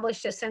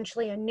established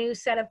essentially a new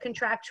set of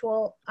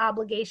contractual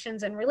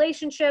obligations and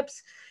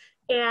relationships,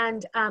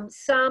 and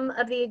some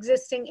of the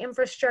existing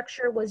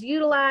infrastructure was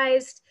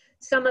utilized,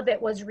 some of it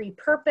was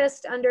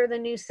repurposed under the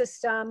new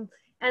system,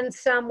 and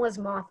some was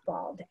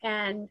mothballed.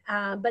 And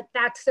but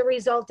that's the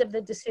result of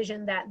the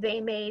decision that they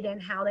made and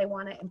how they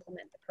want to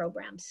implement the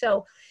program.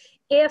 So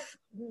if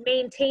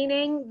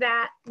maintaining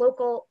that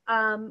local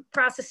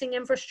processing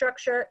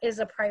infrastructure is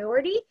a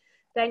priority,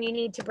 then you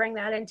need to bring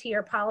that into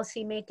your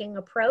policy making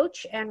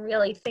approach and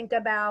really think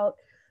about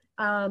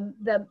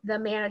the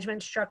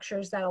management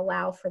structures that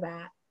allow for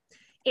that.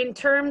 In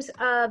terms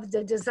of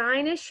the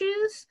design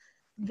issues,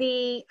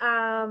 the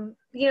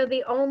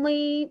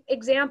only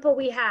example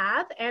we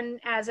have,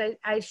 and as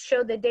I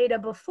showed the data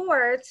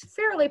before, it's a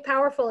fairly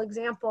powerful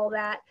example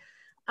that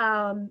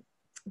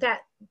that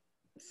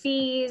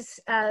fees,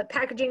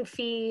 packaging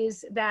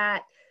fees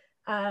that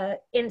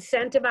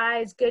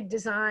incentivize good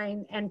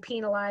design and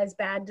penalize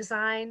bad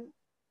design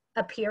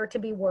appear to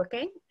be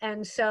working.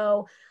 And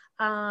so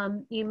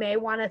you may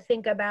want to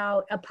think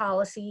about a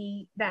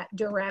policy that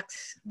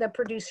directs the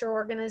producer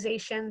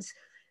organizations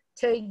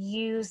to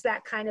use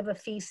that kind of a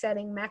fee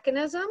setting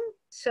mechanism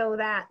so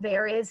that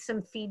there is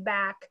some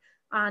feedback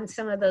on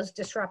some of those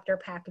disruptor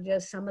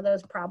packages, some of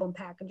those problem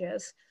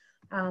packages,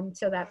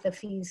 so that the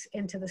fees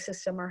into the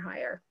system are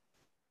higher.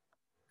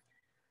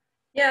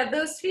 Yeah,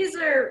 those fees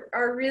are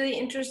a really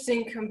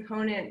interesting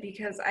component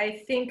because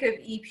I think of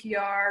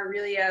EPR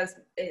really as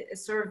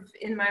sort of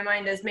in my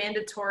mind as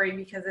mandatory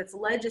because it's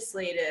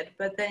legislated,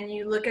 but then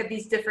you look at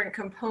these different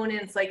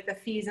components like the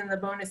fees and the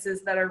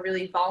bonuses that are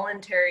really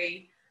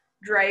voluntary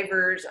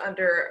drivers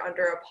under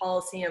a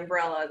policy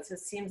umbrella. So it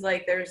seems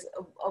like there's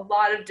a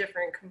lot of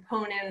different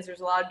components,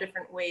 there's a lot of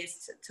different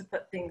ways to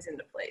put things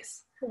into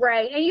place.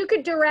 Right, and you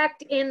could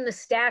direct in the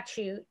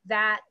statute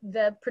that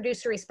the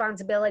producer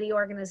responsibility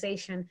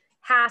organization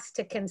has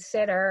to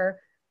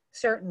consider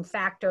certain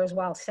factors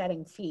while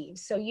setting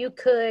fees. So you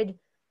could,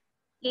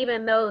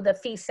 even though the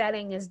fee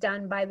setting is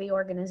done by the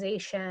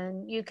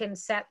organization, you can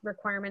set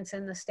requirements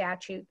in the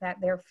statute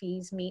that their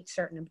fees meet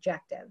certain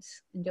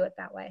objectives and do it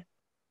that way.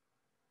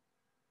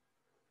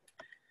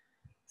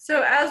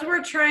 So as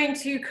we're trying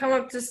to come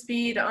up to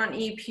speed on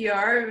EPR,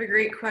 I have a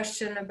great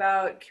question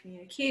about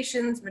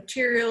communications,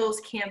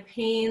 materials,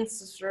 campaigns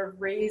to sort of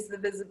raise the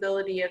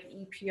visibility of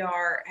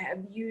EPR. Have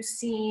you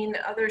seen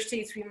other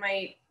states we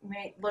might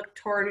look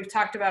toward? We've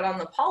talked about on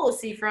the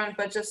policy front,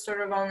 but just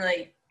sort of on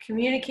like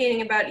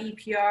communicating about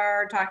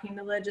EPR, talking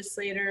to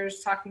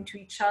legislators, talking to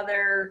each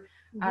other,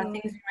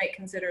 things we might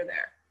consider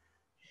there.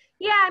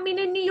 Yeah, I mean,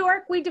 in New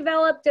York, we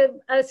developed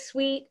a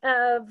suite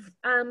of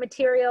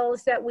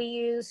materials that we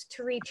use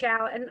to reach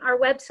out, and our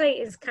website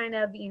is kind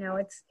of, you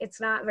know, it's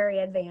not very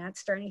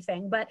advanced or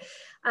anything, but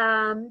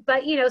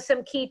you know,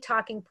 some key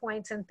talking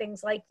points and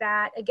things like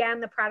that. Again,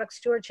 the Product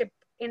Stewardship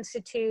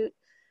Institute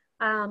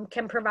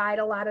can provide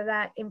a lot of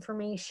that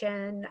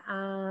information,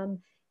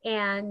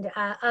 and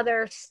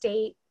other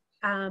state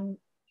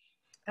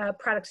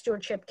product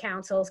stewardship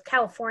councils.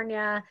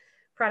 California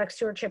Product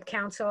Stewardship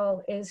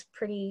Council is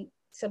pretty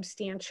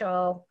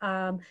substantial.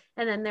 And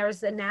then there's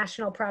the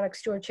National Product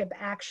Stewardship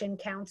Action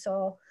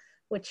Council,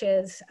 which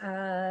is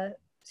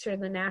sort of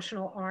the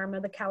national arm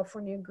of the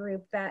California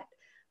group that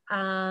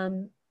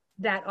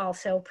that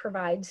also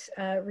provides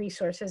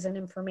resources and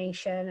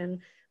information and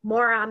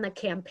more on the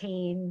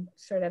campaign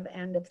sort of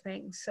end of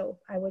things. So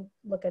I would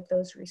look at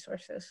those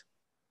resources.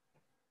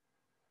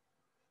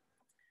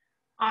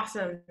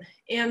 Awesome.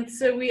 And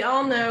so we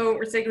all know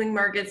recycling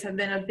markets have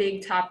been a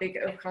big topic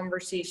of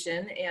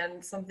conversation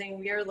and something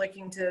we are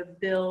looking to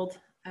build,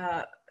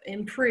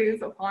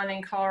 improve upon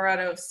in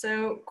Colorado.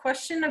 So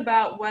question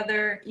about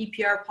whether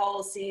EPR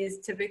policies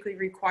typically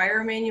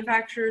require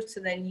manufacturers to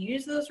then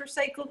use those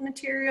recycled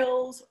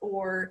materials,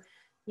 or,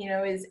 you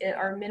know,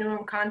 are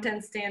minimum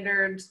content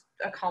standards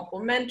a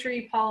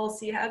complementary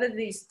policy? How do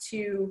these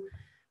two,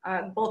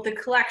 both the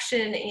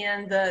collection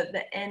and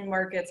the end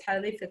markets, how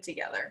do they fit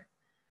together?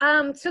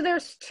 So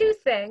there's two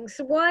things.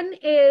 One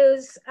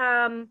is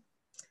a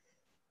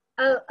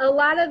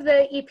lot of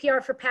the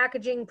EPR for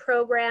packaging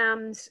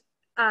programs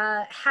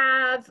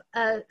have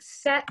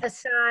set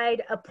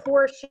aside a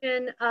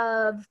portion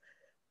of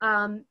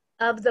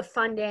the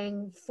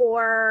funding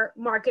for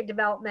market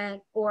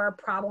development or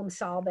problem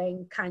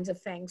solving kinds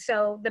of things.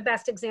 So the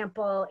best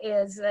example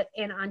is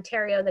in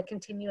Ontario, the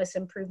Continuous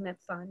Improvement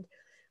Fund,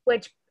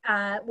 which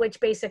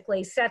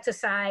basically sets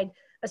aside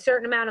a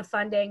certain amount of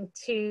funding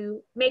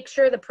to make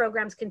sure the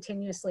programs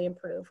continuously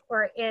improve.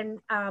 Or in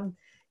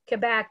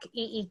Quebec,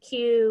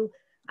 EEQ,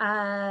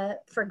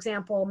 for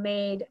example,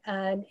 made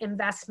an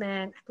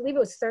investment, I believe it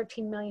was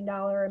 $13 million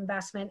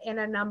investment in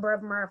a number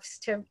of MRFs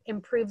to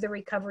improve the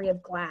recovery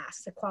of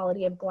glass, the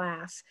quality of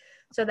glass,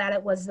 so that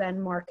it was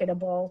then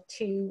marketable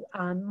to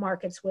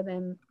markets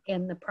within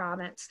the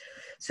province.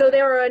 So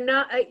there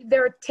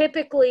are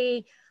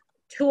typically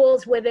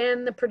tools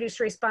within the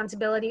producer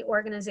responsibility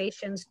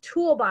organization's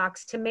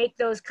toolbox to make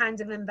those kinds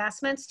of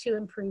investments to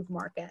improve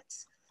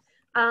markets.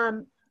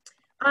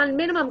 On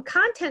minimum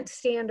content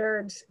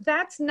standards,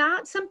 that's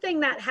not something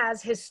that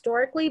has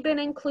historically been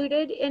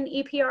included in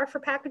EPR for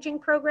packaging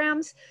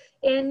programs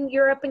in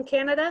Europe and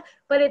Canada,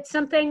 but it's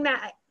something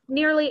that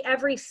nearly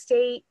every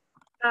state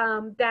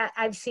that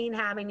I've seen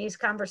having these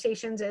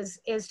conversations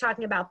is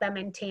talking about them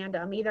in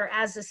tandem, either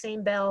as the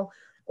same bill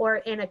or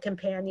in a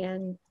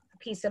companion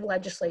piece of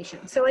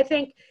legislation. So I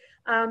think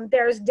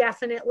there's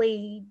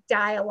definitely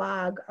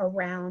dialogue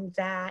around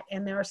that,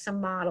 and there are some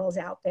models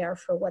out there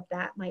for what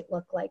that might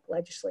look like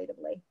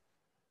legislatively.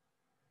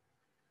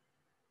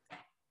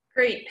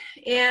 Great.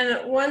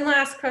 And one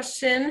last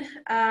question.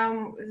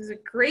 It was a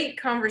great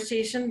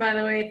conversation, by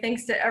the way.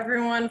 Thanks to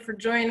everyone for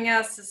joining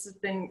us. This has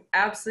been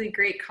absolutely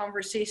great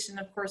conversation.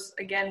 Of course,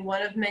 again,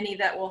 one of many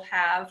that we'll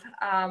have.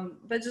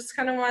 But just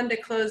kind of wanted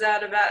to close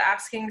out about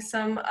asking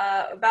some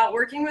about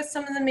working with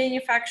some of the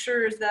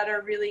manufacturers that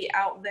are really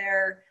out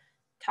there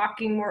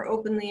talking more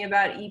openly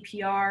about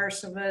EPR.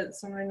 Some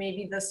of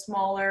maybe the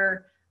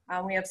smaller.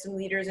 We have some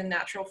leaders in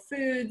natural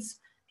foods.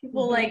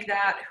 People like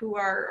that who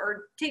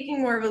are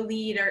taking more of a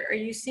lead. Are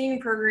you seeing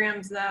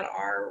programs that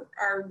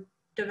are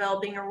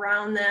developing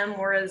around them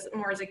more as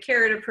a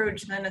carrot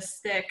approach than a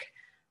stick?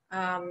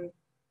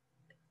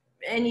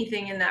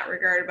 Anything in that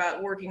regard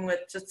about working with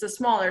just a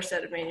smaller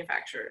set of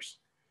manufacturers?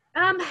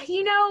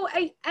 You know,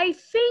 I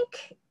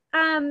think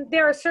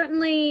there are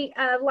certainly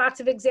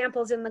lots of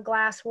examples in the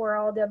glass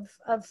world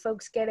of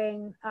folks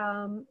getting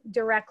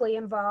directly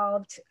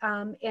involved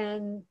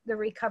in the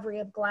recovery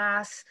of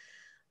glass.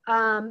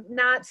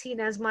 Not seen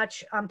as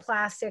much on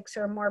plastics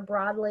or more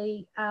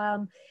broadly.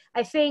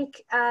 I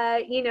think,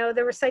 you know,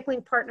 the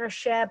Recycling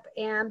Partnership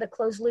and the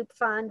Closed Loop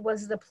Fund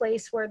was the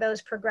place where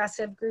those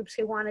progressive groups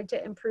who wanted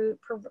to improve,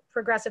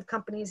 progressive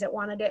companies that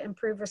wanted to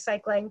improve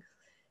recycling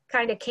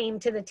kind of came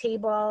to the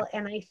table.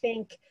 And I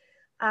think,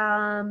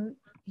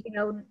 you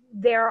know,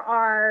 there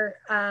are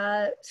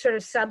sort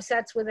of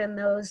subsets within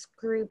those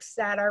groups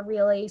that are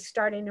really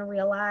starting to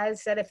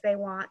realize that if they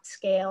want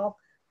scale,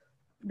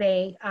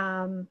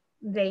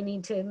 they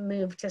need to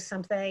move to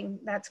something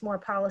that's more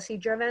policy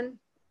driven.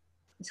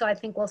 So I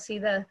think we'll see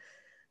the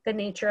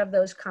nature of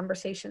those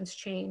conversations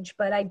change,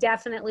 but I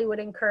definitely would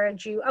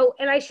encourage you. Oh,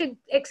 and I should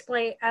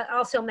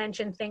also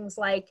mention things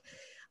like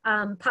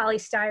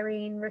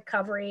polystyrene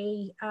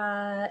recovery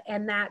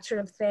and that sort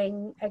of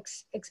thing,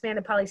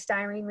 expanded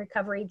polystyrene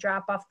recovery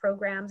drop-off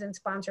programs and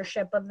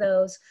sponsorship of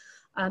those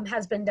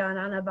has been done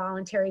on a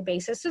voluntary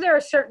basis. So there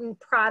are certain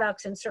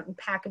products and certain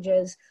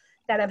packages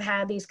that have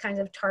had these kinds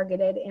of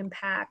targeted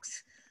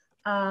impacts.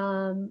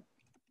 And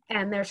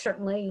they're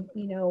certainly,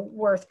 you know,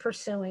 worth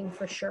pursuing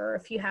for sure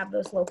if you have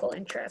those local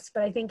interests.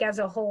 But I think as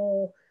a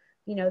whole,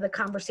 you know, the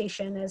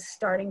conversation is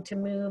starting to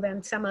move,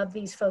 and some of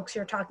these folks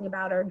you're talking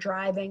about are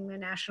driving the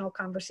national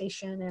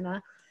conversation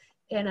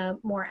in a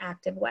more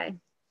active way.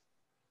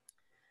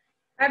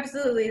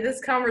 Absolutely.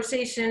 This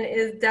conversation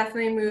is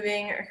definitely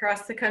moving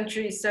across the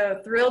country.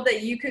 So thrilled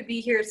that you could be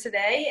here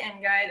today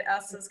and guide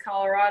us as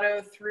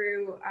Colorado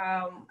through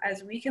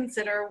as we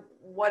consider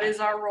what is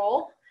our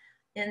role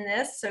in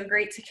this. So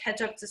great to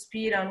catch up to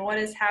speed on what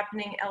is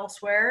happening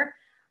elsewhere.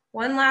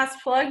 One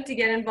last plug to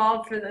get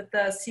involved for the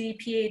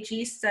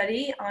CPHE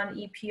study on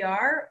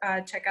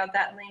EPR. Check out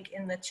that link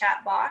in the chat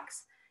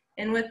box.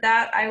 And with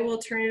that, I will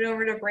turn it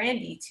over to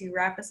Brandy to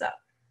wrap us up.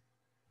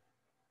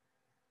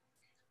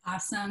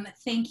 Awesome.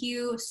 Thank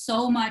you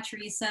so much,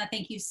 Resa.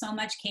 Thank you so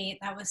much, Kate.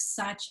 That was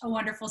such a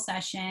wonderful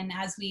session,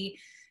 as we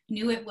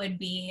knew it would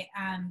be.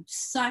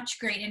 Such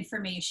great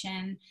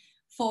information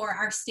for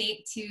our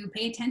state to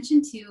pay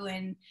attention to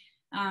and,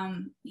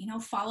 you know,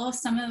 follow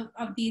some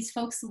of these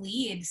folks'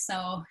 lead.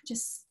 So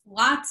just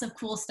lots of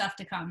cool stuff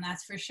to come,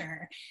 that's for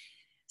sure.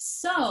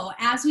 So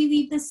as we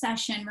leave this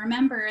session,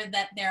 remember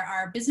that there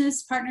are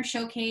business partner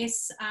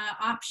showcase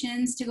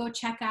options to go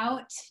check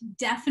out.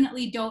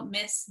 Definitely don't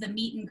miss the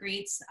meet and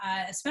greets,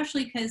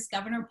 especially because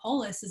Governor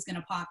Polis is going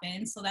to pop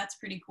in. So that's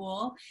pretty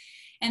cool.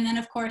 And then,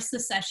 of course,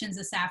 the sessions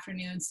this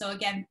afternoon. So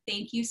again,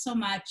 thank you so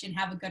much and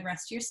have a good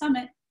rest of your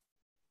summit.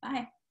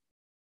 Bye.